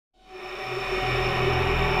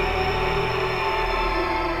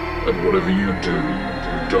And whatever you do,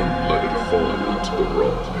 don't let it fall into the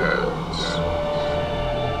wrong hands.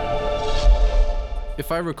 If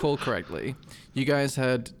I recall correctly, you guys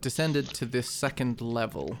had descended to this second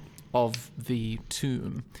level of the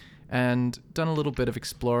tomb and done a little bit of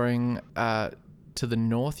exploring. To the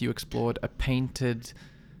north, you explored a painted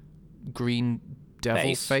green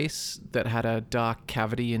devil face that had a dark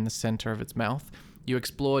cavity in the center of its mouth. You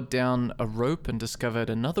explored down a rope and discovered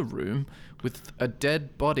another room with a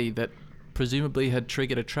dead body that presumably had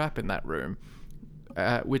triggered a trap in that room,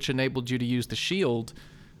 which enabled you to use the shield,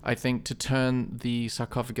 I think, to turn the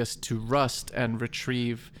sarcophagus to rust and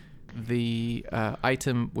retrieve the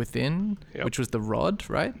item within, which was the rod,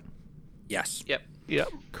 right? Yes. Yep.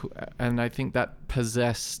 Cool. And I think that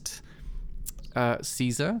possessed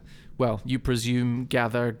Caesar. Well, you presume,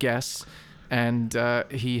 gather, guess, and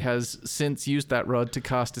he has since used that rod to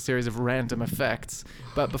cast a series of random effects.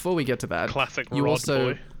 But before we get to that, Classic you rod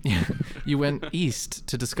also boy. you went east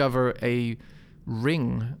to discover a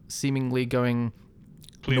ring seemingly going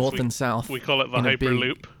north and south. We call it the in a big-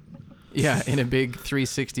 Hyperloop. Yeah, in a big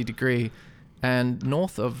 360 degree. And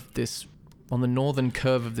north of this, on the northern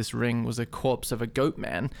curve of this ring, was a corpse of a goat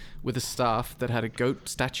man with a staff that had a goat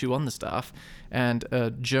statue on the staff, and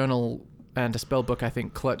a journal and a spell book, I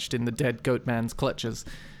think, clutched in the dead goat man's clutches.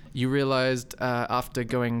 You realized after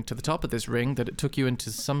going to the top of this ring that it took you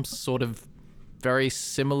into some sort of very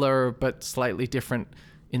similar but slightly different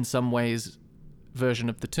in some ways version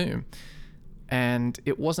of the tomb. And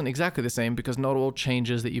it wasn't exactly the same because not all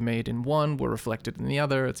changes that you made in one were reflected in the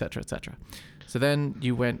other, etc., etc. So then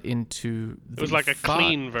you went into the It was like a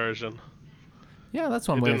clean version. Yeah, that's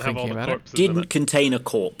one It way of didn't have all thinking the about it. corpses in Didn't it. contain a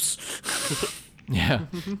corpse. Yeah.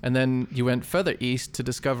 And then you went further east to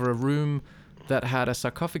discover a room that had a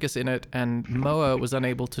sarcophagus in it, and Moa was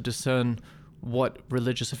unable to discern what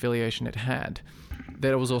religious affiliation it had.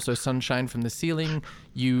 There was also sunshine from the ceiling.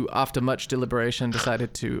 You, after much deliberation,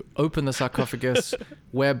 decided to open the sarcophagus,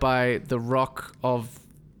 whereby the rock of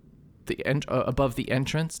the above the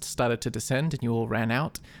entrance started to descend, and you all ran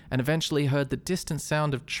out, and eventually heard the distant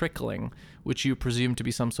sound of trickling, which you presumed to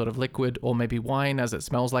be some sort of liquid, or maybe wine, as it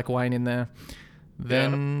smells like wine in there.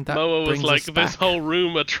 Then that Moa was brings like, us this back. whole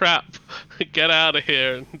room a trap. Get out of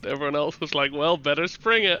here. And everyone else was like, well, better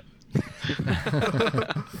spring it.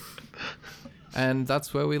 And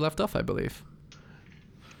that's where we left off, I believe.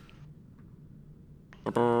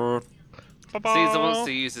 Caesar wants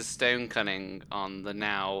to use his stone cunning on the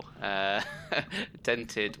now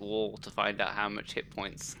dented wall to find out how much hit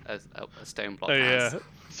points a stone block Oh, has. yeah.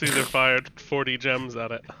 Caesar fired 40 gems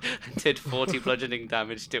at it. Did 40 bludgeoning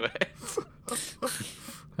damage to it.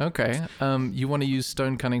 Okay. You want to use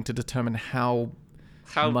stone cunning to determine how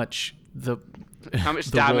much the How much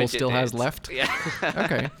the wall damage still it has did. left. Yeah.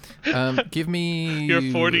 Okay. Give me Your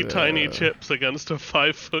 40 tiny chips against a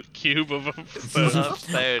 5-foot cube of a stone.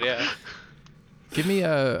 Stone, yeah. Give me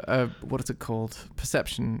a what is it called?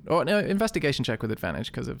 Perception or no, investigation check with advantage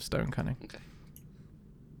because of stone cunning. Okay.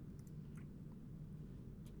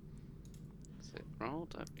 Is it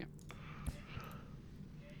rolled up? Yeah.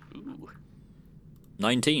 Ooh,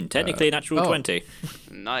 19. Technically a natural 20.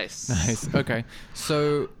 nice. Nice. Okay.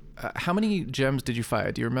 So, how many gems did you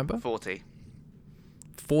fire? Do you remember? 40.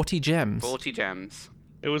 40 gems. 40 gems.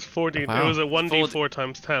 It was 40. Wow. It was a 1d4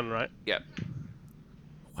 times 10, right? Yep.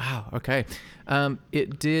 Wow. Okay.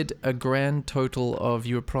 It did a grand total of,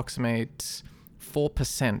 you approximate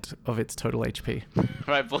 4% of its total HP.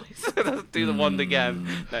 Right, boys. Let's do the one again.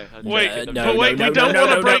 No. Wait, no, but wait, no, we no, don't no, want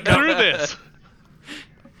to no, break no. through this.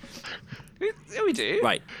 Yeah, we do.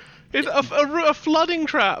 Right. It's a flooding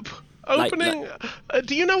trap. Like- Opening.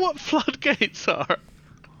 Do you know what floodgates are?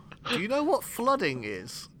 Do you know what flooding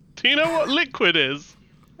is? Do you know what liquid is?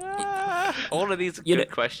 All of these are You good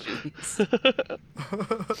know- questions.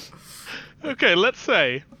 Okay, let's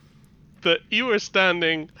say that you were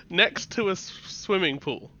standing next to a swimming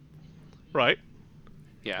pool, right?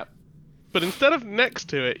 Yeah. But instead of next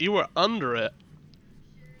to it, you were under it.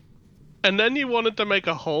 And then you wanted to make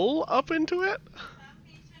a hole up into it?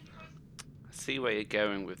 I see where you're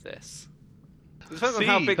going with this. It depends on C,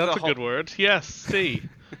 how big that's the a hole... good word. Yes, C.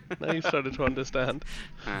 Now you started to understand.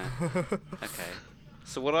 Okay.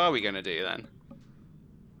 So what are we going to do then?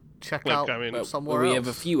 Check Look, out I mean, somewhere we else. have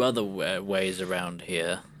a few other ways around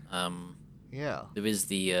here. Yeah. There is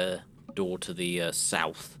the door to the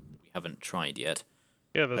south we haven't tried yet.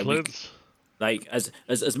 Yeah, there's we- loads. Like, as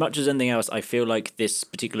much as anything else, I feel like this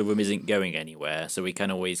particular room isn't going anywhere, so we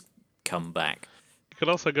can always come back. You could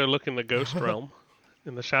also go look in the ghost realm,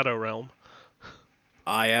 in the shadow realm.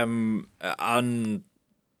 I am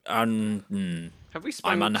Have we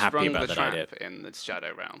sprung, I'm unhappy sprung about the that trap idea. in the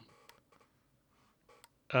shadow realm?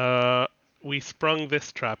 We sprung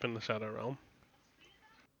this trap in the Shadow Realm.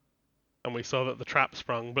 And we saw that the trap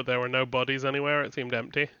sprung, but there were no bodies anywhere. It seemed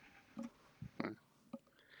empty.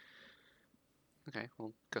 Okay,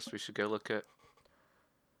 well, guess we should go look at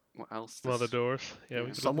what else. Some other this- doors. Yeah, we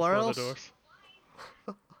could Somewhere look at some else?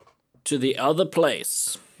 other doors. To the other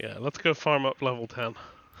place. Yeah, let's go farm up level 10.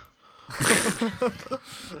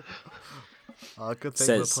 Good thing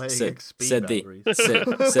Says we're playing said against speed said the boundaries.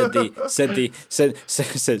 said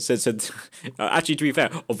actually, to be fair,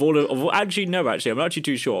 actually I'm not actually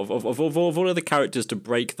too sure of all of the characters to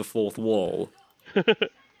break the fourth wall.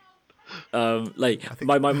 Like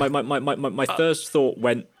my first thought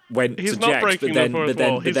went He's to not Jax, breaking but then the fourth but then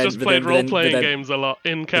wall. but He's then just but played then but then role-playing but then games a lot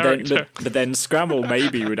in but then character. but then Scramble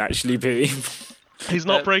maybe would actually be. He's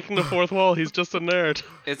not breaking the fourth wall. He's just a nerd.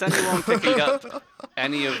 Is anyone picking up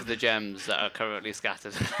any of the gems that are currently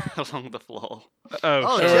scattered along the floor?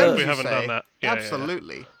 Oh, sure. gems, We you haven't say? done that. Yeah,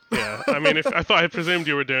 Absolutely. Yeah. I mean, I presumed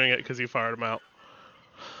you were doing it because you fired them out.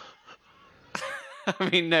 I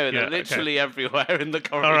mean, no, they're Yeah, okay. literally everywhere in the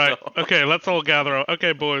corridor. All right. Okay, let's all gather up.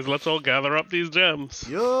 Okay, boys, let's all gather up these gems.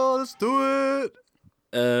 Yo, let's do it.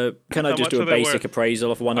 Can I How just much do are a they basic worth?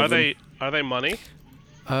 appraisal of one Are of them? they money?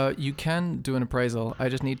 You can do an appraisal. I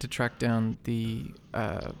just need to track down the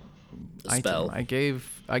item. spell. I gave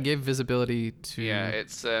visibility to. Yeah,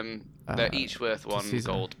 it's they're each worth one Caesar.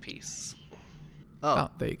 gold piece. Oh,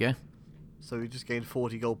 Oh, there you go. so we just gained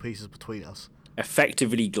 40 gold pieces between us.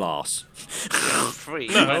 Effectively glass. Free.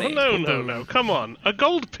 No, money. no. Come on. A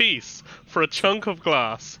gold piece for a chunk of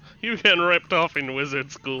glass. You getting ripped off in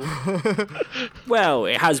wizard school. Well,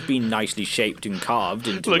 it has been nicely shaped and carved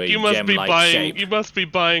into Look, a you must be gem-like buying. shape. You must be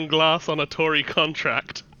buying glass on a Tory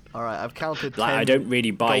contract. All right, I've counted 10 Like, I don't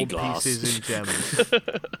really buy gold glass. pieces in gems.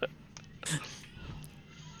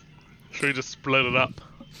 Should we just split it up?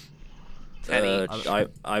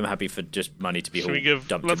 I'm happy for just money to be Should all we give?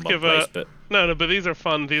 dumped Let's in one give place, a. but No, but these are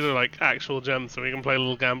fun. These are like actual gems, so we can play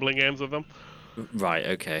little gambling games with them. right,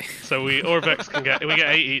 okay, So Orvex can get. We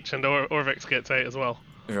get 8 each, and Orvex gets 8 as well.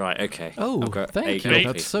 right, okay. Oh, I've got thank 8 you. gold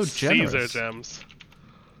That's pieces. so generous. Caesar gems.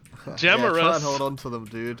 Yeah, try Generous. and hold on to them,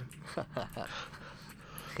 dude.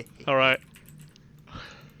 All right.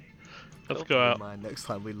 Let's go Never out. mind, next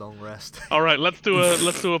time we long rest. All right, let's do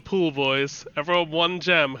a pool, boys. Everyone one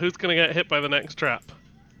gem. Who's gonna get hit by the next trap?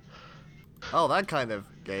 Oh, that kind of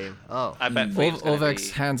game. Oh. I bet Fleet's gonna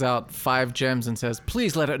Orvex be- hands out 5 gems and says,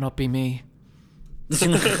 "Please let it not be me." Wait,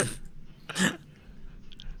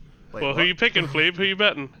 Well, what? who you picking, Fleeb? Who you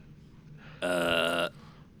betting? I'm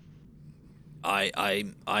make a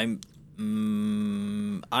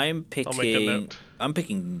picking. note. I'm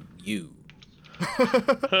picking you.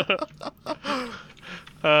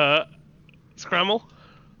 Scramble?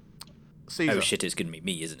 Caesar. Oh shit! It's gonna be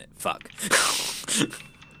me, isn't it? Fuck.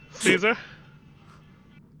 Caesar?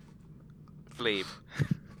 Fleeb.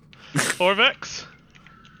 Orvex?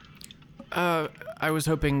 I was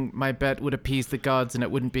hoping my bet would appease the gods and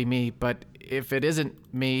it wouldn't be me, but if it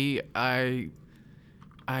isn't me, I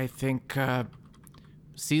think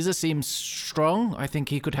Caesar seems strong. I think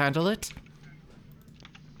he could handle it.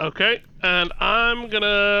 Okay, and I'm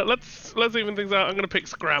gonna let's even things out. I'm gonna pick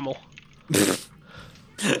Scramble.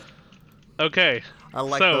 Okay. I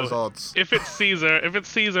like so, those odds. If it's Caesar,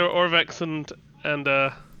 Orvex and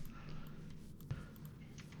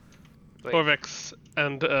Wait, Orvex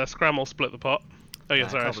and Scramble split the pot. Oh yeah, I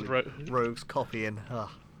sorry, I can't should believe write. Rogues copying. Ugh.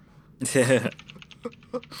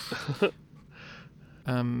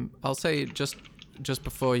 I'll say just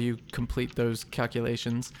before you complete those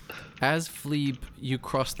calculations, as Fleeb, you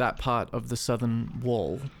cross that part of the southern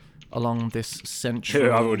wall along this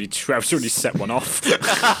central. I've already set one off.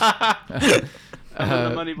 the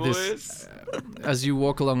money this- boys. As you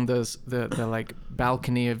walk along the like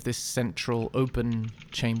balcony of this central open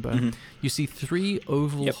chamber, you see 3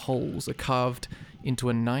 oval holes are carved into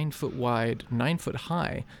a 9-foot wide, 9-foot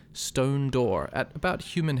high stone door at about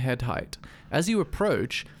human head height. As you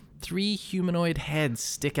approach, 3 humanoid heads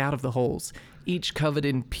stick out of the holes, each covered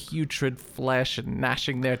in putrid flesh and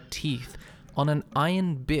gnashing their teeth on an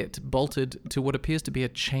iron bit bolted to what appears to be a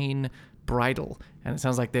chain bridle. And it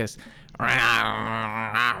sounds like this.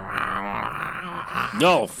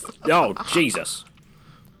 No, Jesus.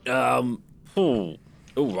 Oh,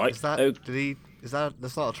 all right. Is that? Oh, Did he? Is that?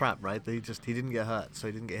 That's not a trap, right? He didn't get hurt, so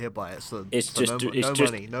he didn't get hit by it. So It's so just- no, it's no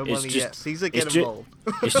just- money, no it's money just- yet. Caesar, get it's ju- involved.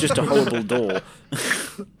 it's just a horrible door.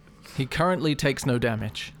 He currently takes no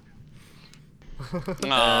damage.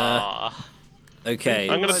 Aww. Okay.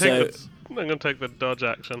 I'm gonna so, take the dodge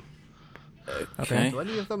action. Okay. Do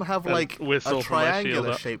any of them have And like whistle a for my shield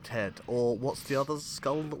triangular up. shaped head, or what's the other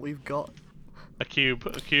skull that we've got? A cube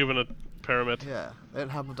and a pyramid. Yeah, they don't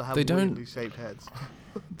happen to have They don't- weirdly shaped heads.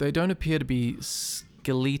 They don't appear to be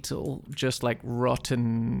skeletal, just like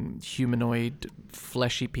rotten, humanoid,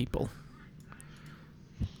 fleshy people.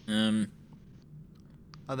 And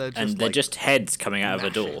they're just, they're like, just heads coming out of a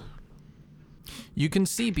door. You can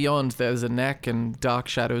see beyond. There's a neck and dark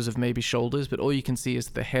shadows of maybe shoulders, but all you can see is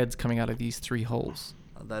the heads coming out of these 3 holes.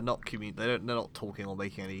 and they're not they're not talking or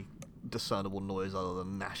making any discernible noise other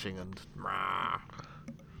than gnashing and.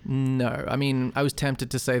 No, I mean, I was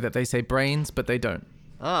tempted to say that they say brains, but they don't.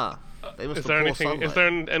 Ah, they must Is have there poor anything? Is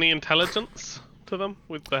sunlight. there any intelligence to them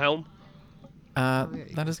with the helm?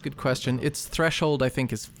 That is a good question. Its threshold, I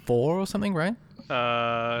think, is 4 or something, right?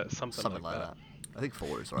 Something like that? I think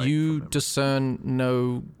 4 is right. You from memory. discern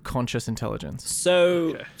no conscious intelligence. So,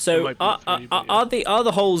 Okay. It so might be are, three, but are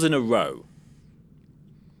the holes in a row?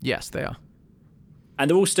 Yes, they are. And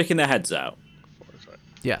they're all sticking their heads out. That's right.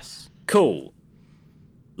 Yes. Cool.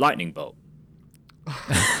 Lightning bolt.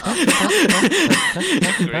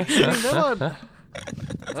 No one.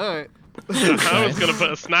 Alright. I was gonna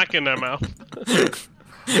put a snack in their mouth.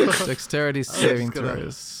 Dexterity saving gonna-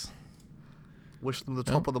 throws. Wish them the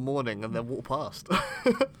top of the morning and then walk past.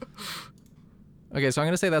 Okay, so I'm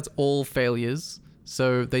going to say that's all failures.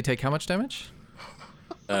 So they take how much damage?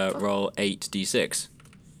 Roll 8d6.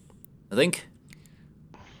 I think.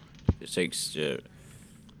 It takes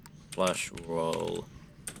flash roll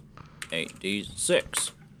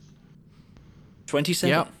 8d6. 27.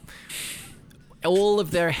 Yep. All of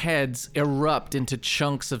their heads erupt into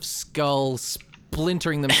chunks of skull,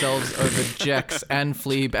 splintering themselves over Jex and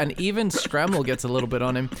Fleeb, and even Scramble gets a little bit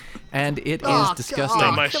on him, and it Oh, is disgusting.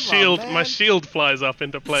 God. My come on, shield, man. my shield flies up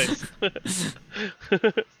into place.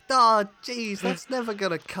 Oh, jeez, that's never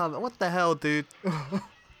gonna come. What the hell, dude?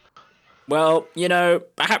 Well, you know,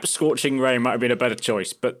 perhaps Scorching Ray might have been a better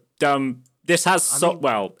choice, but this has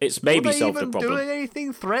mean, it's maybe Were they solved the even problem. doing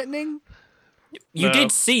anything threatening? You No.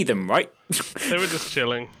 did see them, right? They were just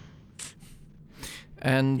chilling.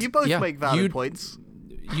 And You both yeah, make valid points.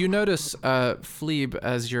 You notice Fleeb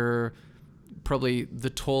as you're probably the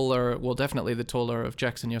taller, well, definitely the taller of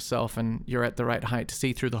Jex and yourself, and you're at the right height to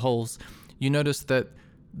see through the holes. You notice that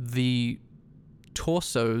the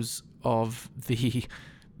torsos of the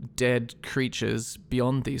dead creatures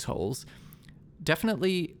beyond these holes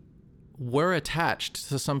definitely were attached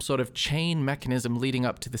to some sort of chain mechanism leading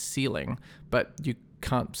up to the ceiling, but you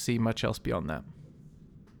can't see much else beyond that.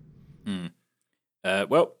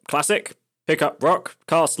 Well, classic. Pick up rock,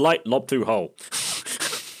 cast light, lob through hole.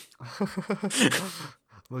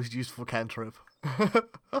 Most useful cantrip.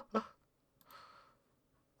 I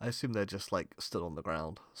assume they're just like stood on the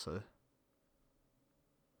ground, so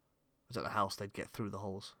I don't know how else they'd get through the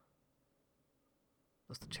holes.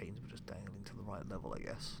 Unless the chains were just dangling to the right level, I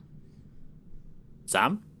guess.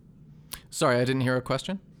 Sam? Sorry, I didn't hear a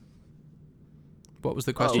question. What was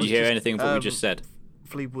the question? Did you hear just, anything of what we just said?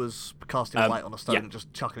 Fleeb was casting a light on a stone yeah. and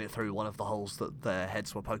just chucking it through one of the holes that their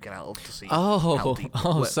heads were poking out of to see. Oh, how deep,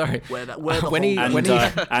 sorry. Where the When hole he- was. when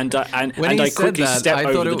And he I said quickly that, step I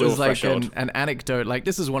over thought the it door was like threshold. an anecdote. Like,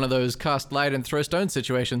 this is one of those cast light and throw stone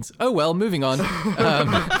situations. Oh, well, moving on. Okay.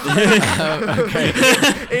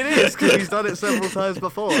 It is, because he's done it several times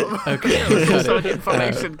before. Okay. It's got also it.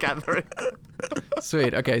 information gathering.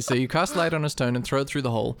 Sweet. Okay, so you cast light on a stone and throw it through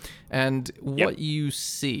the hole. And what you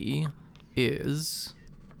see is...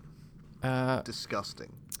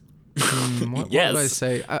 Disgusting. what did I Yes.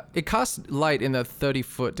 say? It casts light in a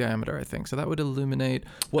 30-foot diameter, I think. So that would illuminate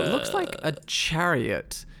what looks like a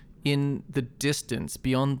chariot in the distance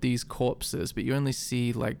beyond these corpses, but you only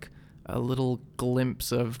see like a little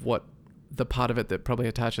glimpse of what the part of it that probably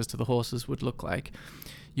attaches to the horses would look like.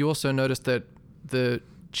 You also notice that the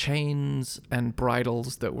chains and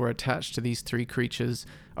bridles that were attached to these 3 creatures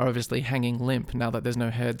are obviously hanging limp now that there's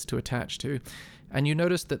no heads to attach to. And you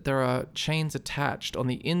notice that there are chains attached on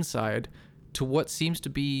the inside to what seems to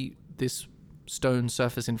be this stone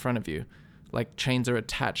surface in front of you. Like chains are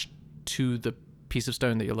attached to the piece of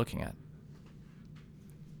stone that you're looking at.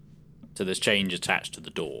 So there's change attached to the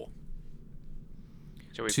door.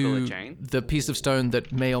 Shall we pull To a chain? the piece of stone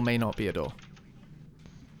that may or may not be a door.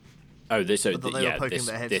 Oh, this But they were poking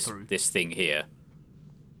their heads through. this thing here.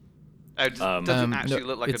 Oh, doesn't no, actually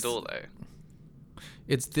look like a it's- door though.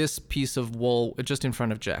 It's this piece of wall just in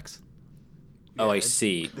front of Jax. Oh, I it-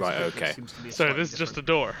 see. Right, This okay. seems to be So slightly this is just a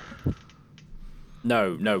different.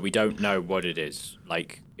 door. No, we don't know what it is.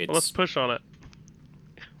 Like, it's... Well, let's push on it.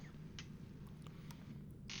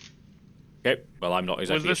 Okay, well, I'm not Was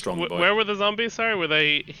exactly a this strong boy. where were the zombies? Sorry, were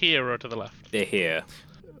they here or to the left? They're here.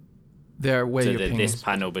 There, where So your ping this is.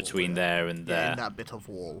 panel between there and Yeah, there. in that bit of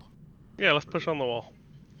wall. Yeah, let's push on the wall.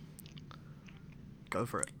 Go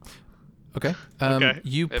for it. Okay. Okay.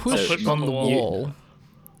 You I'll push push on the wall.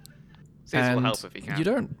 Caesar will and help if he can. you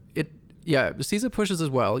don't. Yeah, Caesar pushes as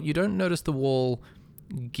well. You don't notice the wall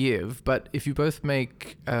give, but if you both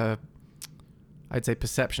make, I'd say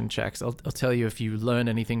perception checks, I'll tell you if you learn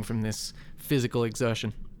anything from this physical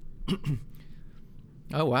exertion.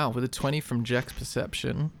 Oh wow! With a 20 from Jack's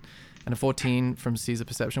perception and a 14 from Caesar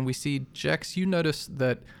perception, we see Jax. You notice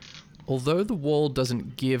that although the wall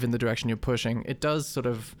doesn't give in the direction you're pushing, it does sort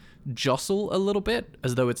of jostle a little bit,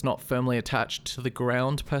 as though it's not firmly attached to the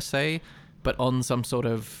ground per se, but on some sort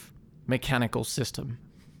of mechanical system.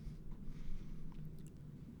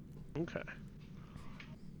 Okay.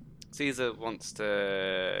 Caesar wants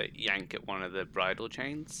to yank at one of the bridle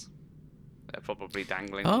chains. They're probably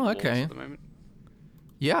dangling on the walls okay. at the moment.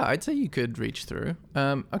 Yeah, I'd say you could reach through.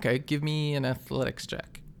 Okay, give me an athletics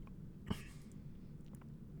check.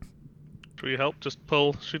 Should we help just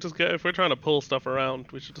pull? Should we just get, if we're trying to pull stuff around,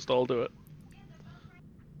 we should just all do it.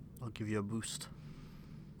 I'll give you a boost.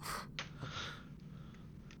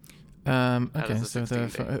 does Okay, a so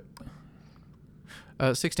 16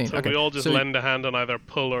 the 16. So okay, we all just so, lend a hand on either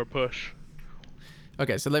pull or push.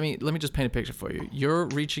 Okay, so let me just paint a picture for you. You're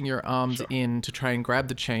reaching your arms in to try and grab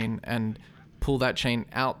the chain and pull that chain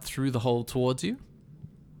out through the hole towards you.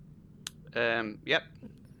 Yep.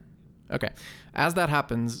 Okay. As that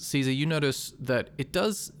happens, Caesar, you notice that it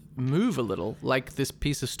does move a little, like this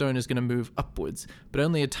piece of stone is going to move upwards, but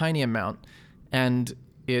only a tiny amount, and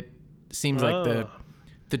it seems like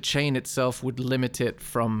the chain itself would limit it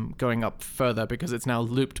from going up further because it's now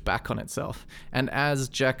looped back on itself. And as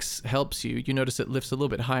Jax helps you, you notice it lifts a little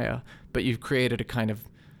bit higher, but you've created a kind of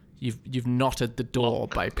you've knotted the door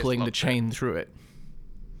by pulling the locked chain through it.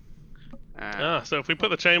 So if we put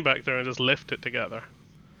the chain back there and just lift it together.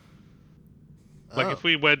 Like if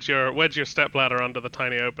we wedge your stepladder under the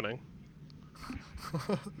tiny opening,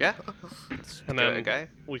 Yeah. and Give it then a go.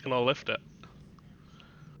 we can all lift it.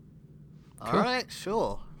 All right,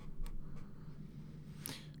 sure.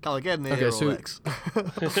 Can I get in Okay, here, so- Alex?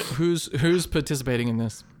 Who's participating in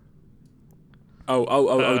this?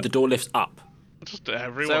 The door lifts up. Just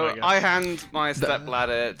everyone, So I guess. I hand my step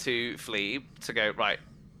ladder to Flea to go, right,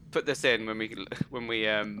 put this in when we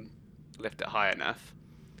lift it high enough.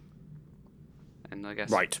 And I guess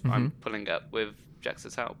Right. I'm pulling up with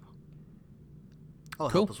Jax's help. I'll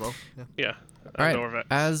Cool. help as well. Yeah. Yeah. All right.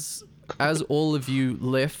 Norvex. As all of you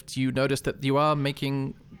lift, you notice that you are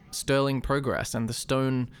making sterling progress, and the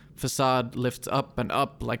stone facade lifts up and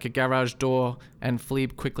up like a garage door, and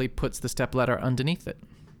Fleeb quickly puts the stepladder underneath it.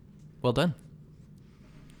 Well done.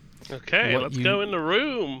 Okay, What let's you- go in the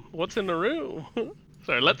room. What's in the room?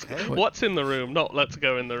 Sorry, what's in the room? Not let's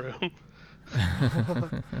go in the room.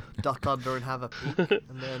 Duck under and have a peek,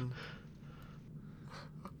 and then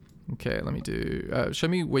Okay, let me do. Show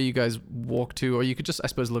me where you guys walk to, or you could just, I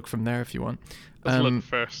suppose, look from there if you want. Let's look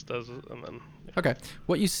first, and then. Okay,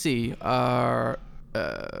 what you see are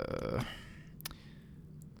at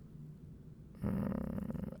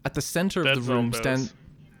the center Dead of the room zombos. stand.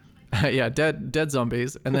 Yeah, dead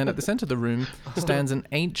zombies, and then at the center of the room stands an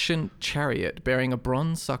ancient chariot bearing a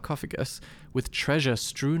bronze sarcophagus with treasure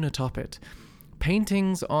strewn atop it.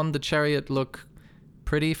 Paintings on the chariot look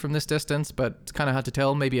pretty from this distance, but it's kind of hard to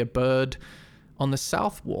tell. Maybe a bird. On the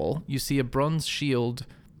south wall, you see a bronze shield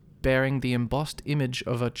bearing the embossed image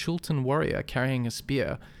of a Chultan warrior carrying a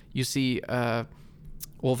spear. You see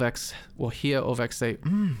Orvex, or hear Orvex say,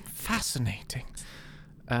 fascinating.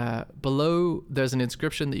 Below, there's an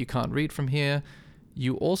inscription that you can't read from here.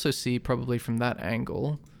 You also see, probably from that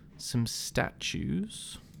angle, some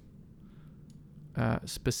statues.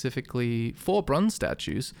 Specifically, 4 bronze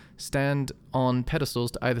statues stand on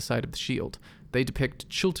pedestals to either side of the shield. They depict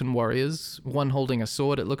Chultan warriors, one holding a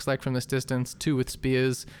sword, it looks like from this distance, 2 with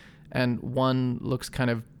spears, and one looks kind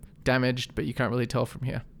of damaged, but you can't really tell from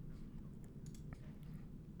here.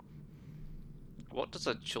 What does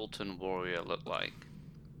a Chultan warrior look like?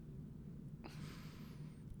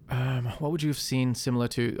 What would you have seen similar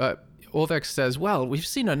to... Orvex says, well, we've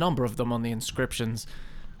seen a number of them on the inscriptions.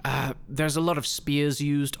 There's a lot of spears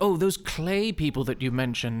used. Oh, those clay people that you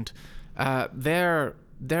mentioned. They're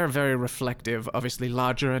very reflective, obviously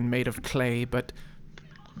larger and made of clay, but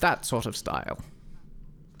that sort of style.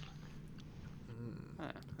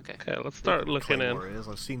 Okay. Okay, let's start looking clay in. warriors.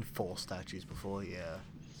 I've seen 4 statues before. Yeah.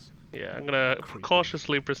 Yeah, I'm gonna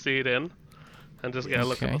cautiously proceed in, and just get a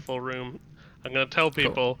look at Okay. the full room. I'm gonna tell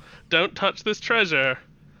people, don't touch this treasure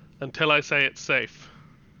until I say it's safe.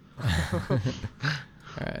 All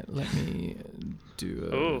right, let me do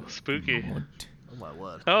a... Oh, spooky. more Oh my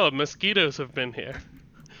word. Oh, mosquitoes have been here.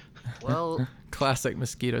 Well, Classic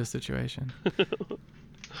mosquito situation.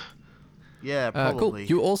 yeah, Cool. probably.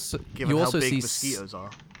 You also Given how big see mosquitoes are.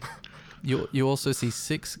 you also see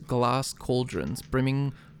 6 glass cauldrons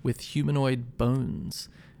brimming with humanoid bones,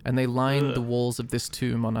 and they line Ugh. the walls of this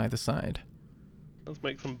tomb on either side. Let's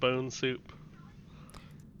make some bone soup.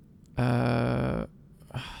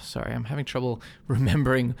 Sorry, I'm having trouble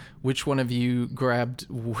remembering which one of you grabbed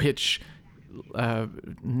which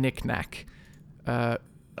knick-knack. I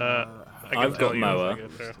can I've tell got you as I Moa.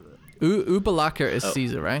 get there. Ubalaka is Oh.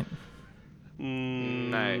 Caesar, right?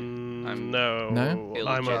 No, I'm No. No?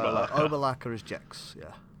 I'm Ilja. Obalaka. Oberlacker is Jex, yeah.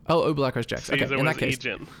 Oh, Ubalaka is Jax. Okay, Caesar in was that case,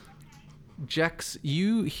 Aegean. Jax,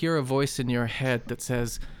 you hear a voice in your head that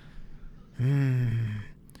says,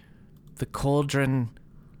 the cauldron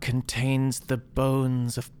contains the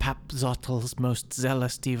bones of Papzottl's most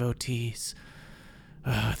zealous devotees.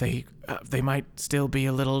 They might still be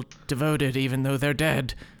a little devoted even though they're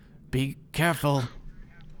dead. Be careful.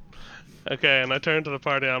 Okay, and I turn to the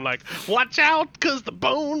party and I'm like, watch out, 'cause the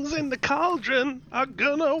bones in the cauldron are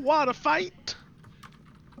gonna wanna fight.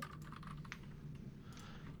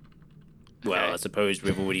 Well, I suppose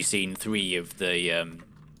we've already seen 3 of the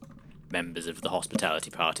members of the hospitality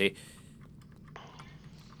party.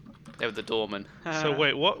 They were the doorman. So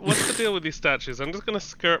wait, what's the deal with these statues? I'm just gonna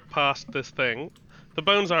skirt past this thing. The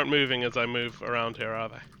bones aren't moving as I move around here, are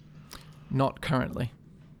they? Not currently.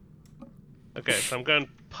 Okay, so I'm going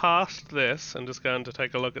past this and just going to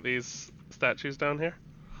take a look at these statues down here.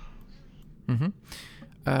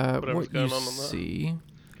 Whatever's What you going on that. see...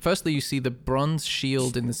 Firstly, you see the bronze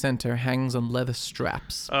shield in the center hangs on leather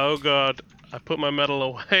straps. Oh god, I put my medal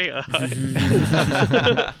away.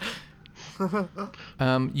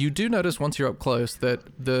 You do notice once you're up close that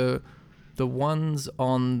the ones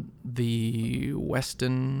on the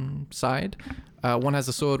western side, one has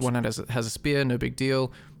a sword, one has a spear, no big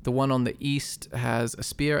deal. The one on the east has a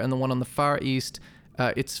spear, and the one on the far east,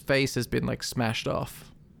 its face has been like smashed off.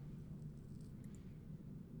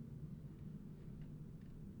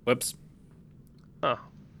 Whoops. Huh.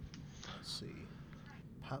 Let's see.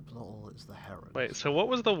 Papzotl is the heron. Wait, so what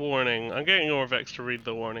was the warning? I'm getting Orvex to read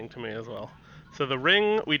the warning to me as well. So the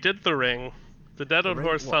ring, we did the ring. The Dead Old ring,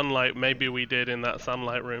 Horse what? sunlight, maybe we did in that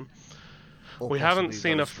sunlight room. Or We haven't possibly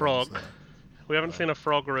seen a those ones frog. there. We haven't seen a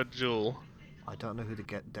frog or a jewel. I don't know who the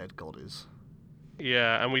dead god is.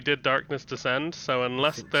 Yeah, and we did Darkness Descend, so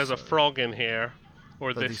unless think there's a so. frog in here,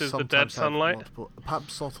 or But this he is the sometimes Dead have Sunlight. multiple-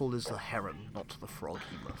 Papzotl is the heron, not the frog.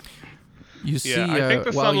 You see, Yeah, I think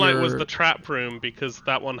the while sunlight was you're- the trap room because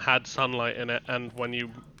that one had sunlight in it, and when you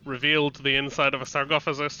revealed the inside of a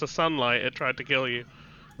sarcophagus to sunlight, it tried to kill you.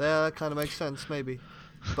 Yeah, that kind of makes sense, maybe.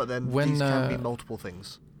 But then When, these can be uh, multiple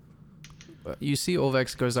things. You see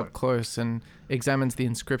Orvex goes up close and examines the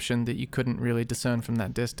inscription that you couldn't really discern from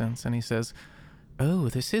that distance, and he says, "Oh,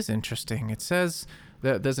 this is interesting. It says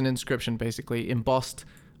that there's an inscription basically embossed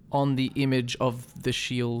on the image of the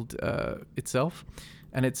shield itself,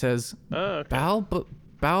 and it says, Oh, okay.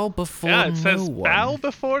 bow before Yeah, it no says one." bow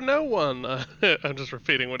before no one. I'm just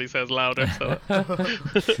repeating what he says louder. So.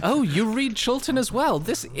 Oh, you read Chilton as well.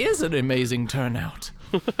 This is an amazing turnout.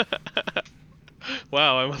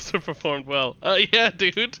 Wow, I must have performed well. Yeah,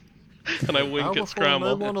 dude. And I wink Bow at before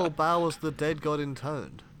Scramble. no one or bow as the dead god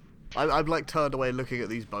intoned. I'm like turned away looking at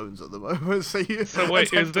these bones at the moment. So Wait,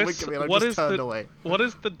 attempt is to wink this at me and I'm what just is turned the away. what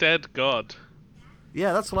is the dead god?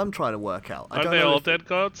 Yeah, that's what I'm trying to work out. I Are don't they know all if- dead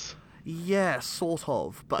gods? Yeah, sort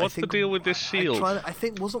of. But What's I the think deal with this shield? I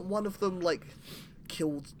think wasn't one of them like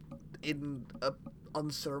killed in a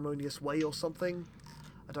unceremonious way or something?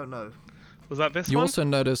 I don't know. Was that this You one? also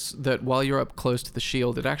notice that while you're up close to the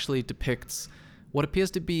shield, it actually depicts what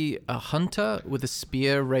appears to be a hunter with a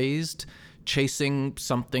spear raised, chasing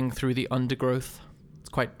something through the undergrowth. It's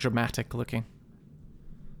quite dramatic looking.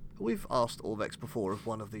 We've asked Orvex before if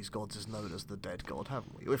one of these gods is known as the dead god,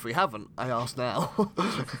 haven't we? If we haven't, I ask now.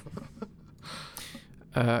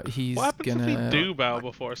 He's What happens gonna. if we do bow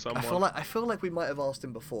before someone? I feel like we might have asked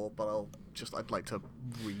him before, but I'd like to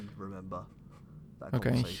remember that Okay,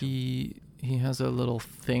 conversation. he has a little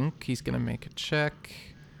think. He's gonna make a check,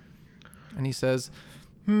 and he says,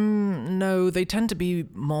 "No, they tend to be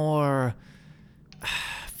more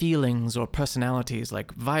feelings or personalities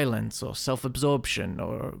like violence or self-absorption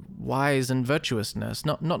or wise and virtuousness.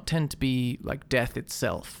 Not tend to be like death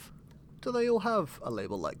itself." Do they all have a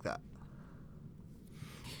label like that?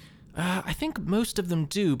 I think most of them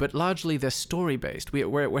do, but largely they're story-based.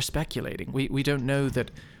 We're speculating. We don't know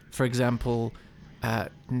that, for example,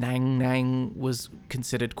 Nang Nang was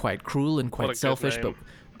considered quite cruel and What a quite good selfish, name.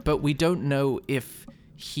 but we don't know if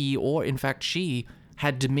he or in fact she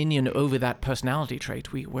had dominion over that personality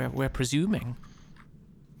trait. We're presuming.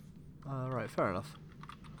 Right, fair enough.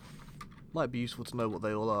 Might be useful to know what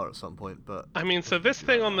they all are at some point, but... I mean, so this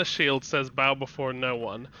thing on the shield says bow before no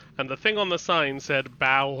one, and the thing on the sign said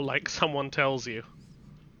bow like someone tells you.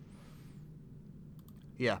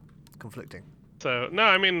 Yeah, conflicting. So, no,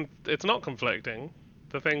 I mean, it's not conflicting.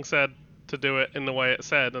 The thing said to do it in the way it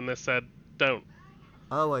said, and this said don't.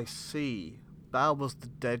 Oh, I see. Bow was the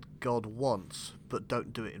dead god once, but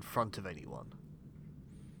don't do it in front of anyone.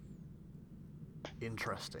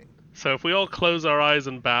 Interesting. So if we all close our eyes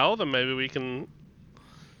and bow, then maybe we can...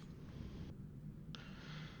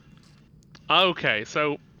 Okay,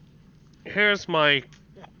 so here's my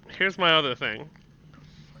other thing.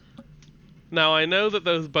 Now I know that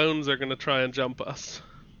those bones are going to try and jump us.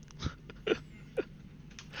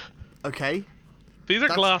 Okay. These are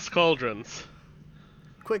glass cauldrons.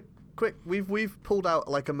 Quick, we've pulled out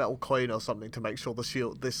like a metal coin or something to make sure the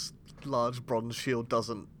shield, this large bronze shield,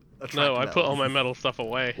 doesn't attract No, I metal. put all my metal stuff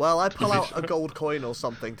away. Well, I pull out a gold coin or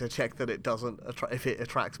something to check that it doesn't if it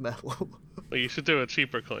attracts metal. Well, you should do a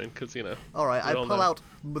cheaper coin, because, you know... All right, I all pull know. out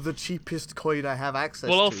the cheapest coin I have access to.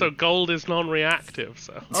 Well, also, gold is non-reactive,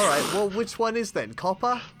 so... All right, well, which one is then?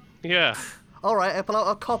 Copper? Yeah, All right, I pull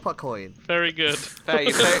out a copper coin. very good. Fair,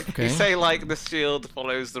 you say, Okay. you say like the shield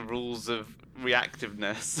follows the rules of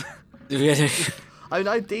reactiveness. I mean,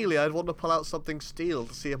 ideally, I'd want to pull out something steel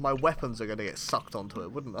to see if my weapons are going to get sucked onto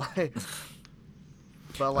it, wouldn't I?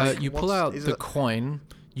 But like, You pull what's- out is the it- coin.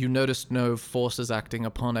 You notice no forces acting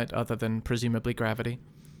upon it other than presumably gravity.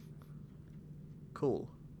 Cool.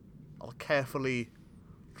 I'll carefully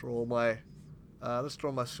draw my. Let's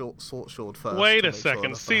draw my sword first. Wait to a make sure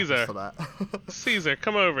second, nothing happens Caesar. to that. Caesar,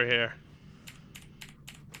 come over here.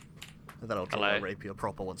 And then I'll draw Hello. my rapier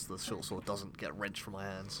proper once the short sword doesn't get wrenched from my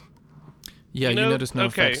hands. Yeah, You you know- notice no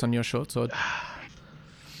okay. effects on your short sword.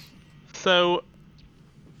 So,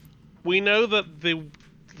 we know that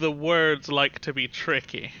the words like to be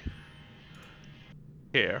tricky.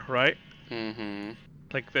 Here, right? Mm-hmm.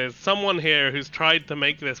 Like, there's someone here who's tried to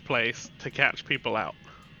make this place to catch people out.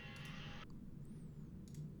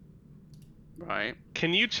 Right.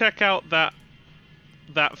 Can you check out that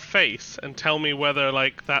face and tell me whether,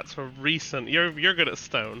 like, that's a recent... You're good at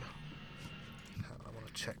stone. I want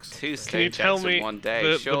to check something. Two Can you stone tell checks me in one day.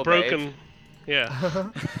 the Sure, broken... babe. Yeah.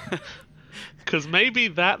 Because maybe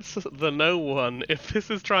that's the no one. If this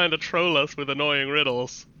is trying to troll us with annoying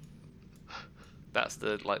riddles, That's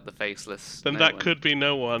the faceless. then no that one. could be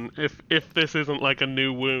no one. If this isn't like a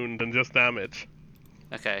new wound and just damage.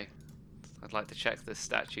 Okay. I'd like to check this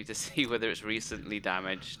statue to see whether it's recently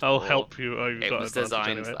damaged. I'll or help you. Oh, you've it got was advantage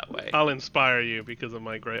designed anyway. that way. I'll inspire you because of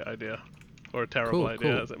my great idea. Or terrible Cool,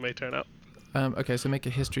 idea, cool. as it may turn out. Okay, so make a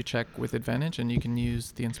history check with advantage, and you can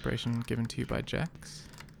use the inspiration given to you by Jax.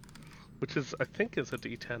 Which is, I think, is a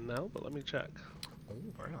D10 now, but let me check. Oh,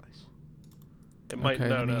 very nice. It might, Okay,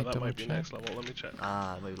 let me that double might be check. next level. Let me check.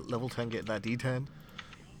 Maybe level 10 get that D10.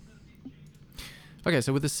 Okay,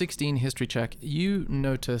 so with a 16 history check, you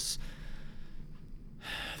notice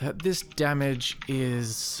that this damage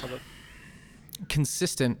is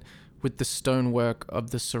consistent with the stonework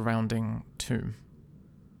of the surrounding tomb.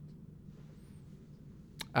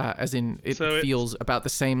 As in, it So it's- feels about the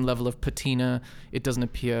same level of patina. It doesn't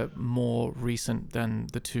appear more recent than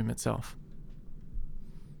the tomb itself.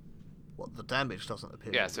 What, the damage doesn't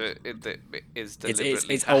appear? Yeah, so it is It's-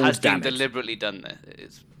 deliberately. it's it has old been damage. deliberately done. There,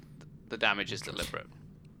 the damage is deliberate.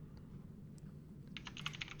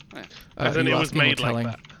 Yeah. As in, you it was asking or made like telling?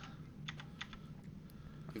 that.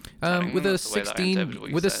 With a That's the way that I 16, interpreted what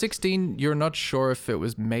you with a said. 16, you're not sure if it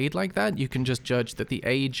was made like that. You can just judge that the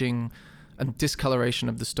aging and discoloration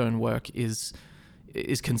of the stonework is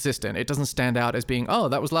consistent. It doesn't stand out as being, oh,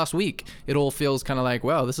 that was last week. It all feels kind of like,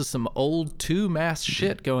 wow, this is some old tomb-ass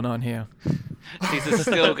shit going on here. He's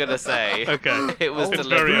still gonna say. Okay. It was It's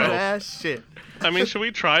very deliberate. old. Ah, shit. I mean, should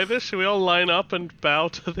we try this? Should we all line up and bow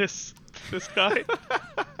to this guy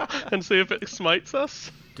and see if it smites us?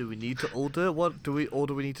 Do we need to order? What do we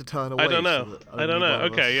need to turn away? I don't know. so that I don't only know. one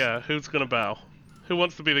of Okay, us- yeah. Who's gonna bow? Who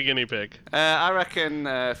wants to be the guinea pig? I reckon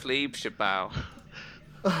Fleeb should bow.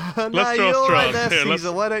 No, Let's you're draw all right straws. there, Here, let's-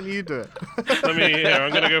 Caesar. Why don't you do it? Let me here.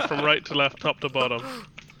 I'm gonna go from right to left, top to bottom.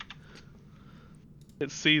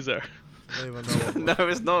 It's Caesar. I don't even know what- No,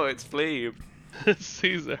 it's not. It's Fleeb. It's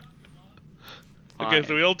Caesar. Okay, Fine.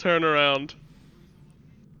 so we all turn around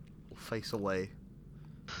Face away.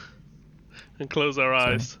 and close our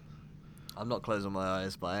eyes. I'm not closing my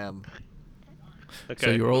eyes, but I am. Okay.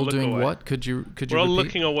 So you're we'll all look doing away. what? Could you We're all repeat?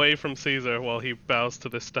 looking away from Caesar while he bows to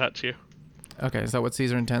this statue. Okay, is that what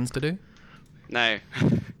Caesar intends to do? No.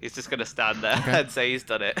 He's just gonna stand there and say he's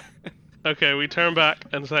done it. Okay, we turn back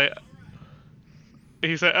and say.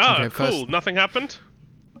 He said, "Oh, Okay, cool. first- Nothing happened."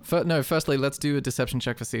 Firstly, let's do a deception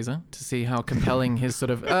check for Caesar to see how compelling his sort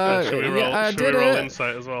of. Should we roll, yeah, I should did we roll it.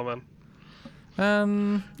 insight as well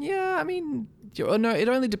then? Yeah, I mean, no, it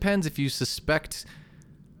only depends if you suspect.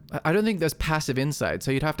 I don't think there's passive insight,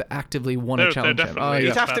 so you'd have to actively want to There challenge him. definitely Oh, is. yeah.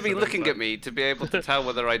 You'd have to be Passive looking insight. at me to be able to tell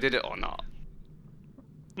whether I did it or not.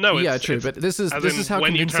 No, Yeah, it's, true, it's, but this is as in how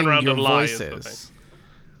when you convincing turn around your and lie voice is the is. thing.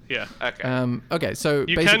 Yeah. Okay. Okay, so You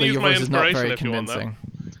can basically use your my voice is not inspiration very if you want, though.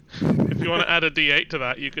 convincing. If you want to add a D8 to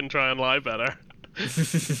that, you can try and lie better.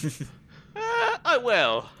 I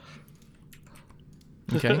will.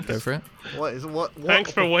 Okay, go for it. What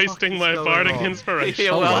Thanks for the fuck wasting is my going bardic on? inspiration.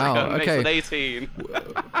 You're Oh, wow, welcome. Makes okay. an 18.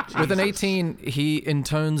 With an 18, he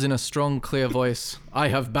intones in a strong, clear voice, "I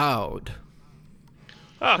have bowed."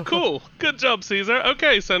 Ah, cool. Good job, Caesar.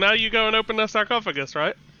 Okay, so now you go and open the sarcophagus,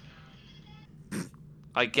 right?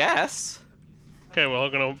 I guess. Okay, well,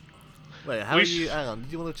 I'm gonna. Wait, how We are you? sh- Hang on.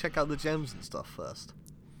 Did you want to check out the gems and stuff first?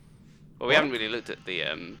 Well, we haven't really looked at the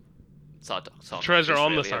sarcophagus, Treasure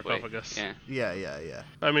on the really, have we? sarcophagus. Yeah. Yeah.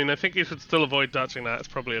 I mean, I think you should still avoid touching that. It's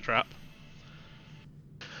probably a trap.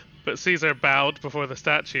 But Caesar bowed before the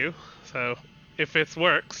statue, so if it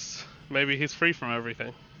works, maybe he's free from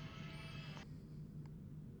everything.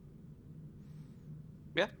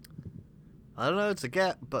 Yeah. I don't know. It's a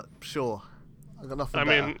get, but sure. I got nothing. I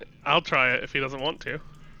better. mean, I'll try it if he doesn't want to.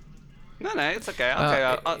 No, it's okay.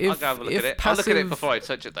 I'll if- go have a look if at it. I'll look at it passive- before I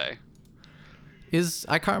touch it, though.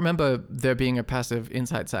 I can't remember there being a passive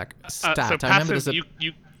insight stat. So I remember passive, there's a.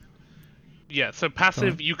 Yeah, so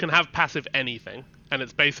passive, you can have passive anything, and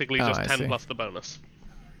it's basically Oh, just I 10 see. plus the bonus.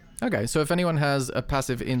 Okay, so if anyone has a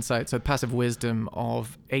passive insight, so passive wisdom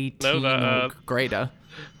of 18 that, or greater.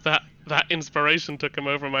 That inspiration took him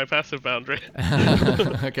over my passive boundary.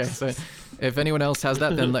 Okay, so if anyone else has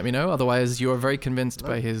that, then let me know. Otherwise, you are very convinced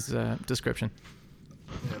by his description.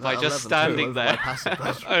 Yeah, By that just 11 standing over my there. passive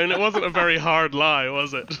boundary. I mean, it wasn't a very hard lie,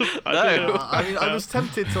 was it? No. I mean, I was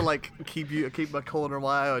tempted to like keep my corner of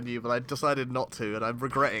my eye on you, but I decided not to, and I'm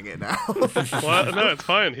regretting it now. Well, no, it's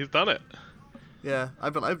fine. He's done it. yeah, I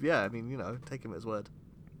mean, you know, take him at his word.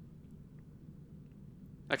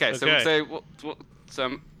 Okay, so Okay.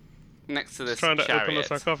 so next to this Trying to open the chariot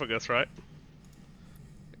sarcophagus, right?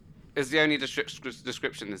 is the only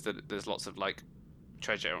description is that there's lots of like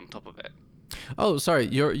treasure on top of it. Oh, sorry,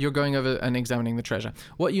 you're going over and examining the treasure.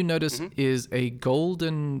 What you notice is a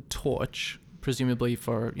golden torch, presumably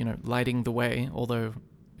for, lighting the way, although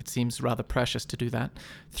it seems rather precious to do that.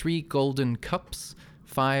 3 golden cups,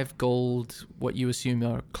 5 gold, what you assume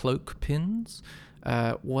are cloak pins,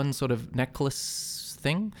 1 sort of necklace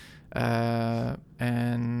thing,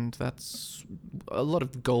 and that's a lot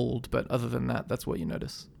of gold, but other than that, that's what you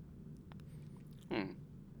notice.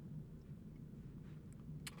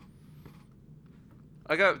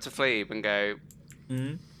 I go up to Phlebe and go,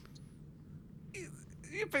 you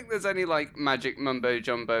think there's any like magic mumbo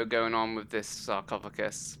jumbo going on with this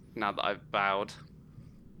sarcophagus now that I've bowed?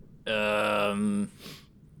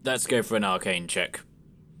 Let's go for an arcane check.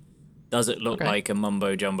 Does it look Okay. like a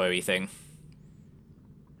mumbo jumbo-y thing?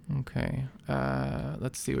 Okay,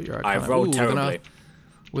 let's see what your arcana... I've rolled Ooh, terribly.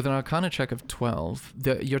 With an arcana check of 12,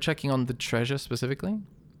 you're checking on the treasure specifically?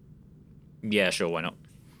 Yeah, sure, why not?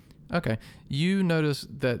 Okay. You notice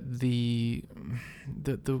that the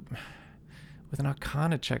with an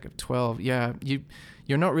arcana check of 12, yeah,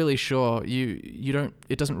 you're not really sure. You don't,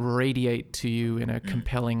 it doesn't radiate to you in a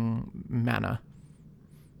compelling manner.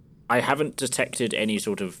 I haven't detected any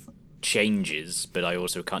sort of changes, but I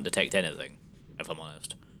also can't detect anything, if I'm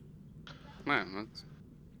honest. No, that's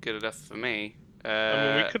good enough for me.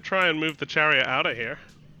 I mean, we could try and move the chariot out of here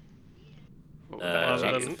That's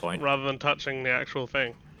the point. rather than touching the actual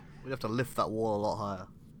thing. We'd have to lift that wall a lot higher.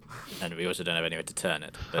 And we also don't have anywhere to turn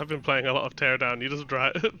it. I've been playing a lot of teardown. You just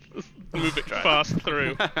move it fast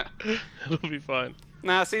through. It'll be fine.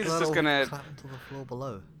 Nah, Caesar's just That'll gonna clap into the floor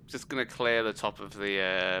below. clear the top of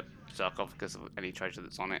the sarcophagus of any treasure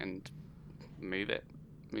that's on it and move it.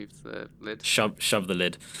 Move the lid. Shove the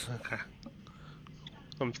lid.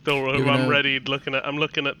 I'm still You're gonna- I'm ready. I'm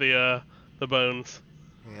looking at the bones.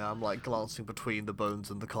 Yeah, I'm like glancing between the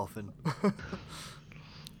bones and the coffin.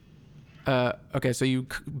 Okay, so you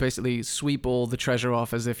basically sweep all the treasure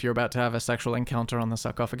off as if you're about to have a sexual encounter on the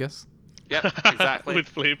sarcophagus. Yep, exactly. With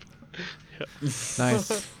Philippe.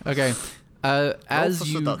 Nice. Okay. Roll As for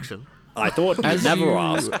you seduction. I thought you'd As never you-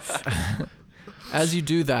 ask. as you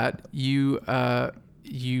do that, you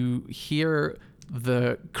hear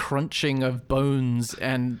the crunching of bones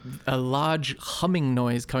and a large humming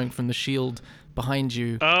noise coming from the shield behind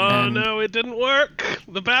you. Oh and no, it didn't work.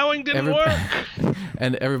 The bowing didn't work.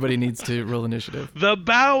 and everybody needs to roll initiative. The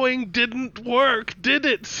bowing didn't work, did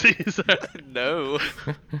it, Caesar? No.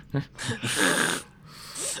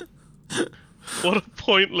 What a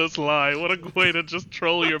pointless lie. What a way to just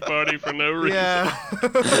troll your party for no reason. Yeah.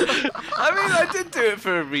 I mean, I did do it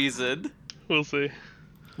for a reason. We'll see.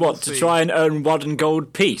 What, to see. try and earn 1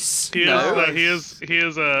 gold piece? He is, No. he is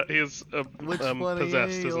Which one are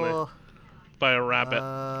possessed, you? isn't he? By a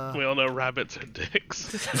rabbit. We all know rabbits are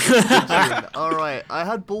dicks. All right, I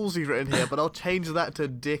had ballsy written here, but I'll change that to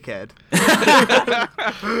dickhead.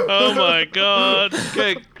 Oh my god.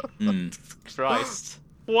 Good Christ.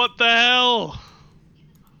 What the hell?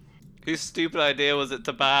 Whose stupid idea was it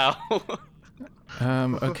to bow?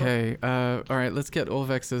 Okay. All right. Let's get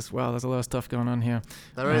Orvex's. Wow, there's a lot of stuff going on here.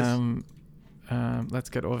 There is.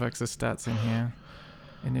 Let's get Orvex's stats in here.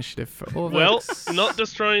 Initiative for Orvex. Well, not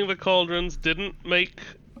destroying the cauldrons didn't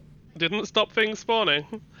stop things spawning.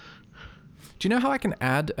 Do you know how I can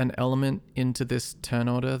add an element into this turn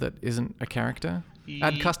order that isn't a character?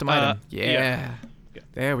 Add custom item. Yeah.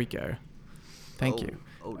 There we go. Thank you.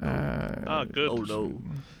 Oh no. Good. Oh no.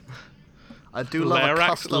 I do love a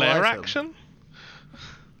custom Lair item. action?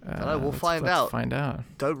 We'll find let's out. Find out.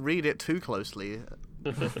 Don't read it too closely.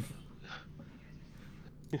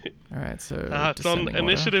 All right. So It's on descending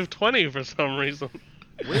initiative 20 for some reason.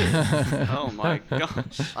 Oh my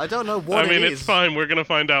gosh. I don't know what I mean, it it's is, fine. We're gonna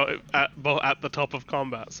find out at the top of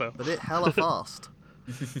combat. So but it hella fast.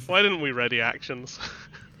 why didn't we ready actions?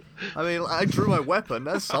 I mean, I drew my weapon.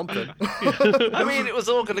 That's something. I mean, it was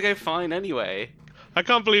all gonna go fine anyway. I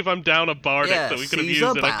can't believe I'm down a bardic Yeah, that we could have Caesar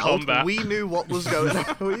used in a bowed. combat. We knew what was going on.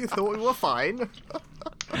 We thought we were fine.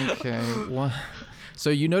 Okay. So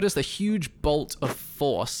you notice a huge bolt of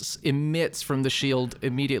force emits from the shield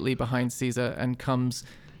immediately behind Caesar and comes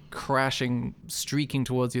crashing, streaking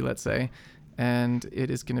towards you, let's say. And it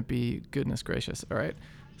is going to be, goodness gracious. All right.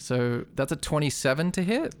 So that's a 27 to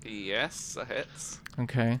hit. Yes, that hits.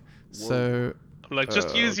 Okay. So I'm like, just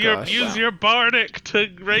Oh, use gosh. your bardic to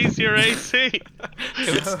raise your AC.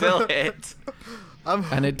 It would still hit.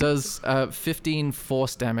 and it does 15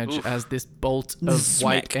 force damage as this bolt of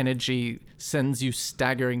white energy sends you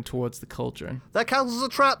staggering towards the cauldron. That counts as a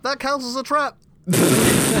trap. That counts as a trap.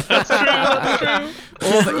 That's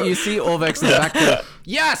true. You see Orvex in the back there.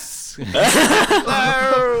 Yes!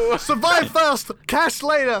 Survive first, cash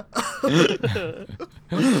later.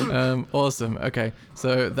 Awesome. Okay,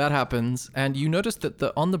 so that happens, and you notice that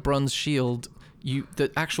on the bronze shield,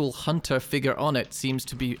 the actual hunter figure on it seems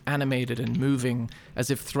to be animated and moving as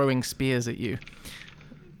if throwing spears at you.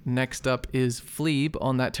 Next up is Fleeb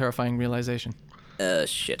on that terrifying realization.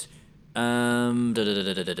 Shit.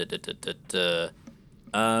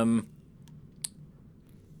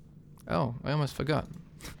 Oh, I almost forgot.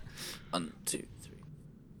 1, 2,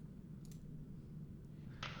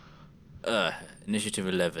 3. Initiative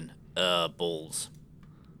 11. Balls.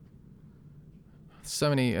 So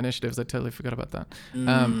many initiatives, I totally forgot about that.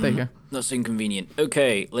 There you go. That's inconvenient.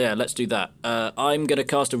 Okay, yeah, let's do that. I'm gonna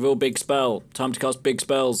cast a real big spell. Time to cast big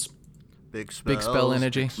spells. Big spells. Big spell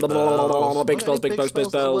energy. Big spells, big that are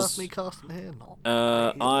spells. worth me casting here?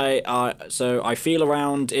 Not So I feel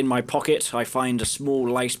around in my pocket. I find a small,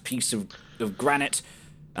 nice piece of granite,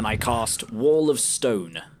 and I cast Wall of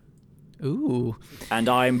Stone. Ooh. And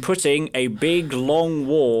I'm putting a big, long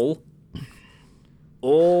wall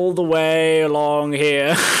all the way along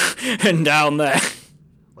here and down there.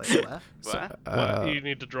 Wait, where? Where? You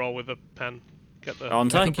need to draw with a pen. Get the.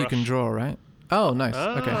 Aren't I I? think you can draw, right? Oh, nice.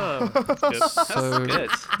 Okay. That's good.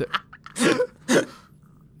 So, Good.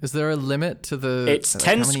 is there a limit to the... It's like,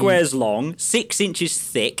 10 how many- squares long, 6 inches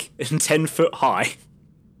thick, and 10 foot high.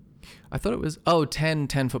 I thought it was 10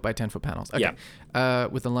 foot by 10 foot panels. Okay. Yeah.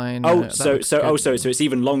 With the line. Oh, that so looks so good. so it's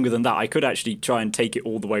even longer than that. I could actually try and take it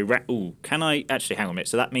all the way. Ooh, can I actually hang on a minute?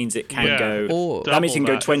 So that means it can Yeah. go. Or- that means it can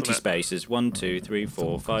Double go that, 20 isn't it? spaces. 1, 2, 3,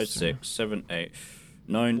 4, 5, 6, 7, 8,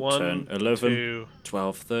 9, 1, 10, 11, 2.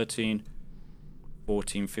 12, 13,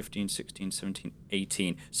 14, 15, 16, 17,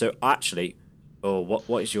 18. So actually,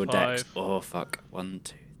 what is your dex? 5. Oh fuck. 1,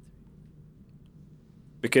 2.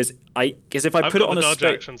 Because if I I've put it got on the a dodge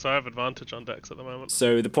straight. action, so I have advantage on decks at the moment.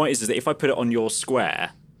 So the point is that if I put it on your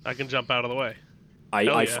square, I can jump out of the way.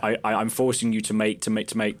 Hell I'm forcing you to make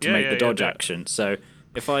the dodge action. So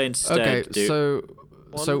if I instead Okay, do. so...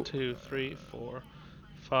 1, 2, 3, 4,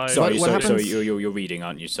 5. Sorry, What sorry, happens- you're reading,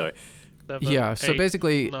 aren't you? Sorry. 7, Yeah, so 8,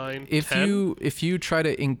 basically, 9, if 10. you try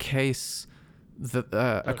to encase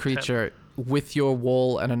a 10. creature with your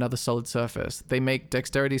wall and another solid surface, they make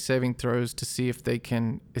dexterity saving throws to see if they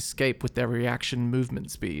can escape with their reaction movement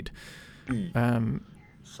speed.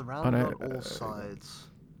 Surrounded on all sides.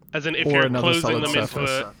 As in, if Or you're another closing solid them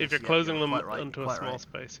surface. if you're Yeah, closing you're them quite right, into a quite small right.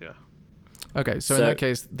 space, yeah. Okay, so in So- that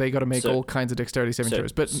case, they got to make so- all kinds of dexterity saving so-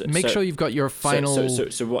 throws. But so- make so- sure you've got your final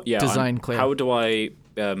So what? Yeah. design clear. How do I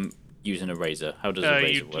use an eraser? How does a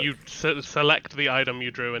eraser work? You select the item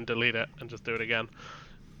you drew and delete it, and just do it again.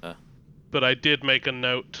 Uh. But I did make a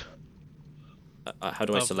note How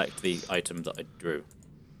do I select the item that I drew?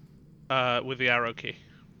 with the arrow key.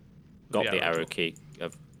 Got the the arrow arrow key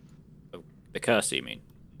of the cursor, you mean?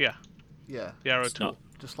 Yeah, Yeah, the arrow It's tool. not.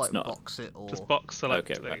 just like not- box it or. Just box select.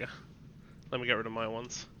 Okay, there right. you go. Let me get rid of my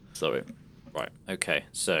ones. Sorry. Right. Okay.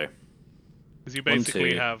 So. Because you One,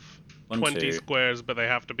 basically two. have 1, 20 2. squares, but they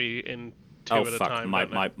have to be in two Oh at a fuck! time. My,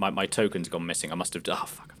 don't my, my token's gone missing. I must have. Oh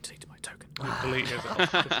fuck! I've deleted my token. they? Delete yours.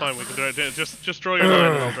 It's fine. We can do it. Just draw your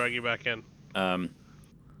line, and I'll drag you back in.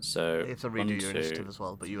 So. You have to redo 1, your 2, initiative as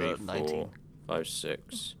well, but you 3, were at 19. 4, 5,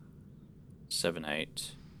 6, 7,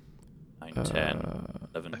 8, 9, 10,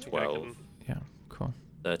 11, I think I 12, can- Yeah, cool.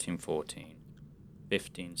 13, 14,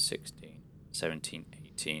 15, 16, 17,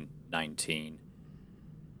 18, 19,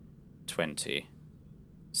 20.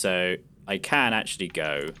 So I can actually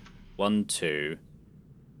go 1, 2.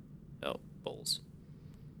 Oh, balls.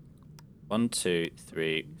 1, 2,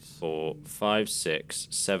 3, 4, 5, 6,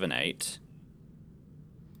 7, 8.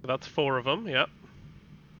 That's 4 of them. Yep.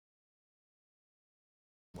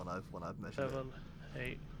 When I've measured it. 7,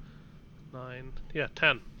 8, 9. Yeah,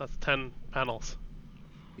 10. That's 10 panels.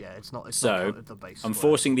 Yeah, it's not. It's So, not counted the base. I'm square.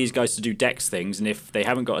 forcing these guys to do dex things, and if they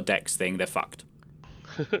haven't got a dex thing, they're fucked.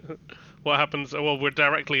 What happens? Well, we're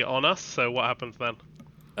directly on us, so what happens then?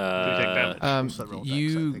 Do we take damage? Also roll dex, I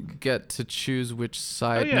You think. get to choose which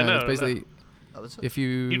side. yeah, no, it's basically Oh, is it? if you.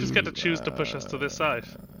 You just get to choose to push us to this side.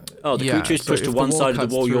 Oh, the Yeah, creature is so pushed if to the one wall side of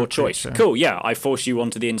cuts the wall, through a your choice. creature- Cool, yeah, I force you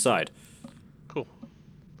onto the inside. Cool.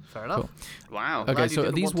 Fair enough. Wow. Okay, Glad you so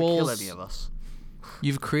didn't these want to kill walls- any of us.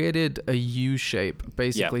 You've created a U shape,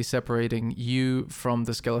 basically separating you from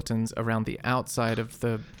the skeletons around the outside of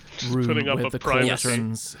the room Putting up where a the privacy.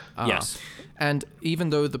 cauldrons are. Yes. And even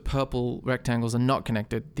though the purple rectangles are not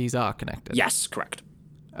connected, these are connected. Yes, correct.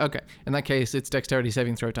 Okay. In that case, it's dexterity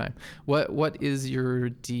saving throw time. What is your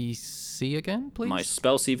DC again, please? My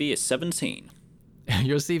spell CV is 17.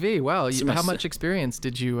 Your CV. Wow. So my How s- much experience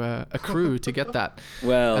did you accrue to get that?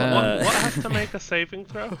 Well, What has to make a saving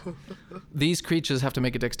throw? These creatures have to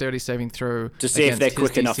make a dexterity saving throw to see if against they're his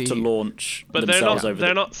quick enough DC. to launch But they're themselves not. over They're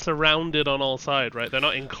the... not surrounded on all sides, right? They're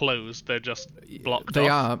not enclosed. They're just blocked They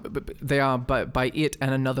off. are. They are by it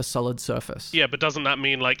and another solid surface. Yeah, but doesn't that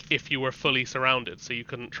mean like if you were fully surrounded, so you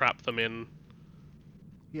couldn't trap them in?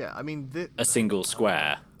 Yeah, I mean, a single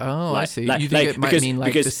square. Oh, I Like- see. like- You think like, it might because- mean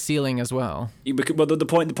like because- the ceiling as well? Well, the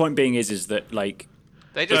point being is that like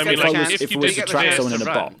They just I get mean, the like, chance if if you they did get the trap chance someone to in a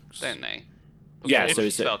run, box. don't they? Yeah, Before so the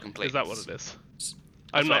it's spell completes. Is that what it is? That's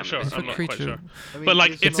I'm not what sure. I meant. I'm not quite creature- sure. I mean, But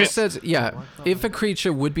like, it's if It just not- says, yeah, Why can't if I- a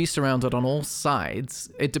creature would be surrounded on all sides,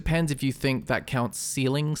 it depends if you think that counts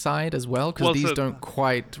ceiling side as well, because Well, these so- don't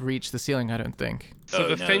quite reach the ceiling, I don't think. So Oh,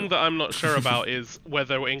 the no. thing that I'm not sure about is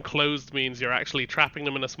whether enclosed means you're actually trapping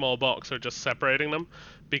them in a small box or just separating them,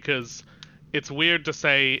 because it's weird to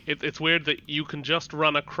say it's weird that you can just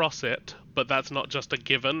run across it, but that's not just a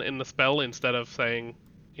given in the spell instead of saying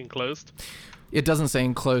enclosed. It doesn't say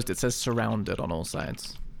enclosed, it says surrounded on all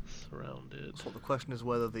sides. Surrounded. So the question is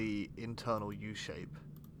whether the internal U shape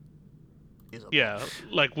is a Yeah,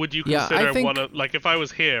 like would you Yeah, I consider think- one of like if I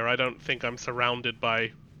was here, I don't think I'm surrounded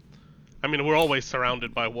by. I mean, we're always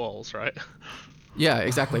surrounded by walls, right? Yeah,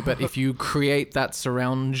 exactly. But if you create that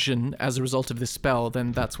surroundtion as a result of this spell,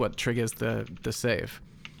 then that's what triggers the save.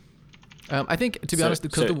 I think, to be So- honest,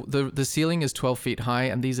 because so- the ceiling is 12 feet high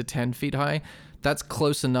and these are 10 feet high, that's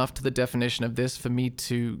close enough to the definition of this for me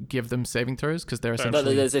to give them saving throws, because they're Fair.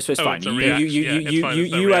 essentially... This was Oh, fine. it's a You, reaction. you, Yeah, it's you, fine. you,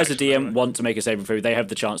 It's no you as a reaction DM anyway. want to make a saving throw. They have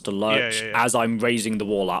the chance to lurch yeah. as I'm raising the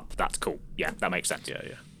wall up. That's cool. Yeah, that makes sense. Yeah.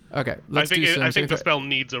 Okay, I let's think do some I saving think the throw- spell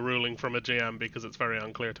needs a ruling from a GM because it's very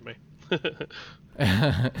unclear to me.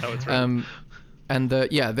 How it's written. And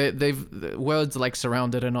the words like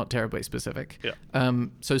surrounded are not terribly specific. Yeah.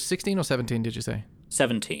 So 16 or 17, did you say?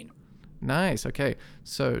 17. Nice. Okay.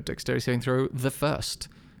 So dexterity saving throw the first.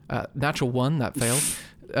 Natural 1, that fails.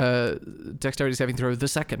 Dexterity saving throw the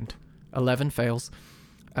second. 11 fails.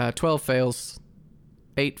 12 fails.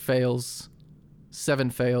 8 fails. 7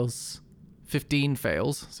 fails. 15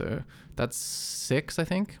 fails. So that's 6, I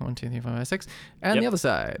think. 1, 2, 3, 4, 5, 6. And the Yep. other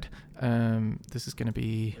side. This is going to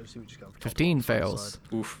be So we just go for top 15 left, right fails.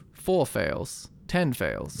 side. Oof. 4 fails. 10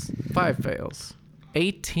 fails. 5 fails.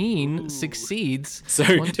 18 succeeds. So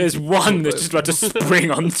 1, 2, there's 3, one 4, that's just about to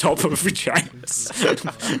spring on top of Regine's.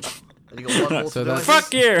 And you got one more So to do. I that's-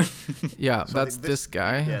 think? Fuck you! Yeah, So I that's think this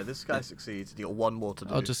guy. Yeah, this guy succeeds. And you got one more to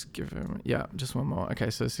do. I'll just give him, yeah, just one more. Okay,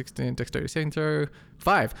 so 16 dexterity saving throw,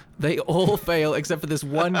 5. They all fail except for this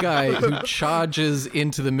one guy who charges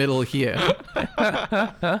into the middle here.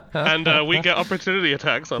 And we get opportunity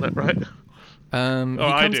attacks on it, right? He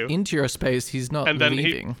I comes do. into your space. He's not And then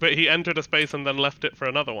leaving. he entered a space and then left it for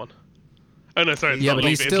another one. Oh no, sorry, it's Yeah, not but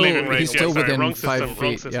he's leaving, still- it's leaving range. he's Yeah, still sorry, within wrong 5 system,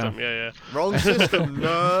 wrong feet, system. Yeah. Wrong system,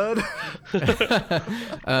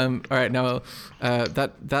 nerd. All right, now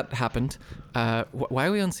that happened. Why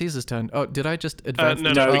are we on Caesar's turn? Oh, did I just advance?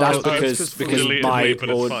 no, No, no, that's because- because it's because deleted my me, but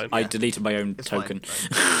it's or fine. I deleted my own It's token. fine.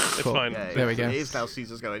 It's Cool. fine. Yeah, There we go. It is now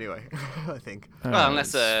Caesar's go anyway. I think. Well, unless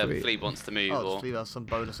sweet. Flea wants to move, Oh, or just leave us some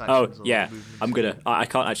bonus Oh actions. or yeah, movements. I'm gonna. I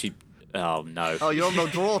can't actually. Oh no. Oh, you're on the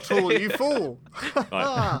draw tool, you fool!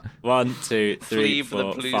 Right. 1, 2, 3, Leave the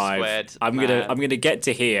 4, blue 5. squared I'm man. gonna get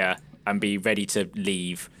to here and be ready to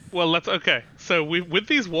leave. Well, okay. So with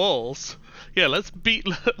these walls, yeah, let's beat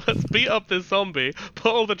up this zombie,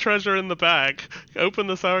 put all the treasure in the bag, open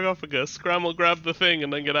the sarcophagus, scramble, grab the thing,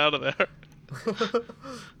 and then get out of there.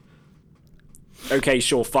 Okay,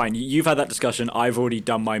 sure, fine. You've had that discussion. I've already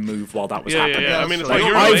done my move while that was Yeah, yeah, happening. yeah. I Yeah, mean, it's so like you're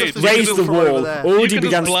you're right. right. I've You raised can the just throw over wall. there. You Already can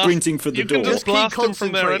began just blast- sprinting for the you door. can just Just keep blast him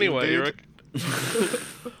from there concentrating, anyway. dude.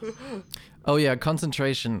 Oh yeah,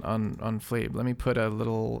 concentration on Fleeb. Let me put a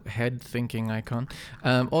little head thinking icon.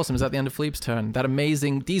 Awesome. Is that the end of Fleeb's turn? That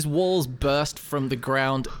amazing. These walls burst from the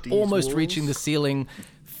ground, These almost reaching the walls? ceiling,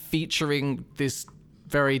 featuring this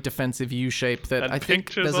very defensive U shape that And I think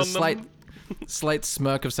pictures there's a on them? slight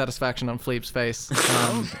smirk of satisfaction on Fleeb's face.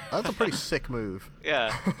 That's a pretty sick move.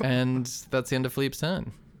 yeah. And that's the end of Fleeb's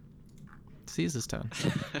turn. Caesar's turn.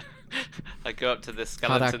 I go up to this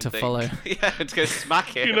Hard skeleton act to thing. follow. Yeah, to go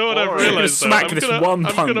smack it. You know what I've Boring. realized? Though? Smack I'm this gonna, one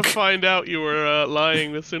I'm gonna punk. find out you were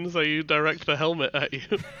lying as soon as I direct the helmet at you.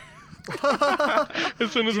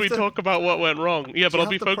 As soon as we talk about what went wrong. Yeah, but Do you I'll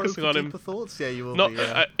be have the probe focusing for on him. deeper thoughts? Yeah, you will Not be.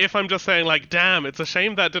 Yeah. if I'm just saying like, damn, it's a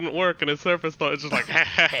shame that didn't work, and his surface thought it's just like,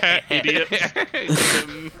 idiots.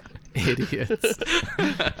 Idiots.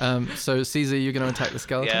 So Caesar, you're going to attack the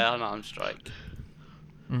skeleton? Yeah, unarmed strike.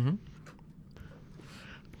 Mm-hmm.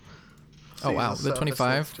 Oh wow, Caesar's the surface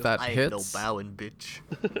 25 just, that I ain't hits. No bowing, bitch.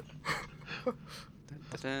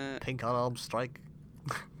 Ta-da. Pink unarmed strike.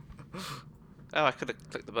 Oh, I could have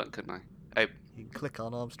clicked the button, couldn't I? Oh, You can click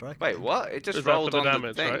unarmed strike. wait, what? It just Is that for rolled the on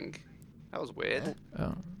damage, the right? thing. That was weird.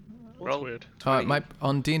 Oh. That's Roll. weird. It might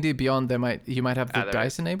on D&D Beyond you might have the there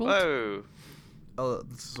dice it- enabled. Whoa. Oh,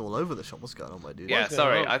 this is all over the shop. What's going on, my dude? Yeah, going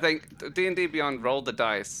sorry. on? I think D&D Beyond rolled the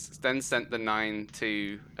dice, then sent the 9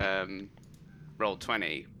 to roll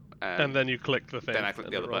 20. And then you click the thing. then I clicked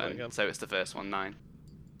and the other roll it button. again. So it's the first one, 9.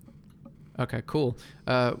 Okay, cool.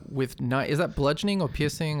 With 9, is that bludgeoning or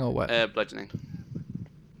piercing or what? Bludgeoning.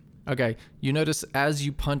 Okay, you notice as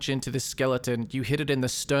you punch into this skeleton, you hit it in the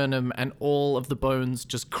sternum, and all of the bones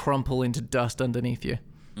just crumple into dust underneath you.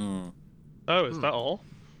 Oh, is that all?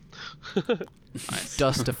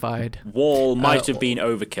 Dustified. Wall might have been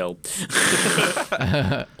overkill.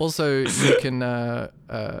 Also, you can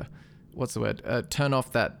what's the word? Turn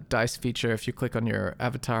off that dice feature if you click on your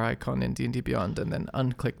avatar icon in D&D Beyond, and then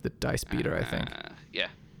unclick the dice beater. I think. Yeah,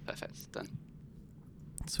 perfect. Done.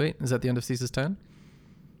 Sweet. Is that the end of Caesar's turn?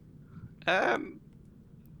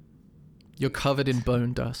 You're covered in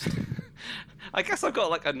bone dust. I guess I've got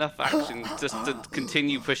like enough action just to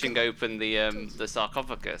continue pushing open the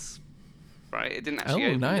sarcophagus. Right? It didn't actually Oh,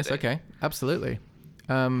 open, nice. did it? Okay, absolutely.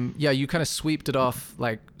 Yeah, you kind of sweeped it off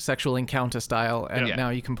like sexual encounter style, and Yeah. now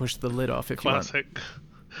you can push the lid off if you want. Classic.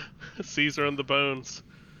 Caesar and the bones.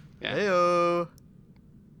 Yeah. Heyo.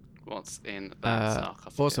 What's in that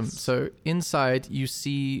sarcophagus? Awesome. So inside you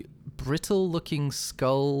see brittle-looking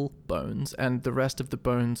skull bones and the rest of the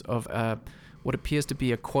bones of what appears to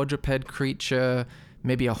be a quadruped creature,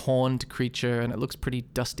 maybe a horned creature, and it looks pretty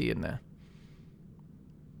dusty in there.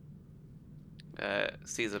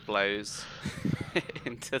 Caesar blows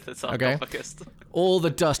into the sarcophagus. All the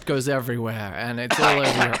dust goes everywhere, and it's all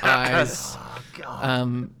over your eyes.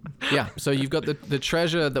 Yeah, so you've got the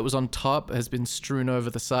treasure that was on top has been strewn over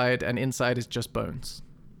the side, and inside is just bones.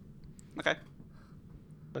 Okay.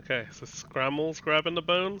 Okay, so Scrammle's grabbing the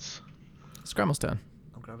bones. Scrammle's turn.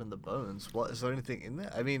 I'm grabbing the bones. What, is there anything in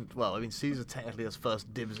there? I mean, Caesar technically has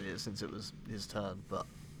first dibs at it since it was his turn, but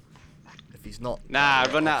if he's not... Nah,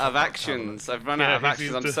 I've run out of I'll actions. I've run Yeah, out of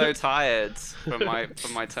he's actions. I'm just- so tired from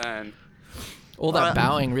my turn. All that Alright.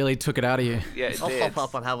 bowing really took it out of you. Yeah, it I'll did. hop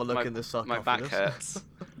up and have a look my, in this My back sarcophagus. hurts.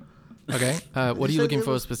 Okay, what are you said looking it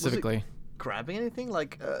for was it specifically? Grabbing anything?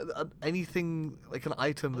 Like, anything, like an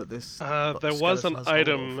item that this... There was an skeleton has hold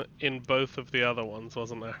item of? in both of the other ones,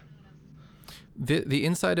 wasn't there? The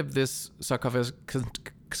inside of this sarcophagus,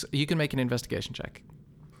 you can make an investigation check.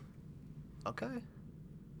 Okay.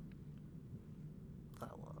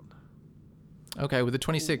 That one. Okay, with a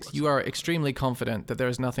 26, you are extremely confident that there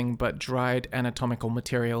is nothing but dried anatomical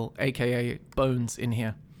material, aka bones, in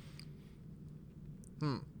here.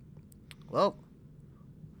 Well,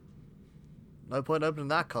 no point opening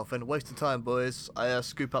that coffin. Waste of time, boys. I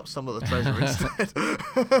scoop up some of the treasure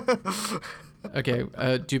instead. Okay,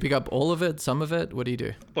 do you pick up all of it, some of it? What do you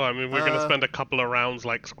do? Well, I mean, we're going to spend a couple of rounds,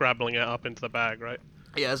 like, scrabbling it up into the bag, right?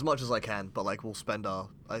 Yeah, as much as I can, but like we'll spend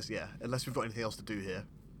unless we've got anything else to do here.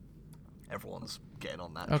 Everyone's getting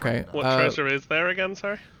on that. Okay. train now. What treasure is there again,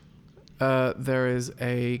 sorry? There is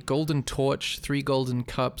a golden torch, 3 golden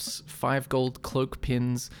cups, 5 gold cloak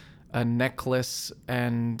pins, a necklace,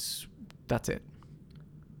 and that's it.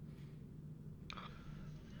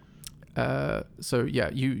 So yeah,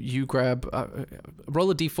 you grab,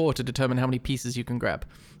 roll a d4 to determine how many pieces you can grab.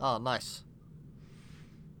 Oh, nice.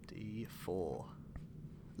 D4.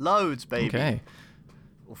 Loads, baby. Okay.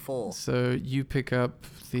 Or 4. So you pick up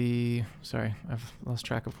sorry, I've lost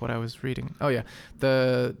track of what I was reading. Oh yeah,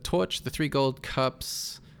 the torch, the 3 gold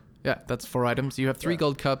cups. Yeah, that's 4 items. You have 3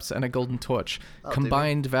 gold cups and a golden torch. Oh,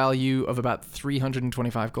 Combined value of about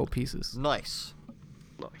 325 gold pieces. Nice.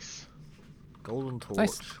 Nice. Golden torch.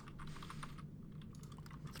 Nice.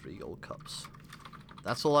 3 gold cups.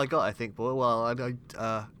 That's all I got, I think, boy. Well,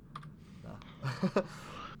 no.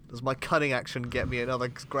 Does my cunning action get me another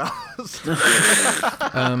grouse?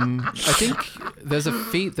 I think there's a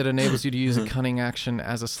feat that enables you to use a cunning action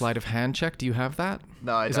as a sleight of hand check. Do you have that?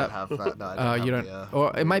 No, I Is don't that- have that. No, I don't have You don't. the,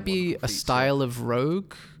 Or it might be a feats, style of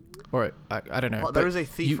rogue, or I don't know. Well, there but is a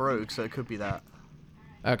thief you- rogue, so it could be that.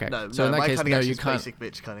 Okay. No, so in that my case, cunning no, action you is can't. basic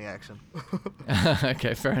bitch cunning action.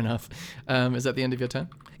 Okay, fair enough. Is that the end of your turn?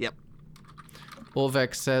 Yep.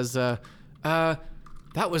 Orvex says,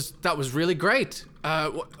 that was really great.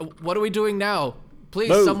 What are we doing now? Please,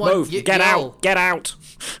 someone Move! Get yell. out! Get out!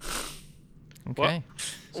 Okay.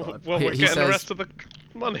 Well, He- we're he getting the says- rest of the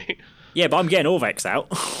money. Yeah, but I'm getting Orvex out.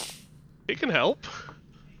 He can help.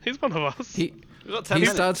 He's one of us. He We've got 10 he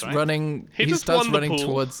minutes, starts right? running. He He just starts won the running pool.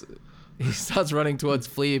 towards. He starts running towards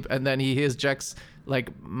Fleeb, and then he hears Jex like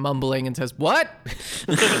mumbling and says, "What?"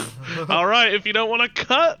 All right, if you don't want to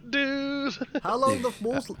cut, dude. How long the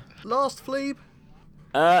walls last, Fleeb?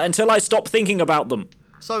 Until I stop thinking about them.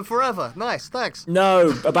 So forever. Nice, thanks.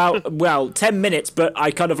 No, about, 10 minutes, but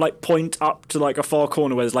I kind of like point up to like a far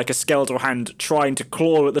corner where there's like a skeletal hand trying to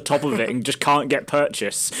claw at the top of it and just can't get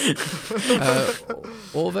purchase.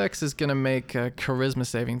 Orvex is gonna make a charisma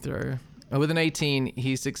saving throw. With an 18,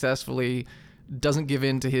 he successfully doesn't give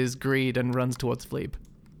in to his greed and runs towards Fleeb.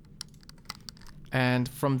 And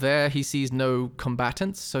from there, he sees no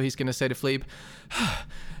combatants, so he's gonna say to Fleeb,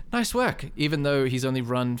 "Nice work." Even though he's only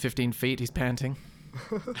run 15 feet, he's panting.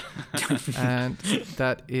 And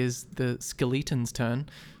that is the Skeleton's turn.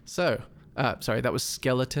 So, sorry, that was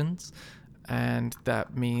Skeletons. And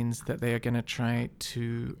that means that they are going to try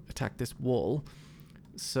to attack this wall.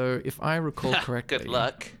 So, if I recall correctly, Good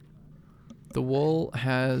luck. the wall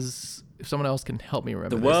has... If someone else can help me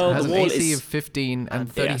remember The this, wall- it has the an wall AC is- of 15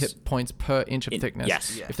 and 30 yes. hit points per inch of thickness.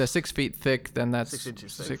 yes. Yes. If they're 6 feet thick, then that's 6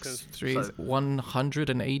 inches thick. 6, 3, So-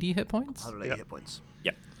 180 hit points? 180 Yep. hit points.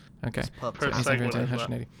 Yep. Okay. Per Per turn. segment, 180, isn't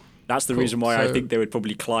it? 180. That's the Cool, reason why I so- think they would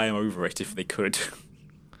probably climb over it if they could.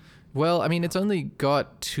 Well, I mean, it's only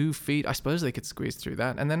got 2 feet. I suppose they could squeeze through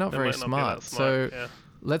that, and they're not They very might not be smart. that smart, So yeah.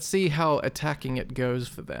 let's see how attacking it goes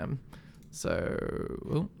for them. So,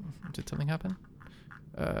 oh, did something happen?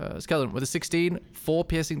 Skeleton with a 16, 4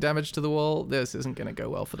 piercing damage to the wall. This isn't going to go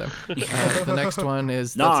well for them. The next one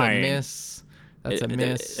is that's 9. a miss. That's a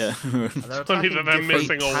miss. And they're Funny attacking that they're different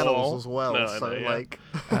missing a panels wall. as well. No, I so know, yeah. like,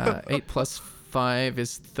 8 plus 5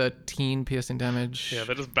 is 13 piercing damage. Yeah,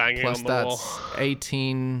 they're just banging Plus on the wall. that's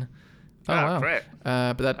 18. Oh, Ah, wow. great.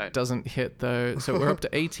 But that Right. doesn't hit, though. So we're up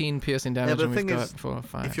to 18 piercing damage, but and the we've thing got is, 4,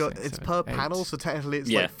 5, if you're, 6, it's 7, per 8. panel, so technically it's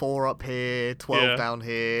Yeah. like 4 up here, 12 Yeah. down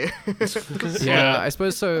here. Yeah, I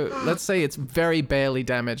suppose so. Let's say it's very barely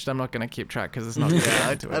damaged. I'm not going to keep track because it's not going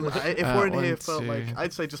Yeah, to and if we're in here for 1, like, 2.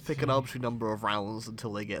 I'd say just pick an arbitrary number of rounds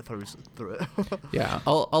until they get through it. Yeah,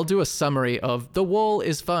 I'll do a summary of the wall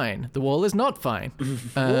is fine. The wall is not fine.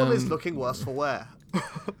 Wall is looking worse for wear.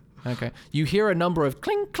 Okay. You hear a number of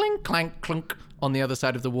clink, clink, clank, clunk on the other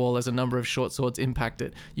side of the wall as a number of short swords impact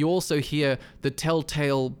it. You also hear the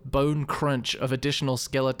telltale bone crunch of additional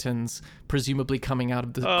skeletons, presumably coming out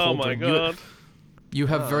of the Oh my cauldron. god. You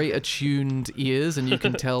have very attuned ears, and you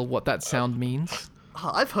can tell what that sound means.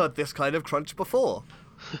 I've heard this kind of crunch before.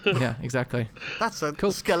 Yeah, exactly. That's a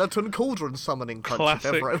Cool. skeleton cauldron summoning punch.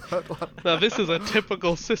 Classic. If ever I've heard one. Now this is a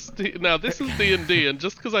typical Now this is D&D, and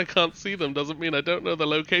just because I can't see them doesn't mean I don't know the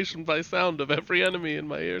location by sound of every enemy in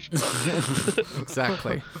my ears.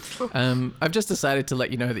 Exactly. I've just decided to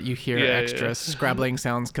let you know that you hear extra scrabbling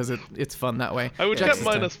sounds because it's fun that way. I would Jax,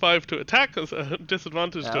 get -5 to attack as a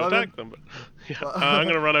disadvantage to attack them, but I'm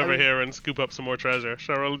gonna run over here and scoop up some more treasure.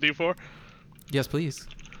 Shall I roll a d4? Yes, please.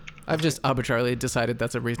 I've just arbitrarily decided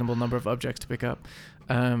that's a reasonable number of objects to pick up.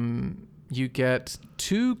 You get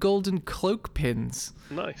 2 golden cloak pins.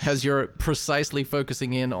 Nice. As you're precisely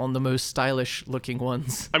focusing in on the most stylish looking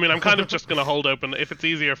ones. I mean, I'm kind of just gonna hold open. If it's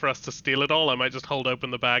easier for us to steal it all, I might just hold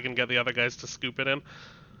open the bag and get the other guys to scoop it in.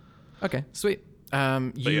 Okay, sweet.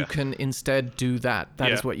 You can instead do that.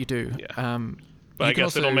 That is what you do. Yeah. But I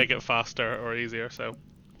guess it'll make it faster or easier, so...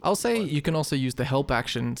 I'll say you can also use the help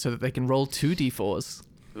action so that they can roll 2 d4s.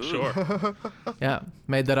 Sure. Yeah,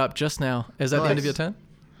 made that up just now. Is that the end of your turn?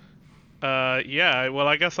 Yeah, well,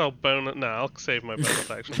 I guess I'll bonus... No, I'll save my bonus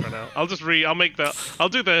action for now. I'll just I'll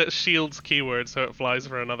do the shields keyword so it flies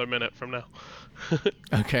for another minute from now.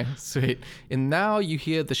 Okay, sweet. And now you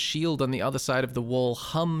hear the shield on the other side of the wall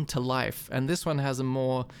hum to life, and this one has a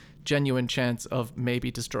more genuine chance of maybe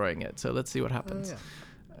destroying it. So let's see what happens.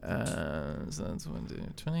 So that's 1,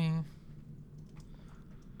 2, 20.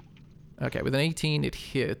 Okay, with an 18, it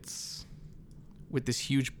hits with this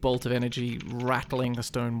huge bolt of energy rattling the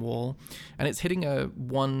stone wall, and it's hitting a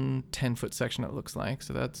 1 10-foot section, it looks like.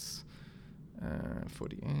 So that's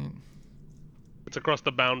 48. It's across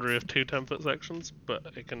the boundary of 2 10-foot sections, but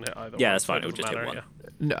it can hit either one. Yeah, that's so fine. it It'll just doesn't hit matter,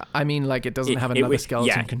 one. No, I mean, like, it doesn't have another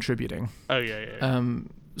skeleton contributing. Oh, yeah.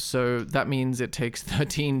 So that means it takes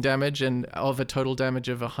 13 damage, and of a total damage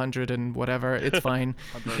of 100 and whatever, it's fine.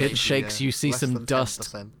 It shakes, you see Less some than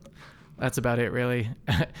dust. 10%. That's about it, really.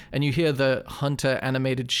 And you hear the hunter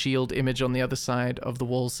animated shield image on the other side of the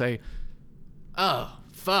wall say, "Oh,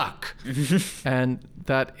 fuck." And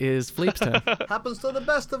that is Philippe's turn. Happens to the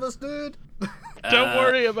best of us, dude. Don't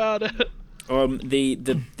worry about it. We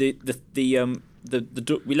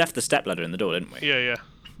left the stepladder in the door, didn't we? Yeah.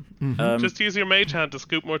 Just use your mage hand to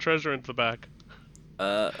scoop more treasure into the bag.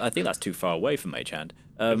 I think that's too far away from Mage Hand.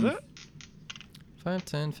 Is it? 5,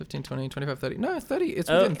 10, 15, 20, 25, 30. No, 30. It's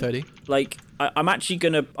within 30. Like, I'm actually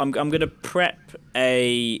gonna... I'm gonna prep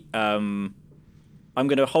a... I'm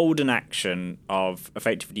gonna hold an action of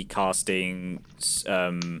effectively casting, just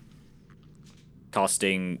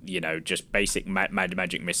basic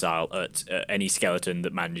magic missile at any skeleton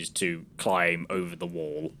that manages to climb over the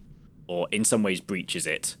wall, or in some ways breaches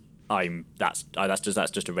it. That's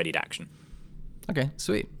just a readied action. Okay,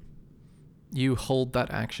 sweet. You hold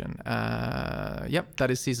that action. Yep,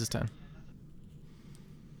 that is Caesar's turn.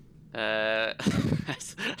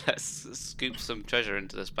 Let's scoop some treasure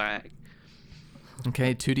into this bag.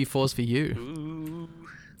 Okay, 2d4s for you. Ooh.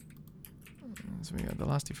 So we got the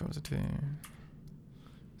last d4 was a 2. So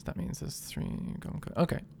that means there's 3.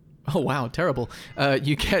 Okay. Oh, wow, terrible.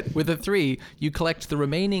 You get, with a 3, you collect the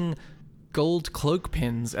remaining gold cloak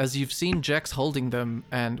pins, as you've seen Jex holding them,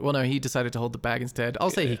 and, well, no, he decided to hold the bag instead. I'll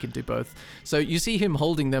say he can do both. So you see him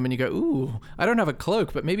holding them, and you go, ooh, I don't have a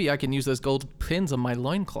cloak, but maybe I can use those gold pins on my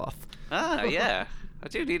loincloth. Ah, yeah. I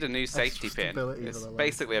do need a new safety pin. It's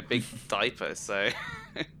basically a big diaper, so...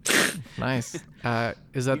 Nice. Is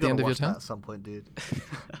that the end of your turn? At some point, dude.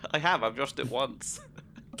 I've washed it once.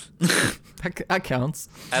 That counts.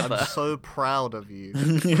 Ever. I'm so proud of you.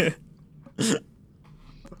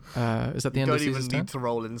 Is that the end of Don't even Caesar's turn? need to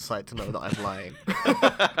roll insight to know that I'm lying.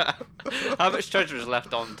 How much treasure is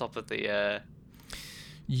left on top of the...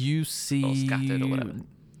 You Or see scattered or whatever.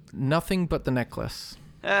 nothing but the necklace.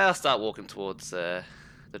 I'll start walking towards the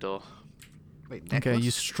door. Wait, Okay, necklace?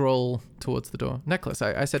 you stroll towards the door. Necklace.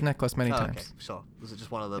 I said necklace many Oh, times. okay, sure. Was it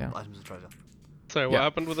just one of the Yeah. items of treasure? Sorry, what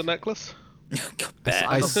happened with the necklace?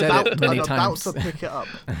 I said it many I'm times. about to pick it up.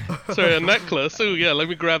 Sorry, a necklace? Oh, yeah, let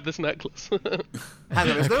me grab this necklace.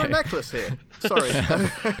 Hang on, is there a Okay. necklace here? Sorry.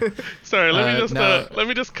 Sorry, let no.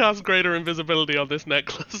 me just cast greater invisibility on this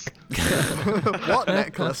necklace. What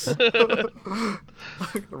necklace?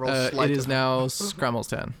 Roll It sleight is of- now Scrammle's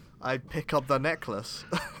turn. I pick up the necklace.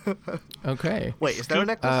 Okay. Wait, is there a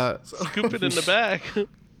necklace? Scoop it in the bag.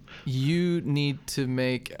 You need to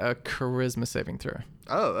make a charisma saving throw.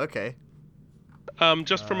 Oh, okay.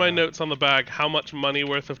 Just for my notes on the bag, how much money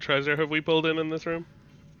worth of treasure have we pulled in this room?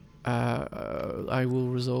 I will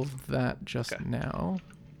resolve that just Okay. now.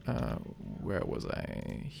 Where was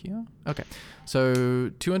I? Here? Okay.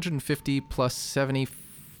 So 250 plus 70.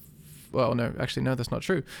 Well, no, actually, no, that's not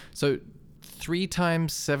true. So 3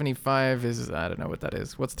 times 75 is, I don't know what that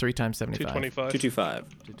is. What's 3 times 75? 225.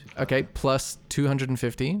 225. Okay, plus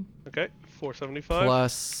 250 Okay, 475.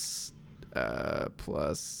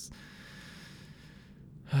 plus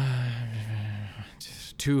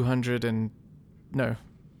 200 and no,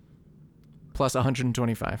 plus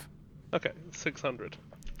 125. Okay, 600.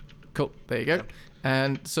 Cool. There you go.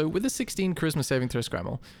 And so with a 16 charisma saving throw,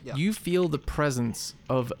 Scramble, you feel the presence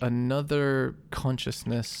of another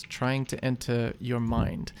consciousness trying to enter your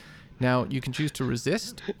mind. Now, you can choose to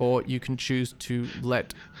resist, or you can choose to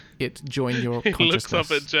let it join your He consciousness.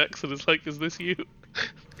 looks up at Jax and is like, is this you?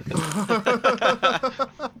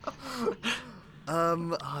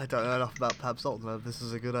 I don't know enough about Pabsalt to know if this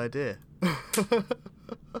is a good idea.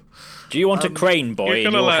 Do you want a crane boy You're in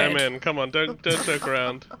gonna your let head? him in. Come on, don't joke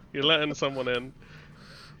around. You're letting someone in.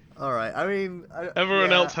 Alright, I mean...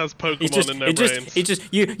 Everyone else has Pokemon in their brains.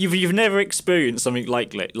 You've never experienced something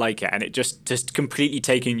like it, and it just completely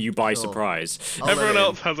taken you by Sure. surprise. I'll let Everyone it in.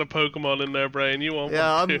 else has a Pokemon in their brain. You want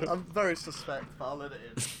Yeah, one too. I'm very suspect, but I'll let it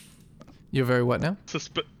in. You're very what now?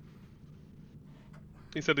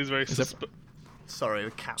 He said he's very that- Sorry,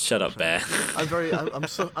 the cat. Shut up, Bear.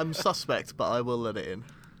 I'm suspect, but I will let it in.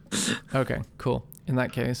 Okay, cool. In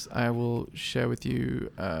that case, I will share with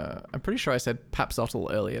you. I'm pretty sure I said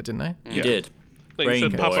Papsottle earlier, didn't I? You did. Like you Rain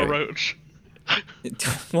said Papa boy. Roach.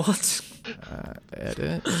 What?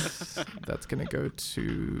 Edit. That's gonna go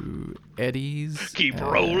to Eddie's. Keep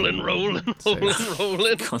and rolling.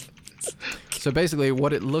 God. So basically,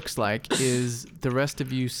 what it looks like is the rest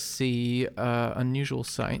of you see unusual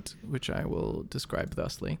sight, which I will describe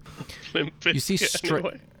thusly. You see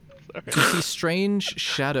anyway. You see strange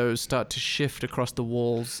shadows start to shift across the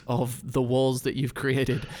walls that you've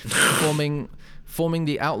created, forming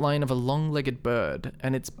the outline of a long-legged bird,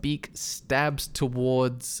 and its beak stabs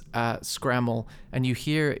towards Scramble, and you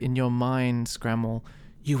hear in your mind, Scramble,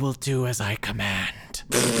 "You will do as I command."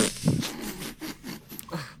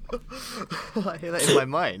 I hear that in my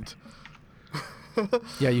mind.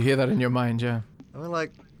 Yeah, you hear that in your mind, yeah. I'm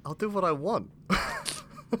like, I'll do what I want.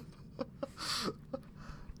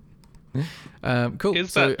 Cool.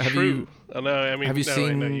 Is so that have true? you Oh, no, I mean, have you no,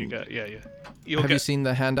 seen- no, you got, yeah. You'll have get, you seen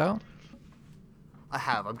the handout? I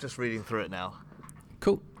have. I'm just reading through it now.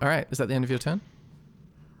 Cool. All right. Is that the end of your turn?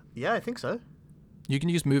 Yeah, I think so. You can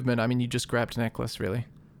use movement. I mean, you just grabbed a necklace, really.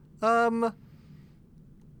 I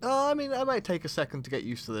mean, I might take a second to get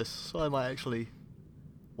used to this, so I might actually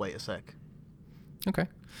wait a sec. Okay.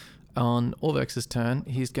 On Orvex's turn,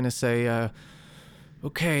 he's going to say,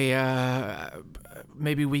 okay,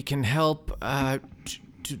 maybe we can help.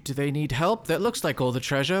 Do they need help? That looks like all the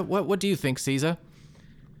treasure. What do you think, Caesar?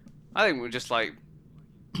 I think we'll just like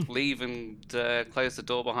leave and close the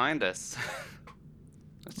door behind us.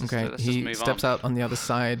 Okay, let's he move steps on. out on the other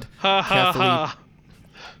side. ha ha carefully- ha.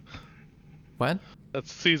 What?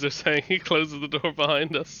 That's Caesar saying he closes the door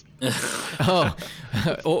behind us. Oh,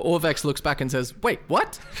 Orvex looks back and says, wait,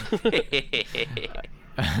 what?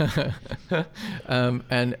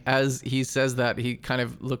 And as he says that, he kind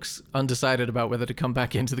of looks undecided about whether to come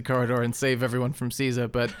back into the corridor and save everyone from Caesar.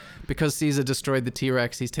 But because Caesar destroyed the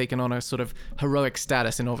T-Rex, he's taken on a sort of heroic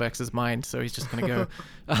status in Orvex's mind. So he's just going to go,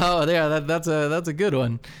 oh, yeah, that's a good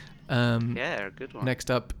one. Yeah, a good one. Next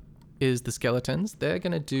up is the skeletons. They're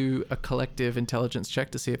going to do a collective intelligence check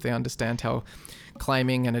to see if they understand how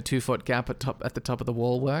climbing and a 2-foot gap at the top of the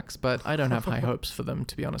wall works, but I don't have high hopes for them,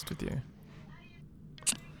 to be honest with you.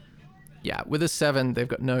 Yeah, with a 7, they've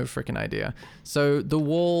got no freaking idea. So the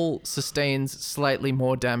wall sustains slightly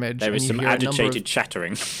more damage. There and is you some hear a number agitated of-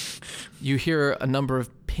 chattering. You hear a number of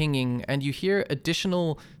pinging, and you hear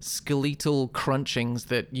additional skeletal crunchings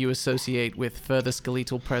that you associate with further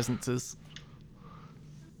skeletal presences.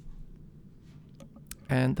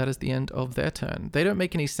 And that is the end of their turn. They don't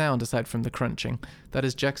make any sound aside from the crunching. That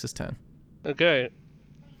is Jex's turn. Okay.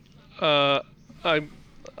 I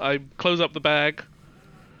close up the bag,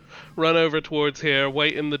 run over towards here,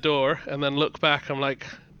 wait in the door, and then look back. I'm like,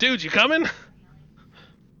 dude, you coming?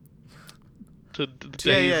 To the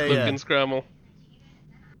dazed looking Scramble.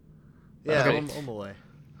 Yeah, Okay. I'm on my way.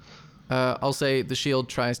 I'll say the shield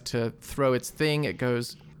tries to throw its thing. It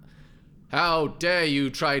goes, "How dare you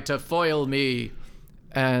try to foil me?"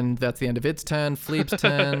 And that's the end of its turn. Fleeb's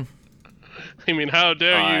turn. I mean, how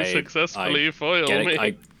dare you successfully foil me?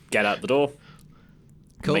 I get out the door.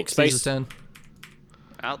 Cool. Make space. Caesar's turn.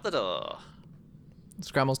 Out the door.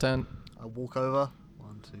 Scrammle's turn. I walk over.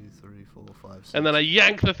 1, 2, 3, 4, 5, 6. And then I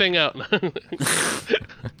yank the thing out.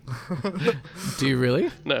 Do you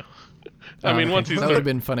really? No. I mean, once he's that would have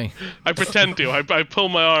been funny. I pretend to. I pull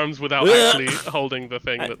my arms without actually holding the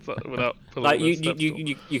thing. That's without pulling Like the step stool.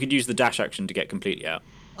 you could use the dash action to get completely out.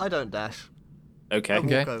 I don't dash.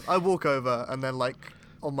 Okay. I walk over and then like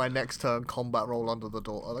on my next turn combat roll under the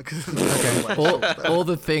door. Like, All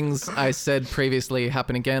the things I said previously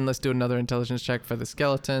happen again. Let's do another intelligence check for the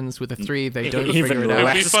skeletons. With a 3, they don't Even figure it out.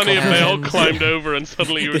 less. It'd be funny if they all And- climbed over and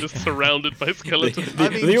suddenly you were just surrounded by skeletons. I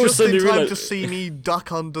mean, They all just in suddenly time realise- to see me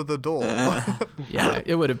duck under the door. Yeah,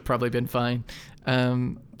 it would have probably been fine.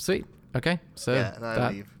 Sweet. Okay, so Yeah, and I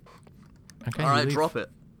that. leave. Okay, All you right, leave. drop it.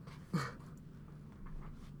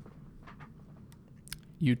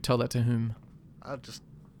 You tell that to whom? I just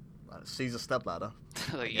seize a stepladder.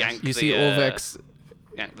 Like, yank You the, see Orvex.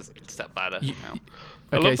 yank the step ladder. You- out.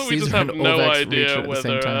 I Okay, love that we just Caesar have and no Orvex reach idea at the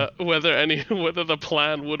same time. whether the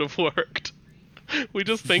plan would have worked. We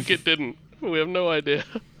just think it didn't. We have no idea.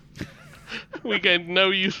 We gained no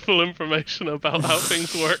useful information about how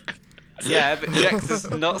things work. Yeah, but Jex is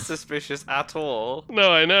not suspicious at all.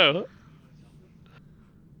 No, I know.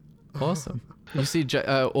 Awesome. You see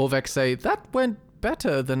Orvex say, that went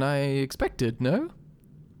better than I expected, no?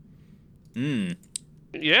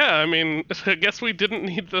 Yeah, I mean, I guess we didn't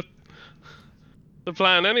need the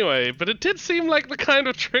plan anyway, but it did seem like the kind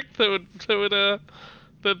of trick that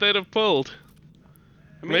they'd have pulled.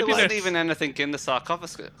 I mean, Maybe there wasn't there's- even anything in the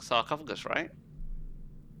sarcophagus, right?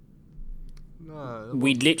 No.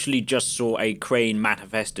 We literally just saw a crane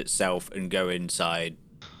manifest itself and go inside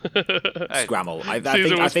Scramble. I Caesar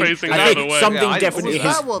think, I was think, facing I the think other way. something Yeah, I- definitely Was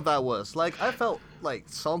has. that what that was? Like, I felt like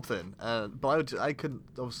something, but I couldn't.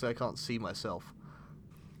 Obviously, I can't see myself.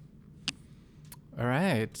 All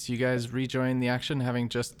right, you guys rejoin the action, having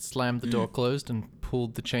just slammed the door closed and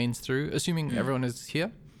pulled the chains through. Assuming everyone is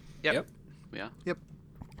here. Yep. Yeah. Yep.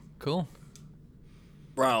 Cool.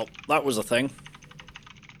 Well, that was a thing.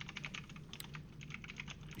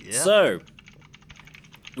 Yeah. So,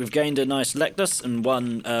 we've gained a nice Lectus and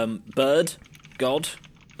one bird, god,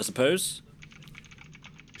 I suppose.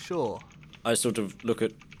 Sure. I sort of look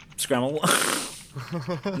at Scramble.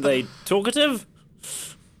 Are they talkative?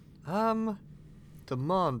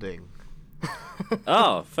 Demanding.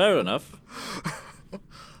 Oh, fair enough.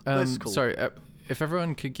 That's cool. Sorry, if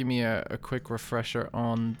everyone could give me a quick refresher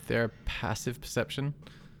on their passive perception.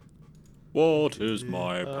 What is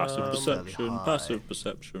my passive really perception? high. Passive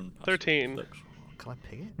perception. Passive 13. perception. Can I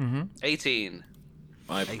ping it? 18.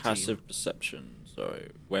 My 18. passive perception. Sorry,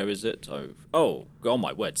 where is it? Oh,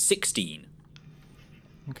 my word, 16.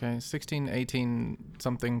 Okay, 16, 18,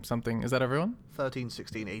 something. Is that everyone? 13,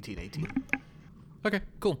 16, 18, 18. Okay,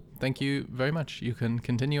 cool. Thank you very much. You can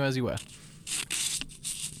continue as you were.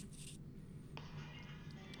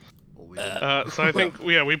 Or we So I think,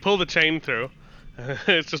 we pull the chain through.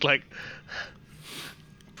 It's just like,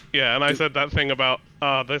 yeah, and I said that thing about,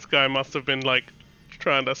 this guy must have been like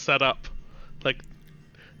trying to set up, like,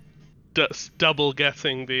 double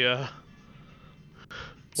guessing the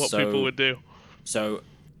what So- people would do. So,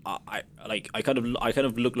 I kind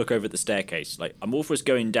of look over at the staircase. Like, I'm all for us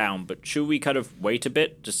going down, but should we kind of wait a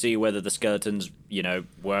bit to see whether the skeletons,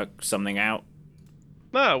 work something out?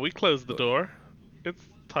 No, we closed the door. It's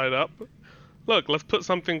tied up. Look, let's put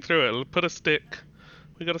something through it. Put a stick.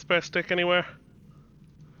 We got a spare stick anywhere?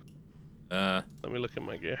 Let me look at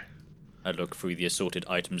my gear. I look through the assorted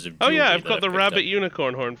items of Oh jewelry yeah, I've that got the picked rabbit up.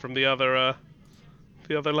 unicorn horn from the other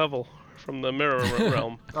level, from the mirror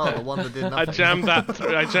realm. Oh, the one that did nothing.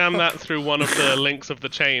 I jammed that through one of the links of the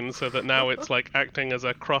chain, so that now it's like acting as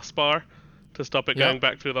a crossbar to stop it Yeah. going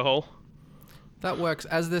back through the hole. That works.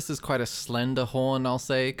 As this is quite a slender horn, I'll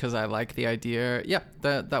say, because I like the idea. Yeah,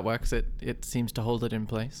 that works. It seems to hold it in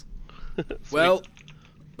place. Well,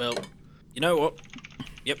 you know what?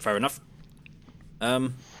 Yep, fair enough.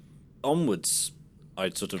 Onwards,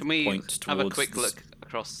 I'd sort of Can we point towards. have a quick the s- look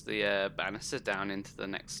across the banister down into the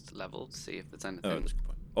next level to see if there's anything? Oh, that's a good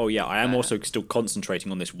point. Oh yeah, I am also still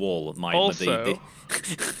concentrating on this wall of mine. Also-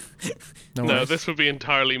 No, No, worries. this would be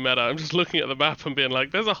entirely meta. I'm just looking at the map and being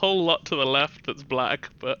like, there's a whole lot to the left that's black,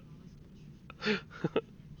 but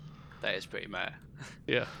That is pretty meta.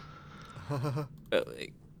 yeah.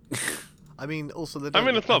 I mean, also the. I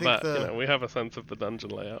mean, it's not think that, we have a sense of the dungeon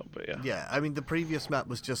layout, but yeah. Yeah, I mean, the previous map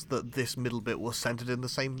was just that this middle bit was centered in the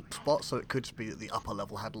same spot, so it could just be that the upper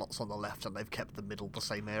level had lots on the left, and they've kept the middle the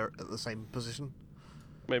same at the same position.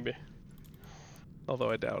 Maybe. Although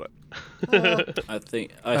I doubt it. I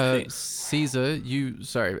think. Caesar,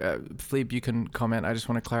 Philippe, you can comment. I just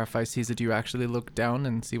want to clarify. Caesar, do you actually look down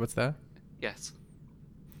and see what's there? Yes.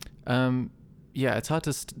 Yeah, it's hard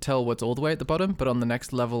to tell what's all the way at the bottom, but on the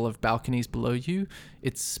next level of balconies below you,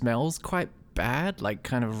 it smells quite bad, like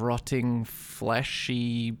kind of rotting,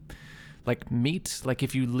 fleshy, like meat. Like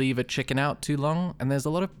if you leave a chicken out too long, and there's a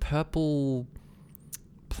lot of purple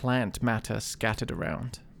plant matter scattered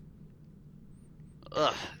around.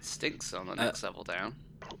 Ugh, it stinks on the next level down.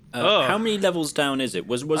 How many levels down is it?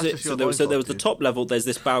 Was That's it just so your there was the loincloth, top level? There's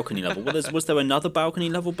this balcony level. Was there another balcony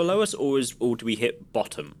level below us, or do we hit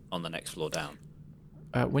bottom on the next floor down?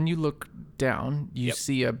 When you look down, you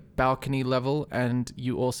see a balcony level, and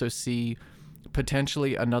you also see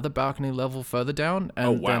potentially another balcony level further down.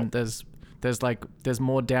 And then there's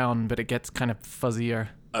more down, but it gets kind of fuzzier.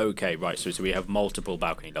 Okay, right. So we have multiple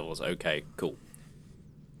balcony levels. Okay, cool.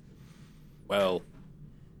 Well,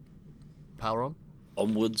 Power on.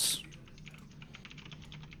 onwards.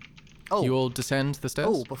 Oh, You all descend the stairs.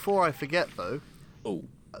 oh! Before I forget though, Oh,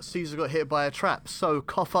 Caesar got hit by a trap. So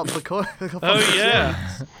cough up the coin. Oh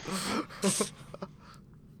yeah.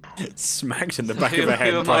 smacked in the back Who, of the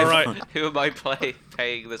head. who am by- I? Alright. Who am I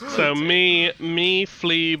paying this? So blow to? me,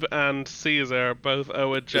 Phlebe, and Caesar both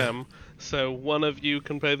owe a gem. So one of you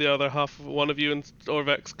can pay the other half. One of you and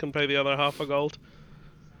Orvex can pay the other half a gold.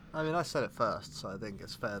 I mean, I said it first, so I think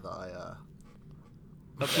it's fair that I.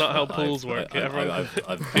 That's not how pools work. Everyone-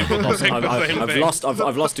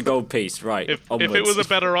 I've lost a gold piece. Right. if onwards. it was a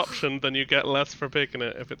better option, then you get less for picking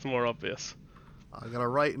it. If it's more obvious. I'm gonna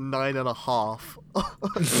write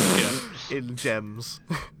 9.5 in gems,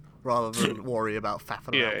 rather than worry about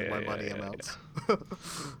faffing Yeah, around with yeah, my yeah, money yeah, amounts.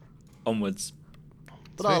 onwards.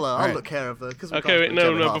 But I'll Alright. look care of the. Cause Okay, wait,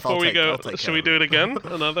 no. Before we go, should we do it again?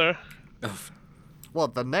 Another?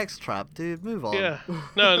 What, the next trap, dude? Move on. Yeah.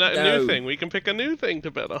 No, No. new thing. We can pick a new thing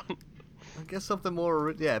to bet on. I guess something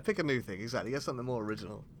more. Yeah, pick a new thing. Exactly. Get something more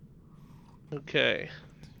original. Okay.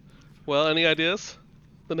 Well, any ideas?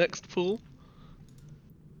 The next pool?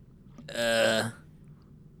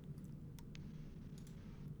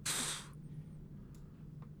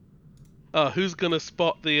 Who's gonna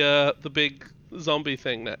spot the big zombie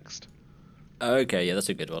thing next? Okay, yeah, that's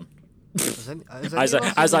a good one. Has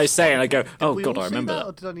As I say, and I go, oh we god, all I see remember that, that.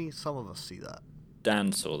 or did only some of us see that?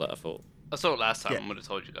 Dan saw that. I thought. I saw it last time. Yeah. I would have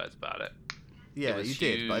told you guys about it. Yeah, it was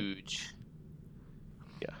you did. But huge.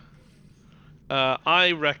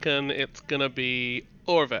 I reckon it's gonna be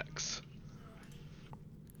Orvex.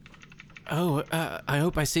 Oh, I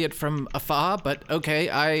hope I see it from afar, but okay,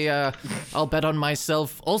 I'll bet on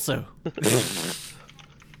myself also.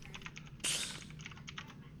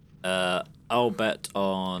 I'll bet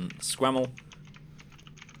on Squamble.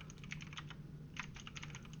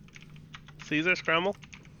 Caesar Scramble?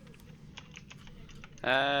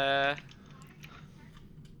 Uh,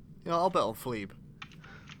 I'll bet on Phlebe.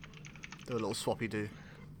 Do a little swappy do.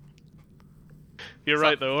 You're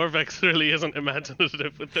right though, Orvex really isn't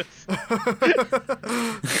imaginative with this.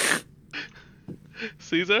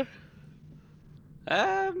 Caesar?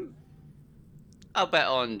 I'll bet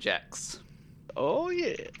on Jax. Oh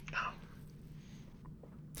yeah.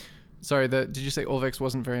 Sorry, did you say Orvex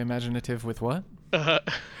wasn't very imaginative with what?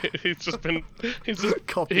 He's just been he's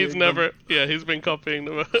Copying never he's been copying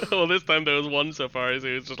them. Well, this time there was one so far, so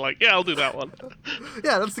he was just like, yeah, I'll do that one.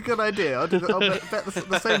 Yeah, that's a good idea. I'll bet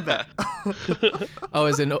the same bet. Oh,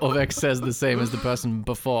 as in Orvex says the same as the person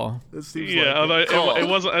before. It seems Yeah, like although it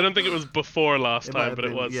wasn't. I don't think it was before last it might time, have but it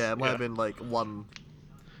been- was. Yeah, it might have been like one.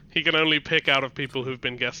 He can only pick out of people who've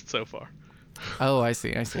been guests so far. Oh, I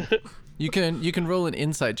see. You can roll an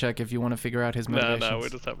insight check if you want to figure out his motivations. No, we're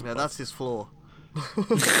just having Yeah, fun. that's his flaw.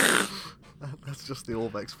 That's just the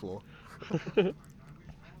Orvex flaw.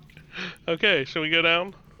 Okay, shall we go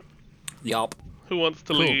down? Yup. Who wants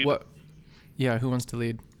to Cool. lead? What? Yeah, who wants to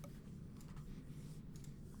lead?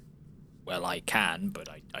 Well, I can, but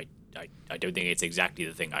I don't think it's exactly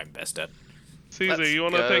the thing I'm best at. Caesar, Let's you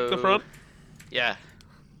want to take the go. front? Yeah.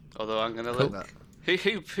 Although I'm gonna Cool. look.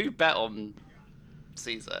 Who bet on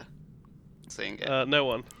Caesar? Seeing it. No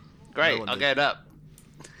one. Great. no one I'll did. get up.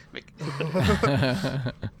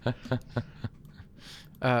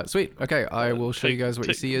 Sweet. Okay, I will show you guys what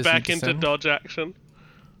you see as back you into descend. dodge action.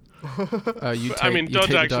 You I mean, you dodge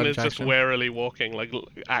take the action is dodge just action. warily walking, like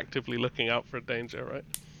actively looking out for danger, right?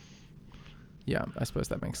 Yeah, I suppose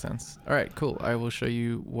that makes sense. All right, cool. I will show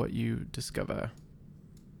you what you discover.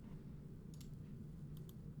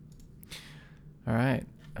 All right.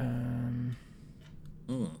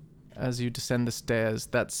 As you descend the stairs,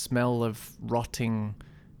 that smell of rotting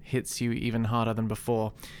hits you even harder than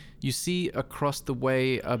before. You see across the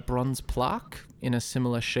way a bronze plaque in a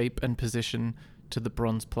similar shape and position to the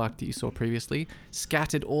bronze plaque that you saw previously.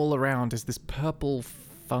 Scattered all around is this purple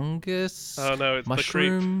fungus. Oh no, it's the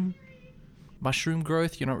creep. Mushroom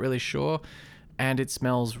growth, you're not really sure, and it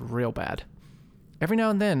smells real bad. Every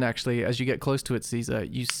now and then, actually, as you get close to it, Caesar,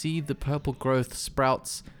 you see the purple growth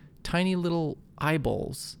sprouts tiny little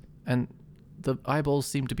eyeballs, and the eyeballs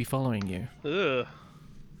seem to be following you. Ugh.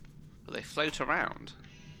 They float around.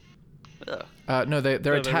 Ugh. No, they're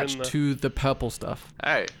they're attached in the- to the purple stuff.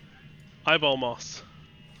 Oh. Eyeball moss.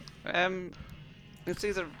 Let's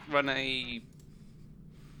either run a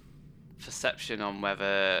perception on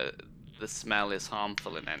whether the smell is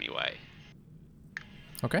harmful in any way.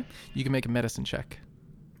 Okay, you can make a medicine check.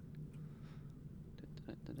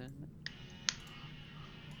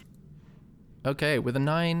 Okay, with a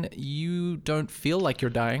 9, you don't feel like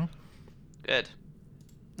you're dying. Good.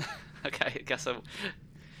 Okay, I guess I'll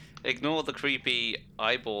ignore the creepy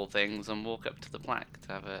eyeball things and walk up to the plaque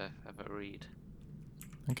to have a read.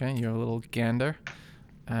 Okay, you're a little gander.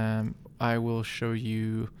 I will show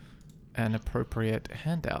you an appropriate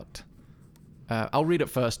handout. I'll read it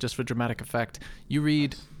first, just for dramatic effect. You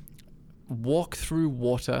read, walk through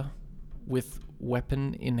water with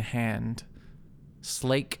weapon in hand.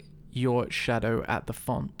 Slake your shadow at the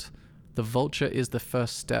font. The vulture is the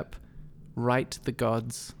first step. Write the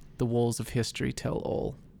gods. The walls of history tell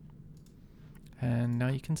all. And now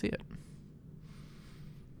you can see it.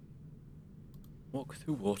 Walk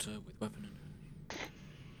through water with weapon in hand.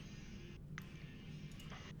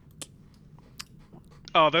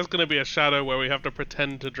 Oh, there's going to be a shadow where we have to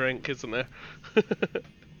pretend to drink, isn't there? To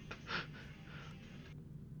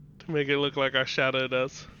make it look like our shadow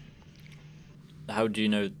does. How do you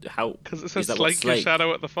know how? Because it is says that what slake your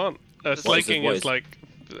shadow at the font. Slaking what is like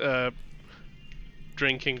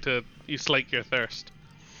drinking to... You slake your thirst.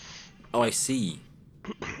 Oh, I see.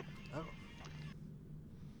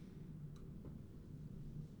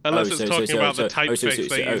 Unless it's talking about the typeface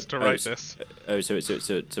they used to write this. So it's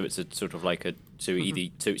a sort of like a so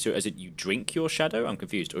as it you drink your shadow. I'm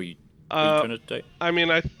confused. Or you are you trying to do? I mean,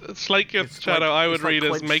 slake your It's shadow. like- I would it's like read as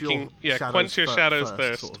quench making your quench your shadow's first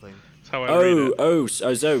thirst. sort of thing. That's how I read it. So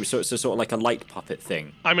it's a sort of like a light puppet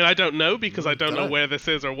thing. I mean, I don't know because I don't know where this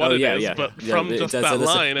is or what it is. But from just that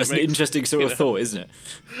line, that's it an makes interesting sort of thought, isn't it?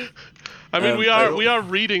 I mean, we are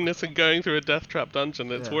reading this and going through a death trap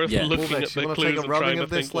dungeon. It's worth Yeah. looking Ulvex, at you the want to clues take a and rubbing trying to of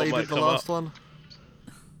this think what like you might did the come up. last one?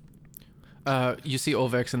 You see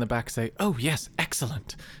Ulvex in the back say, "Oh yes,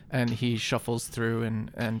 excellent," and he shuffles through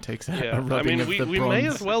and takes a Yeah, rubbing I mean, of we the may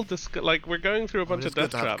bronze. as well like we're going through a bunch of it's good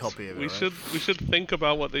death to have a traps. copy of it, We right? should think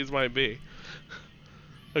about what these might be.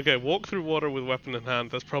 Okay, walk through water with weapon in hand.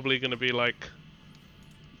 That's probably going to be like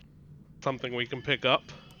something we can pick up.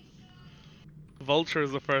 Vulture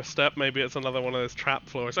is the first step. Maybe it's another one of those trap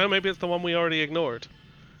floors. Oh, maybe it's the one we already ignored.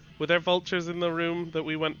 Were there vultures in the room that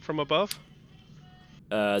we went from above?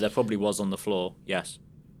 There probably was on the floor. Yes.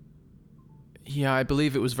 Yeah, I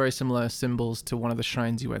believe it was very similar symbols to one of the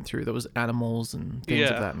shrines you went through. There was animals and things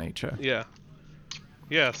of Yeah. that nature. Yeah.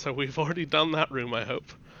 Yeah, so we've already done that room, I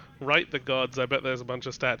hope. Right the gods, I bet there's a bunch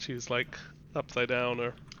of statues, like, upside down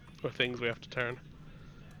or things we have to turn.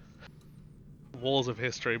 Walls of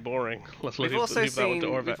history, boring. Let's leave that one to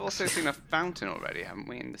Orvex. We've also seen a fountain already, haven't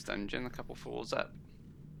we, in this dungeon? A couple floors up.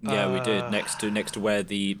 Yeah, we did next to where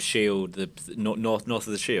the shield, the north of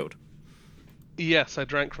the shield, Yes, I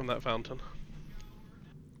drank from that fountain.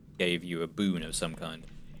 gave you a boon of some kind.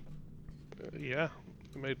 Yeah,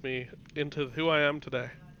 it made me into who I am today.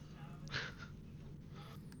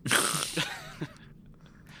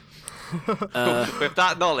 With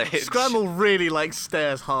that knowledge, Scramble really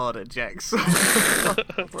stares hard at Jex.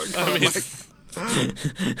 I mean,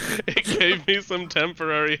 it gave me some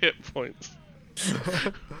temporary hit points.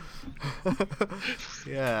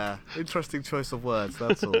 Yeah, interesting choice of words.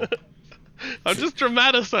 That's all. I'm just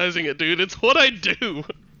dramatizing it, dude. It's what I do.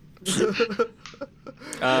 Is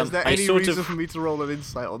there I any sort reason of for me to roll an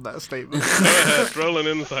insight on that statement? Go ahead, roll an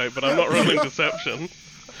insight, but I'm not rolling deception.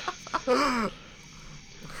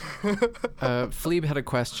 Phlebe had a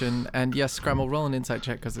question, and yes, Scramble, roll an insight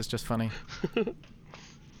check because it's just funny.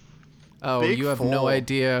 Oh, Big you have no 4.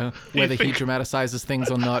 idea whether he dramatizes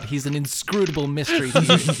things or not. He's an inscrutable mystery to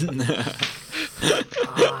you.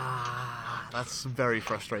 That's very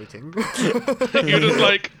frustrating. You're just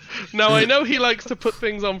like, now I know he likes to put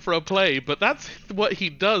things on for a play, but that's what he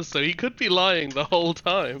does, so he could be lying the whole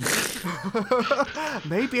time.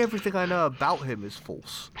 Maybe everything I know about him is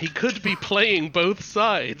false. He could be playing both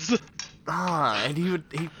sides. And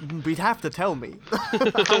he'd have to tell me.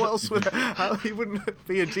 How else would he wouldn't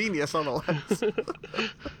be a genius otherwise?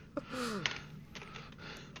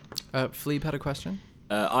 Phlebe had a question.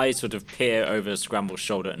 I sort of peer over Scramble's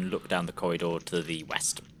shoulder and look down the corridor to the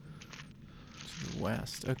west. To the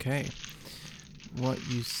west. Okay. What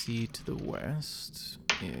you see to the west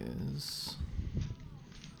is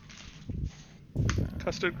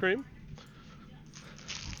Custard cream?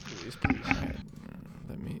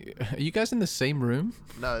 Let me. Are you guys in the same room?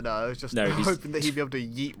 No, I was just No, he's- hoping that he'd be able to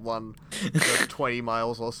yeet one for 20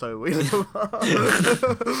 miles or so.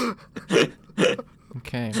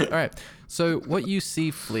 Okay. All right. So what you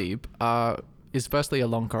see, Fleeb, is firstly a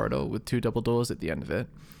long corridor with 2 double doors at the end of it,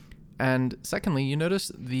 and secondly, you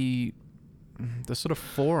notice the sort of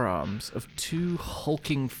forearms of 2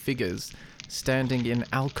 hulking figures standing in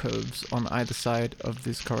alcoves on either side of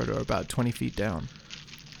this corridor, about 20 feet down.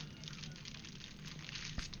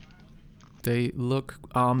 They look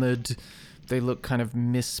armored. They look kind of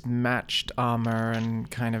mismatched armor and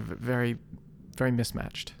kind of very, very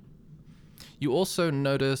mismatched. You also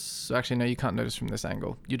notice... Actually, no, you can't notice from this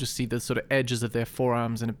angle. You just see the sort of edges of their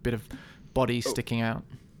forearms and a bit of body sticking out.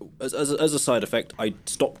 As a side effect, I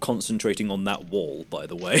stopped concentrating on that wall, by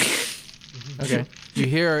the way. Okay. You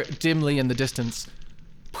hear dimly in the distance.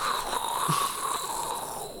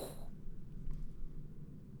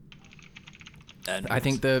 And I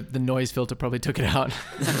think the noise filter probably took it out.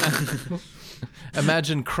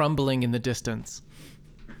 Imagine crumbling in the distance.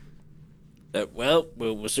 well,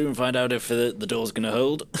 we'll soon find out if the door's gonna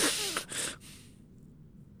hold.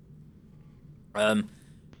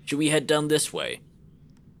 Should we head down this way?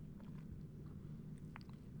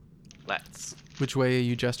 Let's. Which way are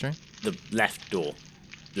you gesturing? The left door.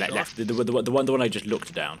 Left. The one I just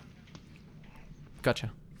looked down.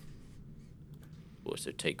 Gotcha.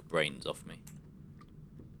 Also take brains off me.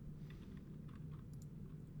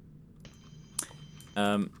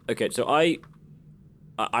 Okay, so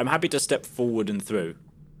I'm happy to step forward and through,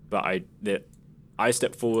 but I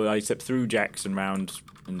step forward, I step through Jax and round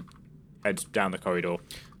and head down the corridor.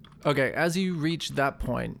 Okay, as you reach that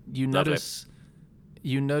point, you Lovely.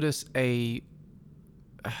 notice a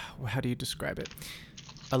how do you describe it?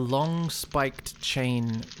 A long spiked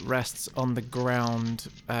chain rests on the ground.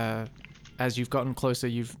 As you've gotten closer,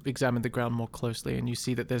 you've examined the ground more closely, and you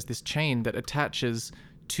see that there's this chain that attaches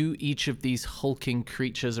to each of these hulking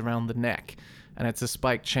creatures around the neck, and it's a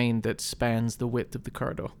spiked chain that spans the width of the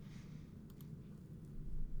corridor.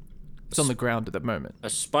 It's on the ground at the moment. A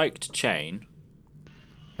spiked chain.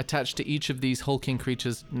 Attached to each of these hulking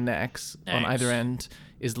creatures' necks on Necks. either end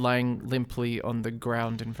is lying limply on the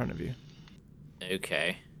ground in front of you.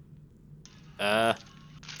 Okay. And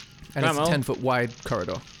it's a Camel. 10-foot wide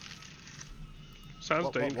corridor. Sounds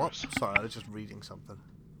What? dangerous. Sorry, I was just reading something.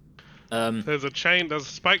 There's a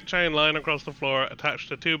spiked chain lying across the floor attached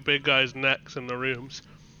to 2 big guys' necks in the rooms.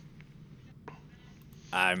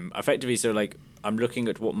 I'm effectively I'm looking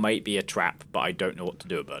at what might be a trap, but I don't know what to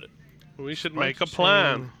do about it. We should Spiked make a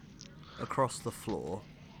plan. chain across the floor,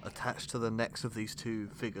 attached to the necks of these 2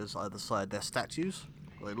 figures either side. They're statues.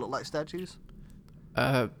 They look like statues.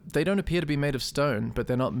 They don't appear to be made of stone, but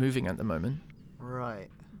they're not moving at the moment. Right.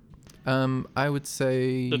 I would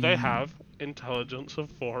say... Do they have intelligence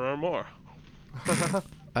of 4 or more?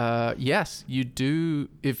 Yes, you do.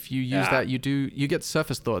 If you use Yeah. that, you get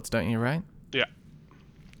surface thoughts, don't you, right? Yeah.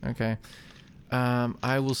 Okay.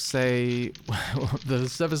 I will say the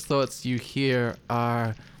surface thoughts you hear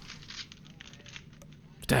are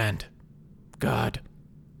stand, guard,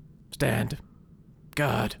 stand,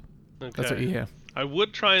 guard. Okay. That's what you hear. I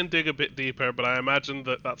would try and dig a bit deeper, but I imagine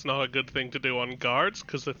that that's not a good thing to do on guards,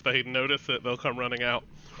 because if they notice it, they'll come running out.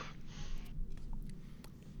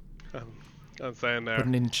 I'm saying there.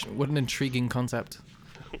 What an intriguing concept.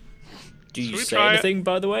 Do you Should we say try it? anything,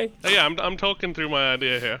 by the way? Oh, yeah, I'm talking through my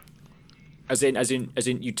idea here. As in,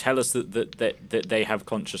 you tell us that they have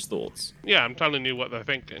conscious thoughts. Yeah, I'm telling you what they're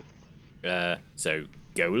thinking. So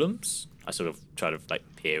golems. I sort of try to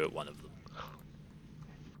peer at one of them.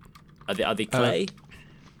 Are they clay?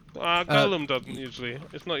 Golem doesn't usually.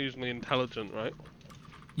 It's not usually intelligent, right?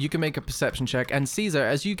 You can make a perception check. And Caesar,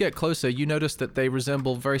 as you get closer, you notice that they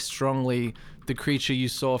resemble very strongly the creature you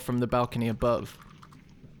saw from the balcony above.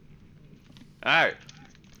 Oh.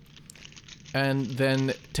 And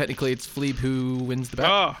then, technically, it's Fleeb who wins the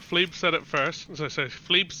battle. Fleeb said it first. So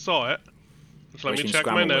Fleeb saw it. Which let Which me means check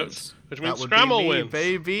my Scramble notes. wins. Which That means would Scramble be me, wins.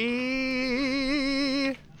 baby.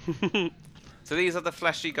 So these are the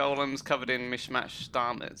fleshy golems covered in mishmash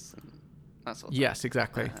armors. And that sort of Yes,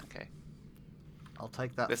 exactly. thing. Okay. I'll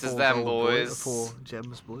take that. This is 4 them, gold boys. 4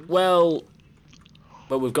 gems, boys. Well,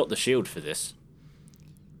 we've got the shield for this.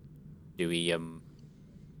 Do we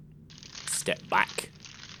step back,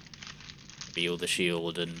 feel the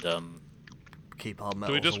shield, and Keep our metals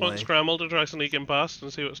Do we just away. want Scramble to try sneaking past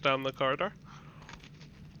and see what's down the corridor?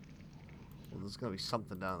 Well, there's gonna be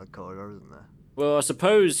something down the corridor, isn't there? well, I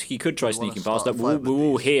suppose he could try We wanna sneaking past. start a We're fight with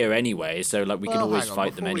all these. here anyway, so we can Well, always hang on,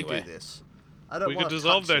 fight them before we anyway. do this, I don't We wanna could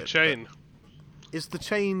dissolve touch their it, chain. Is the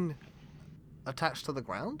chain attached to the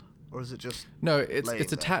ground, or is it just? No, it's laying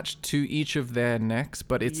there? attached to each of their necks,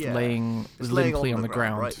 but it's Yeah. laying It's laying limply on the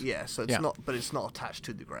ground. right? Yeah. So it's Yeah. not, but it's not attached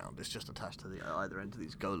to the ground. It's just attached to the either end of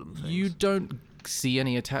these golem things. You don't see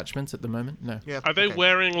any attachments at the moment. No. Yeah. Are they okay.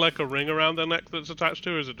 wearing like a ring around their neck that's attached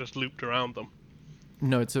to, or is it just looped around them?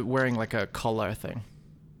 No, it's wearing like a collar thing.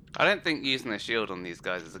 I don't think using a shield on these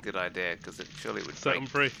guys is a good idea because surely it would Set break. them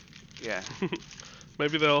free. Yeah.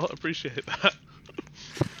 Maybe they'll appreciate that.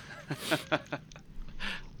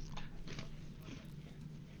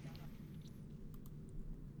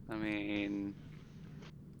 I mean,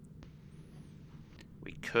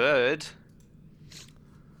 we could.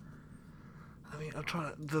 I mean, I'm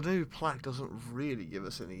trying to. The new plaque doesn't really give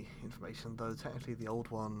us any information, though. Technically, the old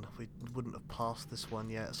one we wouldn't have passed this one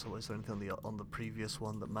yet. So, is there anything on the previous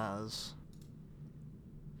one that matters?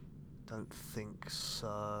 Don't think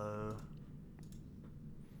so.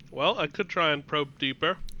 Well, I could try and probe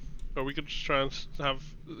deeper, or we could just try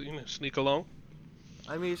and sneak along.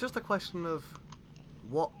 I mean, it's just a question of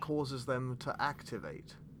what causes them to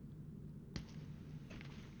activate.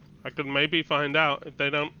 I could maybe find out if they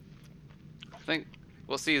don't. I think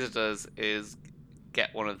what Caesar does is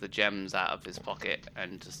get one of the gems out of his pocket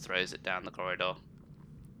and just throws it down the corridor.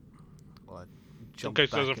 Well, I In jump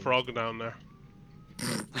case there's a back and- frog down there.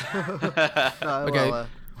 No, Okay. well,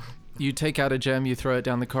 You take out a gem, you throw it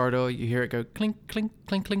down the corridor, you hear it go clink, clink,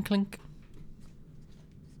 clink, clink, clink.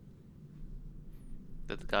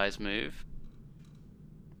 Did the guys move?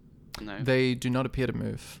 No. They do not appear to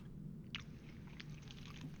move.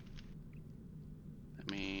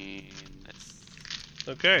 I mean, it's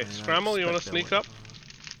Okay, I Scramble, you want to expect sneak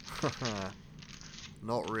they up?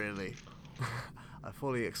 Not really. I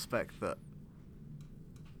fully expect that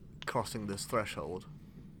crossing this threshold.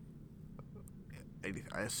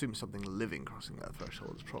 I assume something living crossing that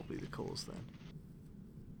threshold is probably the cause then.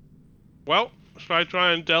 Well, should I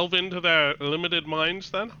try and delve into their limited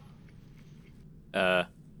minds then? I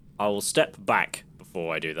will step back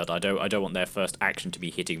before I do that. I don't want their first action to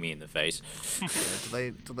be hitting me in the face.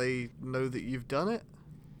 Yeah, do they know that you've done it?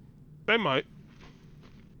 They might.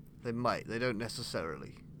 They might. They don't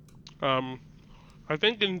necessarily. I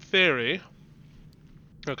think in theory.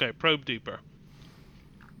 Okay, probe deeper.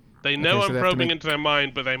 They know so I'm they have to probing make- into their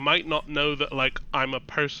mind, but they might not know that like I'm a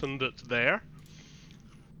person that's there.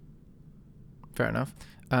 Fair enough.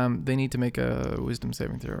 They need to make a wisdom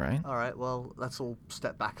saving throw, right? All right. Well, let's all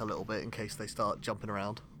step back a little bit in case they start jumping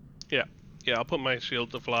around. Yeah, I'll put my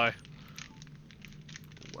shield to fly,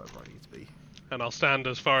 Wherever I need to be. and I'll stand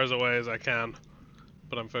as far away as I can.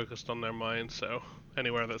 But I'm focused on their mind, so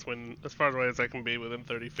anywhere that's as far away as I can be within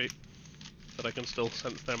 30 feet, that I can still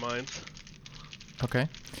sense their minds. Okay.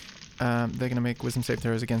 They're going to make wisdom saving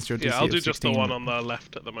throws against your DC Yeah, I'll of do just the 16. one on the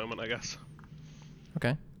left at the moment, I guess.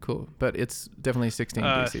 Okay, cool. But it's definitely 16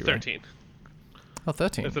 DC, right? 13. Oh,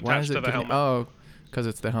 13. It's Why attached is to it the giving- helmet. Oh, because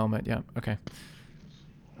it's the helmet. Yeah, okay.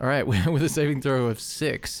 All right, with a saving throw of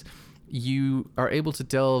 6, you are able to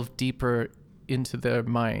delve deeper into their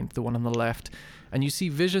mind, the one on the left, and you see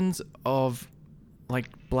visions of, like,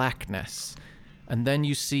 blackness. And then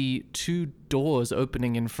you see 2 doors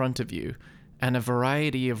opening in front of you, and a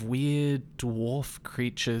variety of weird dwarf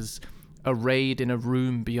creatures arrayed in a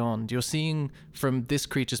room beyond. You're seeing from this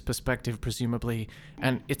creature's perspective, presumably,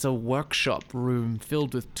 and it's a workshop room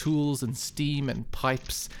filled with tools and steam and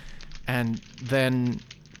pipes, and then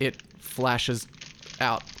it flashes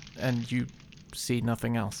out, and you see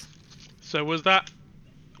nothing else. So were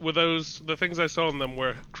the things I saw in them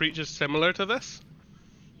were creatures similar to this?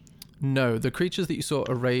 No, the creatures that you saw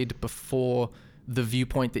arrayed before the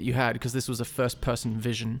viewpoint that you had, because this was a first-person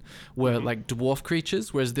vision, were like dwarf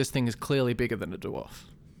creatures, whereas this thing is clearly bigger than a dwarf.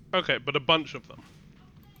 Okay, but a bunch of them.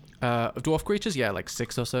 Dwarf creatures, yeah, like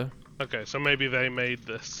 6 or so. Okay, so maybe they made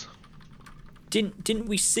this. Didn't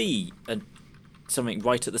we see something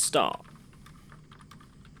right at the start?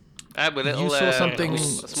 with little, You saw something- a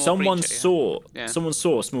small Someone creature, yeah. saw Yeah. someone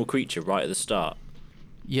saw a small creature right at the start.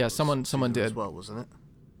 Yeah, someone As did. well, wasn't it?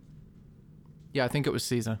 Yeah, I think it was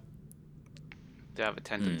Caesar. They have a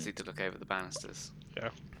tendency to look over the banisters. Yeah.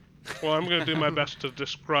 Well, I'm going to do my best to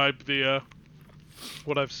describe the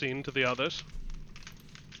what I've seen to the others.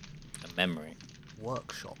 A memory.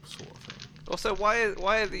 Workshop sort of thing. Also,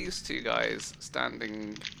 why are these 2 guys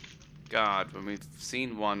standing guard when we've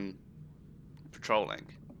seen one patrolling?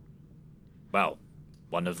 Well,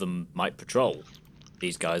 one of them might patrol.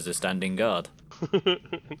 These guys are standing guard.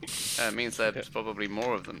 It means there's probably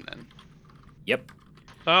more of them then. Yep.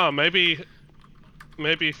 Ah, maybe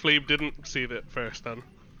Fleeb didn't see that first then.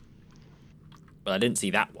 But I didn't see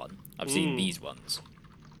that one. I've seen Mm. these ones.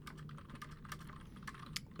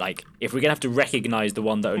 like, if we're gonna have to recognize the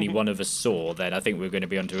one that only one of us saw, then I think we're gonna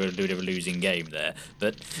be onto a bit of a losing game there.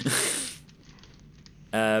 But,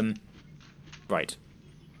 right.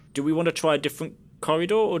 Do we want to try a different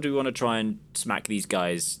corridor, or do we want to try and smack these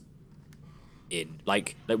guys in?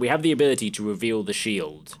 Like we have the ability to reveal the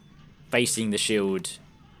shield, facing the shield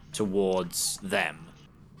towards them.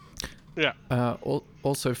 Yeah.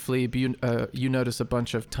 Also, Fleeb, you notice a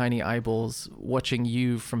bunch of tiny eyeballs watching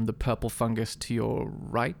you from the purple fungus to your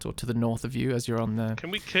right or to the north of you as you're on the,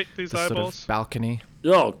 Can we kick these the sort eyeballs? of balcony.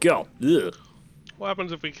 Oh god! Ugh. What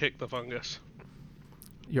happens if we kick the fungus?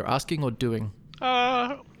 You're asking or doing?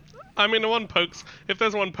 I mean, if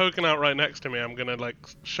there's one poking out right next to me, I'm gonna like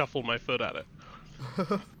shuffle my foot at it.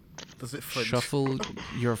 Does it flinch? Shuffle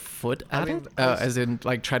your foot at mean, it? As in,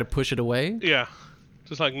 like, try to push it away? Yeah,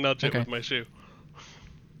 just like nudge it Okay. with my shoe.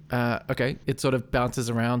 Okay. It sort of bounces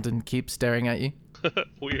around and keeps staring at you.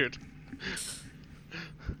 Weird.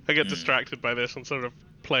 I get distracted by this and sort of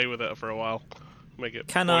play with it for a while. Make it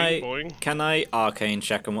Can boing. I arcane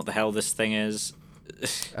check on what the hell this thing is?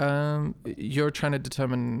 You're trying to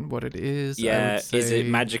determine what it is. I Yeah, would is it say-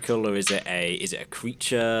 magical or is it a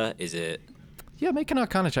creature? Is it? Yeah, make an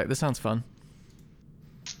Arcana check. This sounds fun.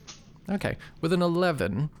 Okay, with an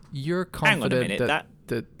 11, you're Hang on a confident minute,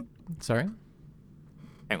 that. Sorry.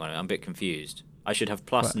 Hang on, I'm a bit confused. I should have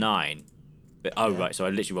plus What? 9. But right, so I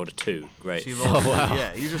literally rolled a 2. Great. So you rolled, wow.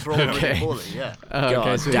 Yeah, you just rolled Okay. really poorly, yeah. Okay,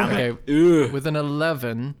 God so damn okay, it. Ugh. with an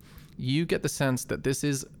 11, you get the sense that this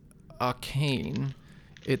is arcane.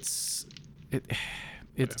 It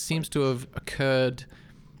seems to have occurred,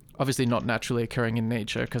 obviously not naturally occurring in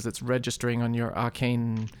nature, because it's registering on your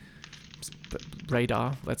arcane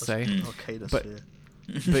radar, let's say. Arcana But- sphere.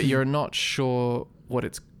 But you're not sure what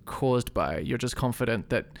it's caused by. You're just confident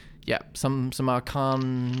that, yeah, some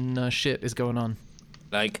arcana shit is going on.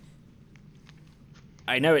 Like,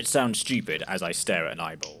 I know it sounds stupid as I stare at an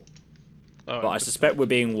eyeball, Oh, but I suspect we're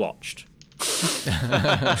being watched.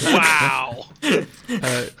 wow.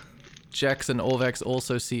 Jax and Orvex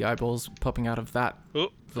also see eyeballs popping out of that Oh,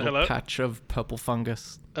 little hello. patch of purple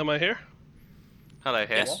fungus. Am I here? Hello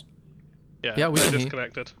here. Yes. Yeah. we I can hear you.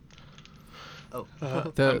 disconnected. Oh,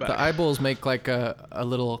 I'm The back. eyeballs make like a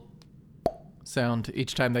little sound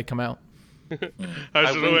each time they come out. I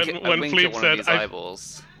I was wink, just, I when wink Fleep at one said, of these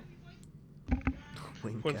eyeballs.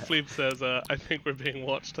 wink when at. Fleep says, I think we're being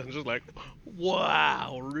watched, I'm just like,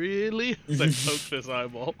 wow, really? As I poke this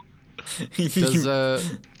eyeball.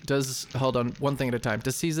 Does hold on, one thing at a time.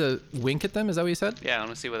 Does Caesar wink at them? Is that what you said? Yeah, I want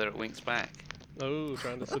to see whether it winks back. Oh,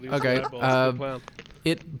 trying to seduce Okay, the eyeballs. Good plan.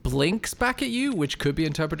 It blinks back at you, which could be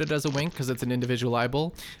interpreted as a wink because it's an individual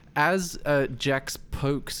eyeball. As Jax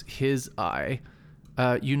pokes his eye,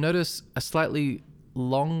 you notice a slightly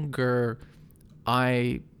longer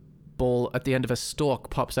eyeball at the end of a stalk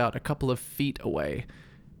pops out a couple of feet away,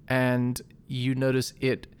 and you notice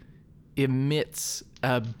it emits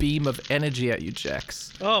a beam of energy at you,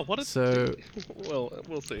 Jax. Oh, what a... So, Well,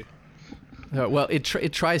 we'll see. well, it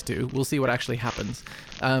tries to. We'll see what actually happens.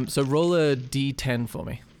 So roll a d10 for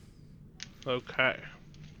me. Okay.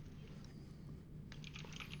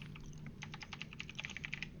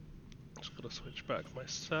 Just gotta switch back my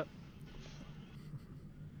set.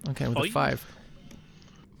 Okay, with a Five. 5.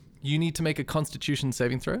 You need to make a Constitution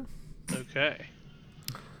saving throw. Okay.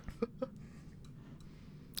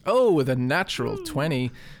 Oh, with a natural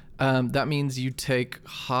 20. That means you take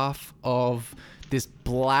half of this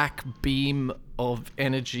black beam of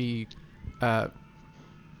energy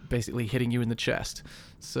basically hitting you in the chest.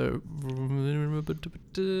 So,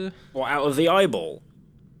 What, out of the eyeball?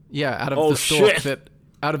 yeah, out of Oh, the stalk shit.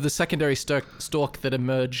 out of the secondary stalk that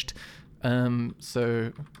emerged.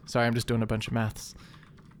 So, sorry, I'm just doing a bunch of maths.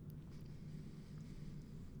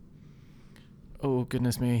 Oh,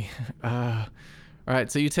 goodness me. All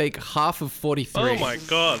right, so you take half of 43 Oh my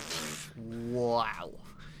god. Wow.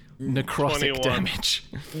 necrotic 21. damage.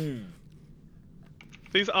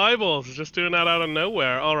 These eyeballs are just doing that out of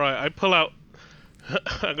nowhere. Alright, I pull out...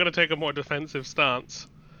 I'm gonna take a more defensive stance.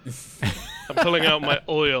 I'm pulling out my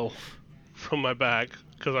oil from my bag,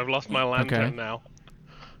 because I've lost my lantern Okay. now.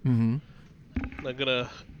 Mm-hmm. I'm gonna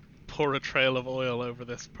pour a trail of oil over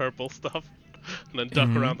this purple stuff, and then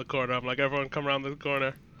duck around the corner. I'm like, everyone come around the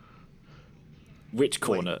corner. Which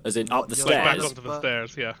corner? As in up the you're Like, back stairs? onto the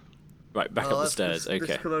stairs, yeah. Right, back up the stairs. This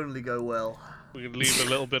Okay. could only go well. We can leave a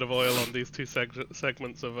little bit of oil on these two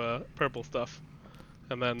segments of purple stuff.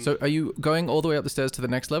 And then So are you going all the way up the stairs to the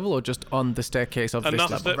next level, or just on the staircase of this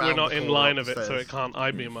enough level? that we're Round not the in corner line up of the it, so stairs. it can't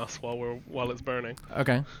I-beam us while it's burning.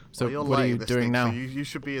 Okay. So Well, you're what are you lighting this doing thing, now? So you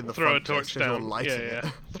should be in the Throw a front desk torch 'cause you're down. lighting Yeah.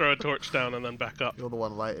 it. Throw a torch down and then back up. You're the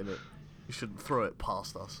one lighting it. You shouldn't throw it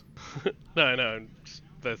past us. No.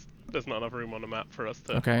 There's not enough room on the map for us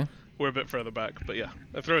to. Okay. We're a bit further back, but yeah.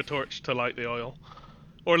 I throw a torch to light the oil.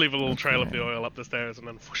 Or leave a little trail of the oil up the stairs and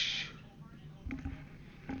then whoosh.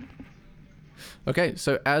 Okay,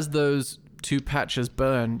 so as those 2 patches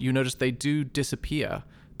burn, you notice they do disappear.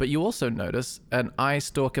 But you also notice an eye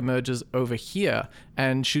stalk emerges over here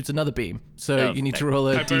and shoots another beam. So you need to roll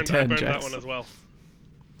a I burned d10, that Jax. one as well.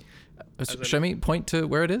 Show me, point to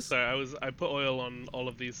where it is. So I put oil on all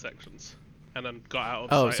of these sections, and then got out of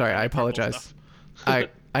Oh, sight sorry, of I the purple apologize. stuff.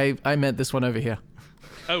 I meant this one over here.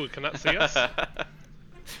 Oh, can that see us?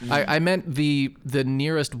 I meant the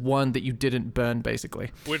nearest one that you didn't burn,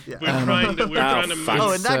 basically. We're trying to move.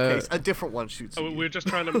 Oh, in that uh, case, a different one shoots at you. We're just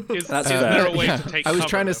trying to. Is That's there a way Yeah, to take I was cover,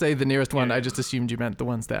 trying to though? say the nearest one. Yeah, I yeah. just assumed you meant the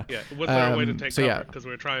ones there. Yeah, was there a way to take so cover? yeah. Because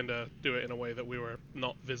we were trying to do it in a way that we were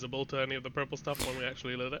not visible to any of the purple stuff when we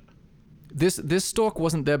actually lit it. This stalk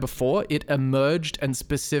wasn't there before. It emerged and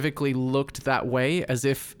specifically looked that way, as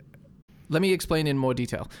if. Let me explain in more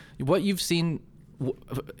detail. What you've seen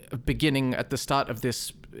beginning at the start of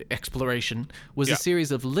this exploration was a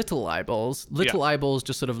series of little eyeballs. Eyeballs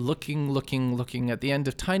just sort of looking at the end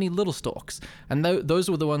of tiny little stalks. And those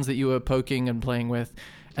were the ones that you were poking and playing with.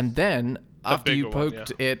 And then after you bigger one,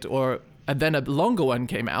 poked it, and then a longer one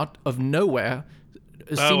came out of nowhere,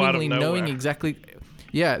 out of seemingly knowing nowhere. exactly.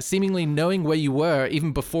 Yeah, seemingly knowing where you were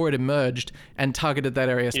even before it emerged and targeted that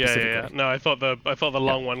area specifically. Yeah. No, I thought the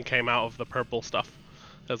long one came out of the purple stuff,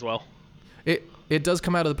 as well. It does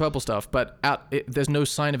come out of the purple stuff, but there's no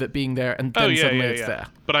sign of it being there, and then suddenly it's there.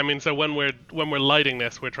 But I mean, so when we're lighting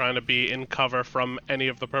this, we're trying to be in cover from any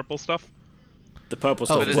of the purple stuff. The purple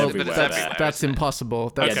Oh, stuff is well, everywhere. that's there.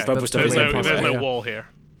 impossible. Yeah, That's, the purple that's stuff is totally everywhere. There's no impossible, yeah. wall here.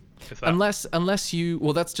 Is that... Unless you,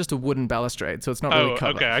 well, that's just a wooden balustrade, so it's not really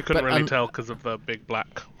cover. okay. I couldn't But, really tell because of the big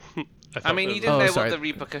black. I mean, you did. didn't know sorry. what the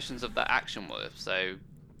repercussions of that action were, so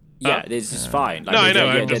Yeah, this is fine. Like, No, I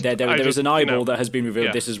know, There is an eyeball that has been revealed.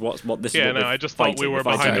 yeah. This is what this Yeah, is. What no, we're I just thought we fighting. were We're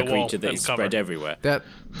fighting behind a a wall creature that and is spread covered. everywhere.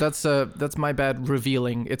 That's my bad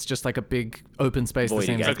revealing. It's just like a big open space, the Void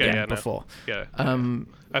same as again. the Okay, game yeah, no. before. Yeah.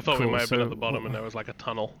 I thought we cool, might have been so- at the bottom, and there was like a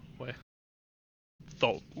tunnel where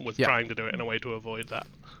thought was Yeah. trying to do it in a way to avoid that.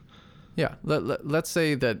 Yeah, let's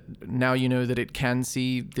say that now you know that it can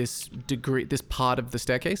see this part of the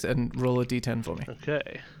staircase, and roll a d10 for me.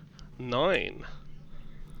 Okay. 9.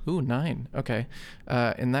 Ooh, 9. Okay.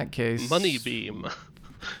 In that case, Money beam.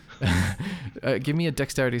 give me a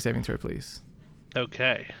dexterity saving throw, please.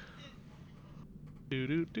 Okay.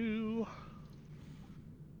 22.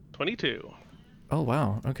 Oh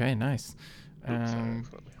wow. Okay, nice. Oops, sorry.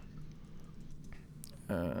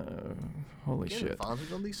 Holy Do you shit. get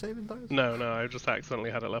advantage on these saving throws? No, I just accidentally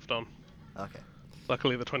had it left on. Okay.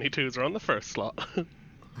 Luckily, the 22s are on the first slot.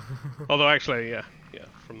 Although, actually, yeah,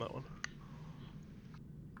 from that one.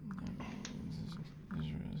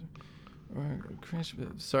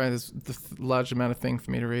 Sorry, there's a large amount of thing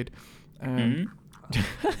for me to read.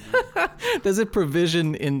 There's a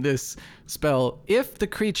provision in this spell. If the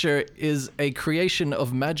creature is a creation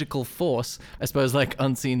of magical force, I suppose like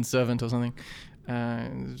unseen servant or something.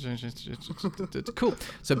 Cool.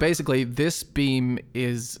 So basically, this beam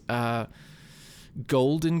is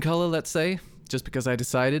gold in color, let's say, just because I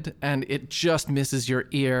decided, and it just misses your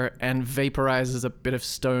ear and vaporizes a bit of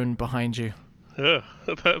stone behind you. Ugh,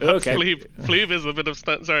 that's Okay. Fleeb. Fleeb is the bit of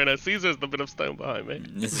stone. Sorry, no, Caesar's the bit of stone behind me.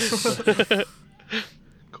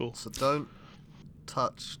 Cool. So don't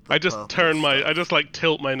touch the I just purple turn stuff. I just like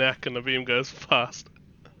tilt my neck and the beam goes fast.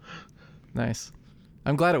 Nice.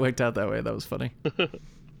 I'm glad it worked out that way. That was funny.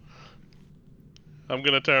 I'm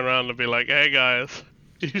gonna turn around and be like, hey guys,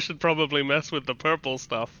 you should probably mess with the purple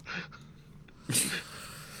stuff.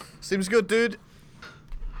 Seems good, dude.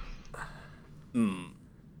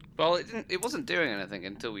 well, it wasn't doing anything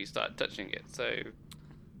until we started touching it.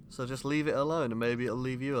 So just leave it alone, and maybe it'll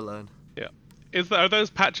leave you alone. Yeah. Are those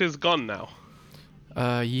patches gone now?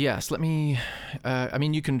 Yes, let me... I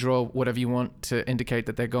mean, you can draw whatever you want to indicate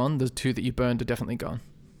that they're gone. The 2 that you burned are definitely gone.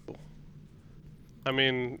 I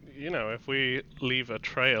mean, if we leave a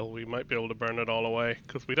trail, we might be able to burn it all away,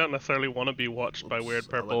 because we don't necessarily want to be watched by weird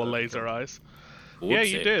I purple went over laser there. eyes. Yeah,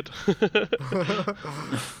 you Whoopsie. did.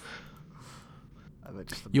 I meant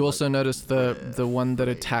just to be You like, also noticed the one that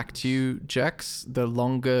attacked you, Jex, the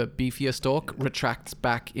longer, beefier stalk, retracts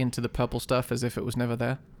back into the purple stuff as if it was never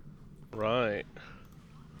there. Right.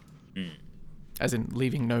 As in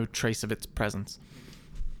leaving no trace of its presence.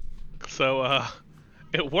 So,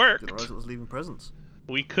 it Didn't worked. realize it was leaving presents.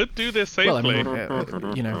 We could do this Well, I safely.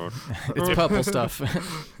 mean, it's purple stuff.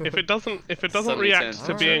 If it doesn't suddenly react turns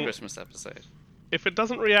to into a being Christmas episode. if it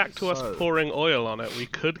doesn't react to us So, pouring oil on it, we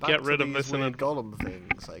could Back get to rid of these this in weird a... golem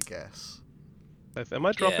things, I guess. Am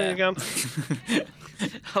I dropping again?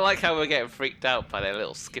 I like how we're getting freaked out by their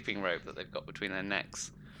little skipping rope that they've got between their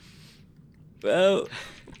necks. Well,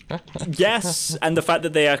 yes, and the fact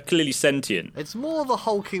that they are clearly sentient. It's more the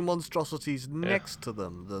hulking monstrosities next to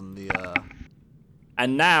them than the.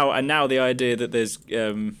 And now the idea that there's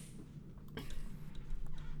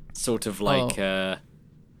sort of like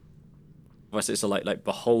what's it? So like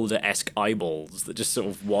beholder-esque eyeballs that just sort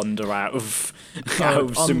of wander out of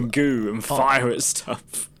some goo and fire at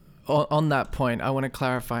stuff. On that point, I want to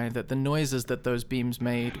clarify that the noises that those beams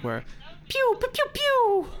made were pew pew pew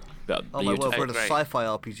pew. Oh my word, we're in a Great. sci-fi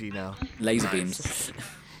RPG now. Laser beams.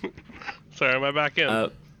 Sorry, am I back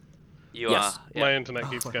in? You Yes. are. My internet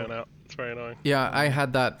keeps going out. It's very annoying. Yeah, I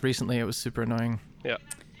had that recently. It was super annoying. Yeah.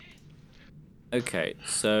 Okay,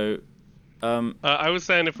 so I was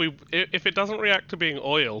saying if it doesn't react to being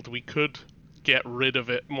oiled, we could get rid of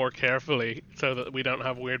it more carefully so that we don't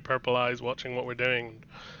have weird purple eyes watching what we're doing,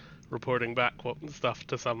 reporting back stuff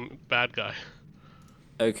to some bad guy.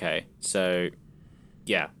 okay, so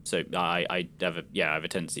yeah, so I have a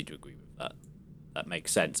tendency to agree with that. That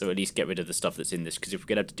makes sense. Or at least get rid of the stuff that's in this, because if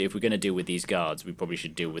we're gonna deal with these guards, we probably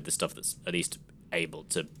should deal with the stuff that's at least able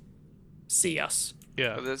to see us.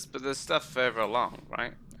 Yeah. But there's stuff further along,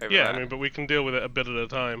 right? Over Yeah, there. I mean, but we can deal with it a bit at a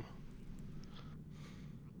time.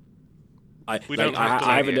 We I don't have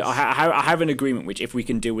to I have an agreement which, if we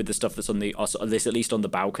can deal with the stuff that's on the at least on the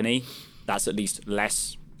balcony, that's at least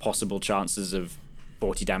less possible chances of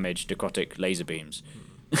 40 damage necrotic laser beams.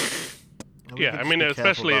 And we Yeah, can I just mean, be careful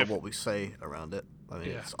especially about if- what we say around it. I mean,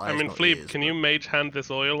 Yeah. it's I eyes, mean, not Fleep, ears, can but- you mage hand this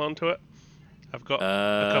oil onto it? I've got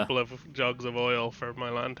a couple of jugs of oil for my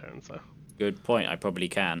lantern, so Good point. I probably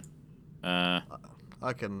can.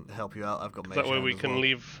 I can help you out. I've got mage that way hand we as can well.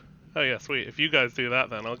 leave. Oh yeah, sweet. If you guys do that,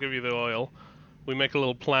 then I'll give you the oil. We make a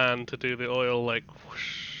little plan to do the oil like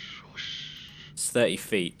whoosh, whoosh. It's 30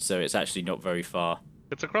 feet, so it's actually not very far.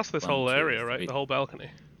 It's across this 1, whole 2, area, right? 3. The whole balcony.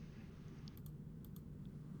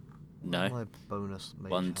 No. My bonus mage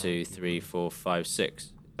 1, hand 2, 3, 4, 5,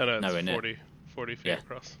 6. Oh no, it's Nowhere near. 40 feet Yeah.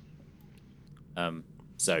 across.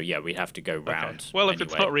 So yeah, we'd have to go round. Okay. Well, if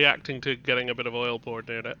it's anyway. not reacting to getting a bit of oil poured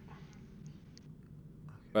near it.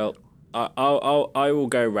 Well, I will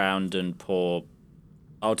go round and pour.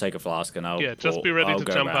 I'll take a flask and I'll. Yeah, just pour- be ready I'll to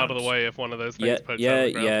go jump out of round. the way if one of those things Yeah, pokes out of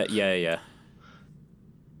the ground. yeah.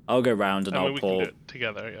 I'll go round and I mean, I'll we can pour do it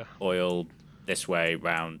together, yeah. oil this way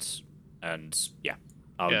round, and yeah,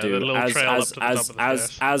 I'll Yeah, the do little as trail up as to the top of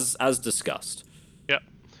the as discussed. Yep.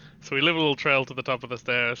 So we leave a little trail to the top of the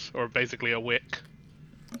stairs, or basically a wick.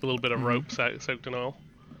 A little bit of rope soaked in oil.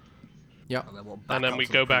 Yeah. And then, we'll And then we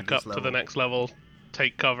go back up to the next level,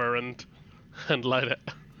 take cover, and light it.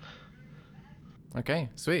 Okay,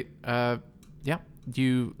 sweet. Yeah,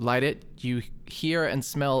 you light it. You hear and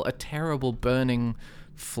smell a terrible burning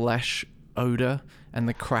flesh odor and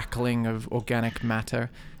the crackling of organic matter.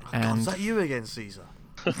 God, And is that you again, Caesar?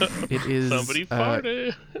 it is Somebody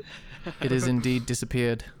farted. it is indeed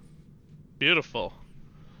disappeared. Beautiful.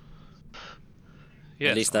 Yeah,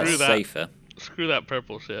 At least screw that's that. safer. Screw that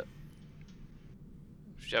purple shit.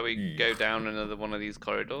 Shall we go down another one of these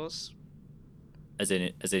corridors? As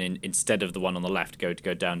in instead of the one on the left, go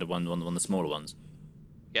down to one of the smaller ones.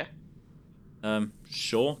 Yeah.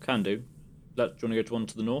 Sure, can do. Do you want to go to one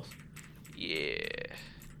to the north? Yeah.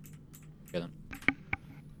 Okay then.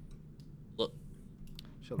 Look.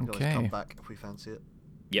 Sure, we can Okay. always come back if we fancy it.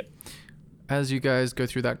 Yep. As you guys go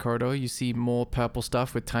through that corridor, you see more purple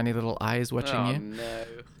stuff with tiny little eyes watching Oh you. no.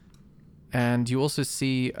 And you also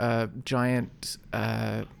see a giant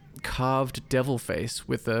carved devil face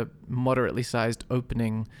with a moderately sized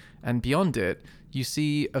opening. And beyond it, you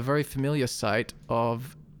see a very familiar sight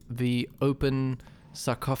of the open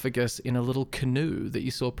sarcophagus in a little canoe that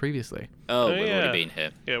you saw previously. Oh, Oh, we've yeah. already been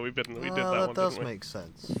here. Yeah, we did that that one, does didn't we? make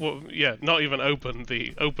sense. Well, yeah, not even open,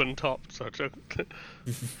 the open top. So,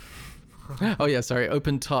 Oh yeah, sorry,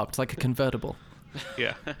 open topped like a convertible.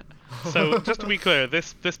 yeah. So, just to be clear,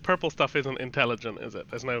 this purple stuff isn't intelligent, is it?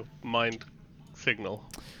 There's no mind signal.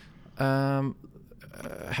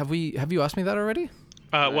 Have you asked me that already?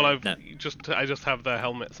 Well, I No. just have the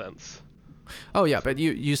helmet sense. Oh yeah, but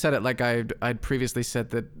you said it like I'd previously said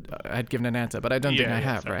that I'd given an answer, but I don't think I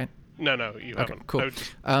have, sorry. right? No, you Okay, haven't. cool. I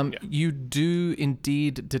just- You do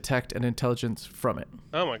indeed detect an intelligence from it.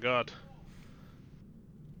 Oh my god.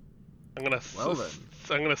 I'm gonna Well then.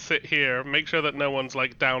 I'm gonna sit here, make sure that no one's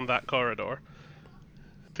like down that corridor.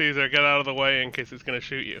 Caesar, get out of the way in case it's gonna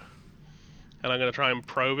shoot you. And I'm gonna try and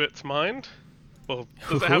probe its mind. Well,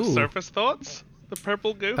 does it have Ooh. surface thoughts? The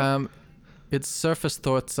purple goo? its surface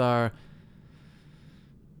thoughts are,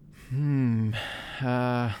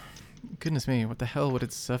 goodness me, what the hell would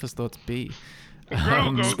its surface thoughts be?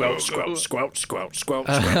 Squelch, squelch, squelch, squelch, squelch, squelch.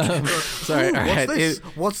 Sorry, all right.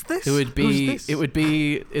 What's this? It would Who's be. this? It would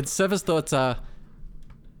be. Its surface thoughts are.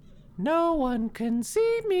 No one can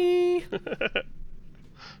see me.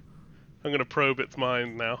 I'm gonna probe its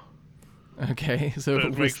mind now. Okay, so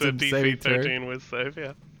It makes a wisdom saving DC throw. 13 whiz save,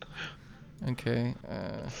 yeah. Okay.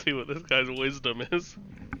 See what this guy's wisdom is.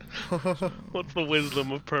 What's the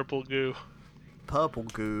wisdom of purple goo? Purple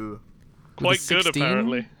goo. Quite good, 16?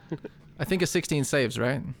 apparently. I think a 16 saves,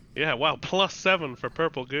 right? Yeah, wow, +7 for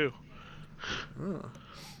purple goo.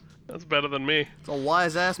 That's better than me. It's a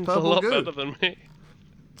wise ass It's a purple lot goo. better than me.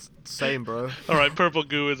 Same, bro. Alright, purple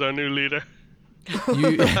goo is our new leader.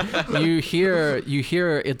 You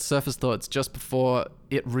hear its surface thoughts just before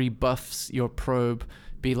it rebuffs your probe.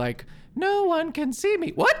 Be like, no one can see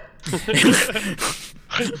me. What?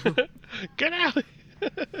 Get out of here.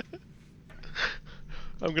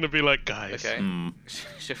 I'm gonna be like, guys. Okay.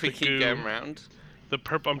 Should we The keep goo. going round?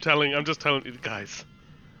 I'm just telling you guys.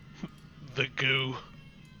 The goo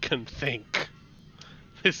can think.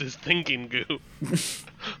 This is thinking goo.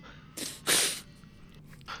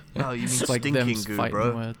 No, you mean It's like them stinking goo, fighting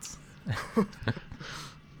bro. words.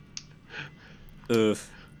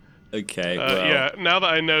 Okay, well. Yeah, now that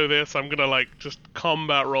I know this, I'm gonna like just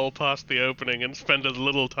combat roll past the opening and spend as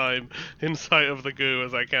little time in sight of the goo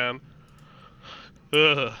as I can.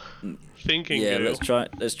 Ugh. Thinking Yeah, goo.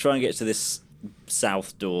 let's try and get to this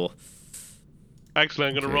south door. Actually,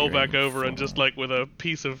 I'm gonna Okay, roll you're back in over and for- just like with a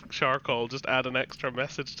piece of charcoal, just add an extra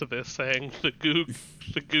message to this saying the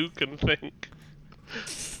goo can think.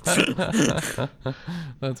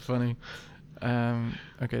 That's funny.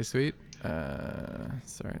 Okay, sweet.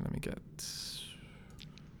 Sorry, let me get.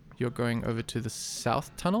 You're going over to the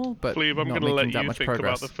south tunnel, but Cleve, I'm not gonna let making that you much think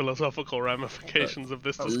progress. about the philosophical ramifications of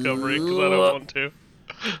this discovery because I don't want to.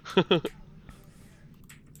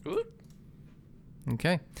 Whoop.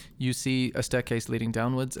 Okay. You see a staircase leading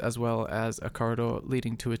downwards as well as a corridor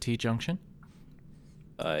leading to a T-junction.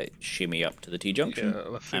 I shimmy up to the T-junction Yeah,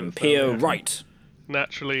 let's see and what's peer down here. right.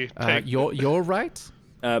 Naturally, take You're right?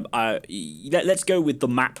 Let's go with the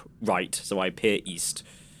map right, so I peer east.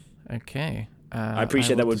 Okay. I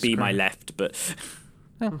appreciate that will would be my describe- left, but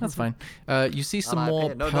Yeah, that's fine. You see some I more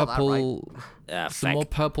peer- no, not that purple... ah, Some more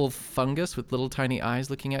feck. purple fungus with little tiny eyes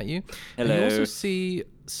looking at you. And you Hello. also see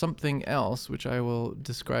something else, which I will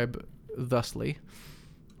describe thusly.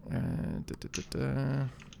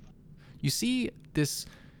 You see this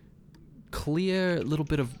clear little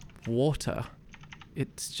bit of water.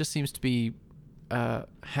 It just seems to be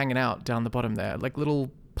hanging out down the bottom there, like little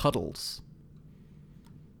puddles.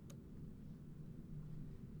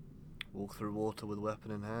 Walk through water with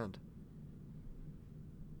weapon in hand.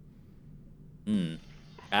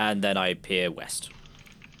 And then I peer west.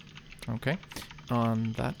 Okay.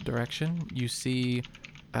 On that direction, you see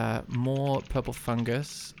more purple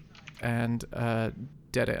fungus and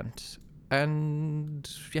dead end. And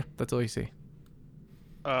yeah, that's all you see.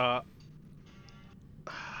 I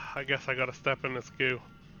guess I gotta step in this goo.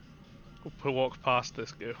 Walk past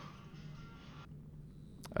this goo.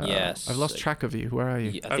 Yes. I've lost track of you. Where are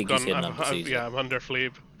you? I think he's hidden under Caesar. Yeah, I'm under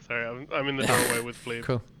Fleeb. Sorry, I'm in the doorway with Fleeb.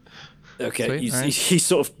 Cool. Okay, Sweet, alright. he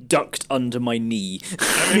sort of ducked under my knee.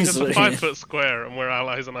 I mean, it's a 5-foot square, and we're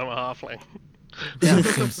allies, and I'm a halfling. Yeah,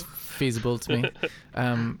 seems feasible to me.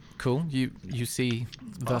 Cool. You see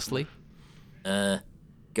thusly.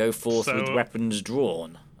 Go forth with So- weapons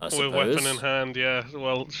drawn, I With suppose. weapon in hand, yeah.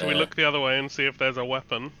 Well, should we look the other way and see if there's a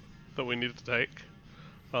weapon that we need to take,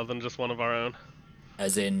 rather than just one of our own?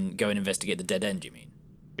 As in, go and investigate the dead end, you mean?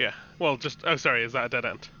 Yeah. Well, just. Oh, sorry. Is that a dead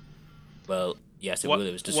end? Well, yes, it What, was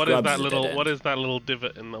what is described that as a little? dead end. What is that little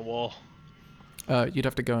divot in the wall? You'd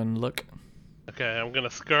have to go and look. Okay, I'm gonna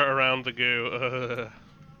skirt around the goo.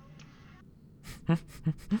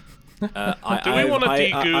 I, Do we want to I-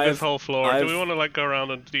 de-goo I've- this whole floor? Do we I've- want to like go around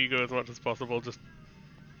and de-goo as much as possible? Just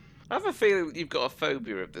I have a feeling you've got a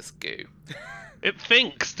phobia of this goo. it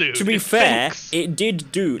thinks, dude. To be It fair, thinks. it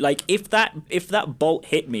did do. Like, if that bolt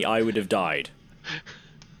hit me, I would have died.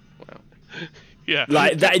 Yeah.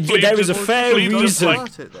 Like, that- Fleeb there was a just- fair Fleeb just, reason. like,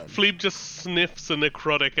 Start it then. Fleeb just sniffs a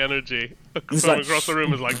necrotic energy It's from like, across the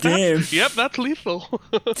room. Is like, damn. yep, that's lethal.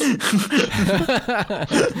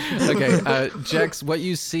 Okay, Jax, what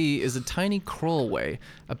you see is a tiny crawlway,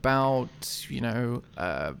 about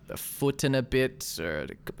a foot and a bit, or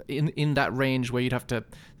in that range where you'd have to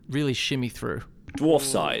really shimmy through.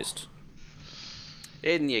 Dwarf-sized.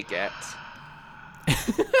 In you get.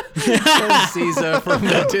 Caesar from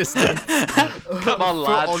the distance. Come on, Foot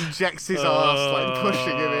lad. on Jex's ass, like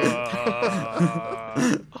pushing him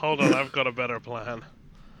in. Hold on, I've got a better plan.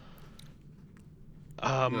 You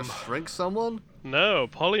gonna shrink someone? No,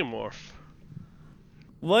 polymorph.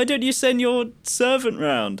 Why don't you send your servant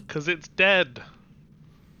round? Because it's dead.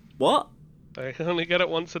 What? I can only get it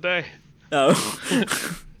once a day. Oh.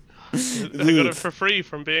 I got it for free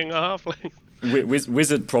from being a halfling.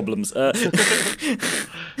 Wizard problems.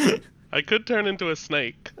 I could turn into a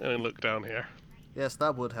snake and look down here. Yes,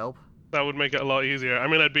 that would help. That would make it a lot easier. I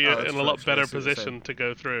mean, I'd be Oh, that's in a true, lot actually. I better see what you're position saying. to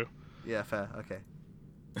go through. Yeah, fair. Okay.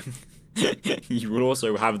 You will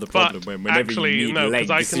also have the But problem whenever actually, you need no, legs.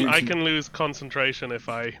 because I can lose concentration if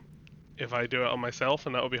I do it on myself,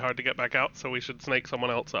 and that would be hard to get back out. So we should snake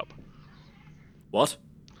someone else up. What?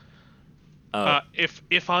 Oh.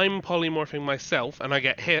 If I'm polymorphing myself and I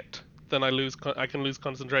get hit, then I can lose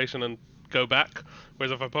concentration and go back.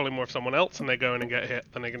 Whereas if I polymorph someone else and they go in and get hit,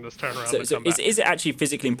 then they can just turn around So, and so come back. is it actually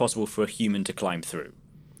physically impossible for a human to climb through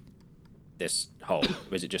this hole,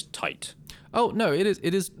 or is it just tight? Oh no, it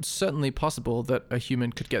is certainly possible that a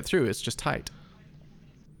human could get through. It's just tight.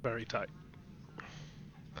 Very tight.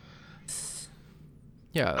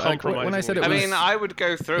 Yeah, like, when I Compromising said it I was. mean, I would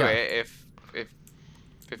go through Yeah. it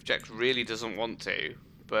if Jex really doesn't want to,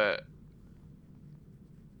 but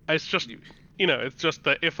It's just, it's just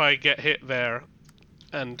that if I get hit there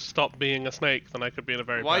and stop being a snake, then I could be in a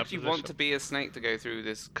very why bad do you position. want to be a snake to go through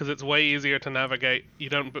this? Because it's way easier to navigate. You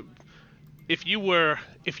don't. But if you're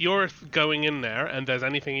going in there and there's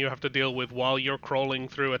anything you have to deal with while you're crawling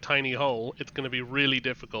through a tiny hole, it's going to be really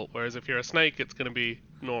difficult. Whereas if you're a snake, it's going to be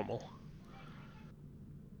normal.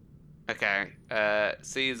 Okay,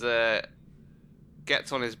 Caesar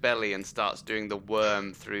gets on his belly and starts doing the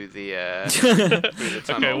worm through the through the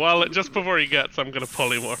tunnel. Okay. Well, just before he gets, I'm going to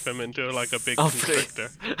polymorph him into like a big constrictor,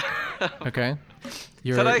 Okay.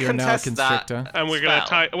 You're Can I now a contest that? constrictor. and we're going to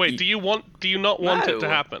Spell. tie. Wait, do you not want it to No.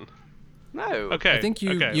 happen? No. Okay. I think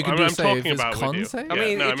you okay. you can I'm, do a I'm save. talking Is about with con you. save? I Yeah,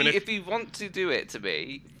 mean, no, if you want to do it to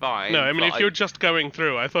me, fine. No, I mean, but if you're just going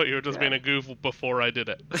through, I thought you were just being Yeah. a goof before I did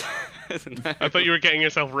it. no. I thought you were getting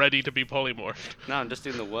yourself ready to be polymorphed. No, I'm just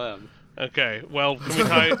doing the worm. Okay, well,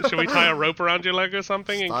 should we tie a rope around your leg or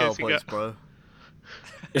something in Style case you points, get... bro.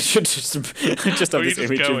 It should just have Or you this just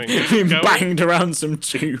image going? of him Going? banged around some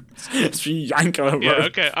tubes. So you yank on a rope. Yeah,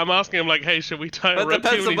 okay, I'm asking him, like, hey, should we tie a But it rope to you?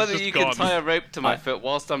 depends on And whether he's you just can gone. tie a rope to my foot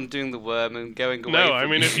whilst I'm doing the worm and going away. No, I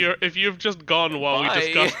from mean, you. if you've just gone while we Bye.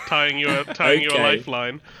 discussed tying you a Okay.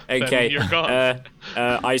 lifeline, Okay. then you're gone.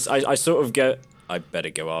 I sort of go. I better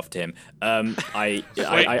go after him. Wait, I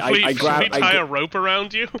please, grab. should we tie a rope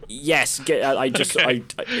around you? Yes, I just Okay.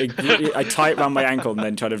 I tie it around my ankle and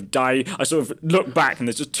then kind of die. I sort of look back and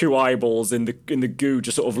there's just two eyeballs in the goo,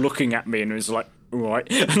 just sort of looking at me, and it's like, all right,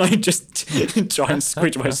 and I just try and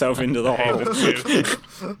squidge myself into the hole.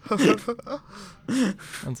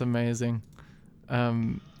 That's amazing.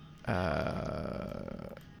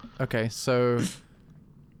 Okay, so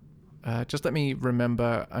just let me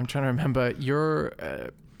remember. I'm trying to remember.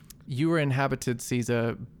 You were inhabited,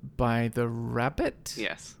 Caesar, by the rabbit?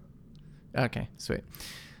 Yes. Okay, sweet.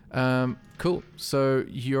 Cool. So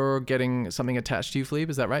you're getting something attached to you, Fleeb,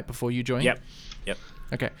 is that right? Before you join? Yep.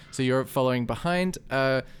 Okay, so you're following behind.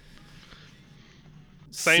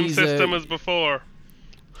 Same Caesar, system as before.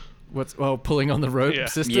 pulling on the rope Yeah.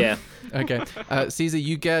 system? Yeah. Okay. Caesar,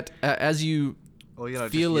 you get, as you Or,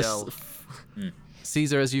 just fearless, yell.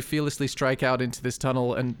 Caesar, as you fearlessly strike out into this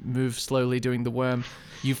tunnel and move slowly doing the worm,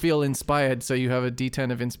 you feel inspired, so you have a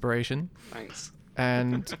D10 of inspiration, Thanks.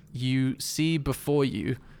 and you see before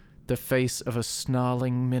you the face of a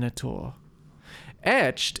snarling minotaur,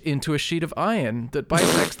 etched into a sheet of iron that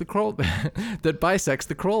bisects the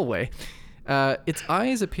crawlway. Its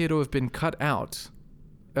eyes appear to have been cut out,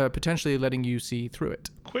 potentially letting you see through it.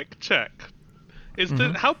 Quick check.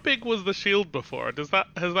 Mm-hmm. How big was the shield before? Has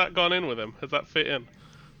that gone in with him? Has that fit in?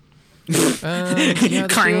 Yeah, the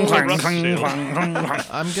Clang, shield- clang, Rust clang, shield. clang, clang, clang.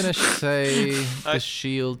 I'm gonna say the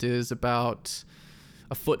shield is about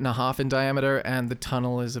 1.5 feet in diameter, and the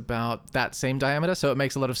tunnel is about that same diameter, so it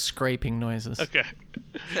makes a lot of scraping noises. Okay.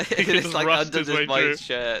 He can It's just like rust under his way this white through.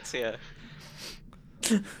 shirt, yeah.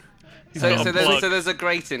 He's got a plug. So there's a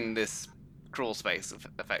grate in this crawl space,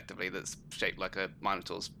 effectively, that's shaped like a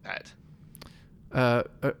minotaur's head. A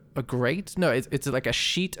grate? No, it's like a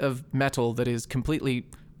sheet of metal that is completely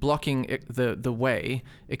blocking the way,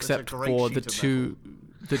 except great for sheet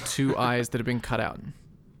the of two eyes that have been cut out.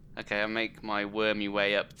 Okay, I make my wormy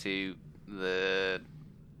way up to the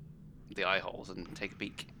eye holes and take a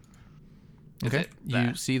peek. Is Okay. it there?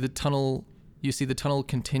 You see the tunnel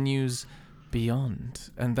continues beyond.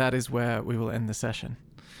 And that is where we will end the session.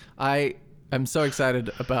 I am so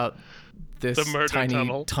excited about this The murder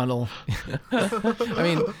tiny tunnel. I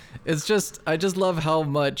mean, I just love how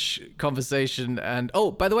much conversation and, oh,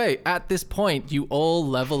 by the way, at this point, you all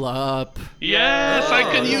level up. Yes, I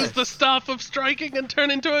can use the staff of striking and turn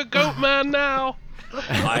into a goat man now.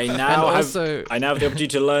 I now also- have the opportunity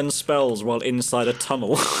to learn spells while inside a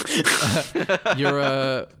tunnel.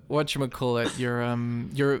 Your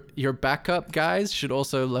your backup guys should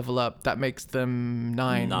also level up. That makes them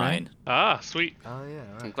 9. 9. Right? Ah, sweet. Oh yeah.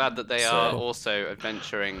 I'm Right. glad that they So- are also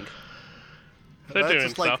adventuring. They're doing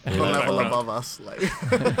just like stuff. the in the level background. above us. Like,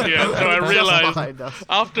 Yeah, so I just realized behind us.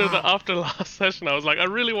 after last session, I was like, I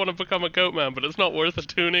really want to become a goat man, but it's not worth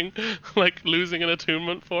attuning, like losing an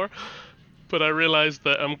attunement for. But I realized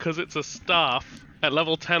that because it's a staff, at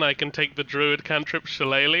level 10 I can take the druid cantrip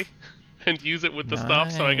Shillelagh and use it with the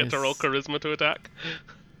staff, so I get to roll Nice. charisma to attack.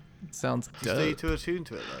 Sounds Stay dope. to attune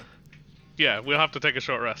to it though. Yeah, we'll have to take a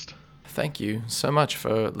short rest. Thank you so much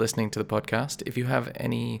for listening to the podcast. If you have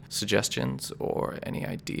any suggestions or any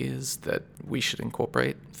ideas that we should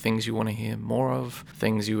incorporate, things you want to hear more of,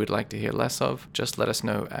 things you would like to hear less of, just let us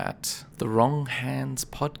know at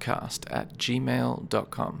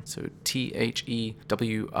thewronghandspodcast@gmail.com. So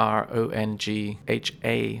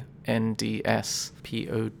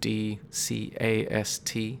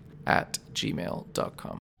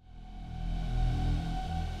THEWRONGHANDSPODCAST@gmail.com.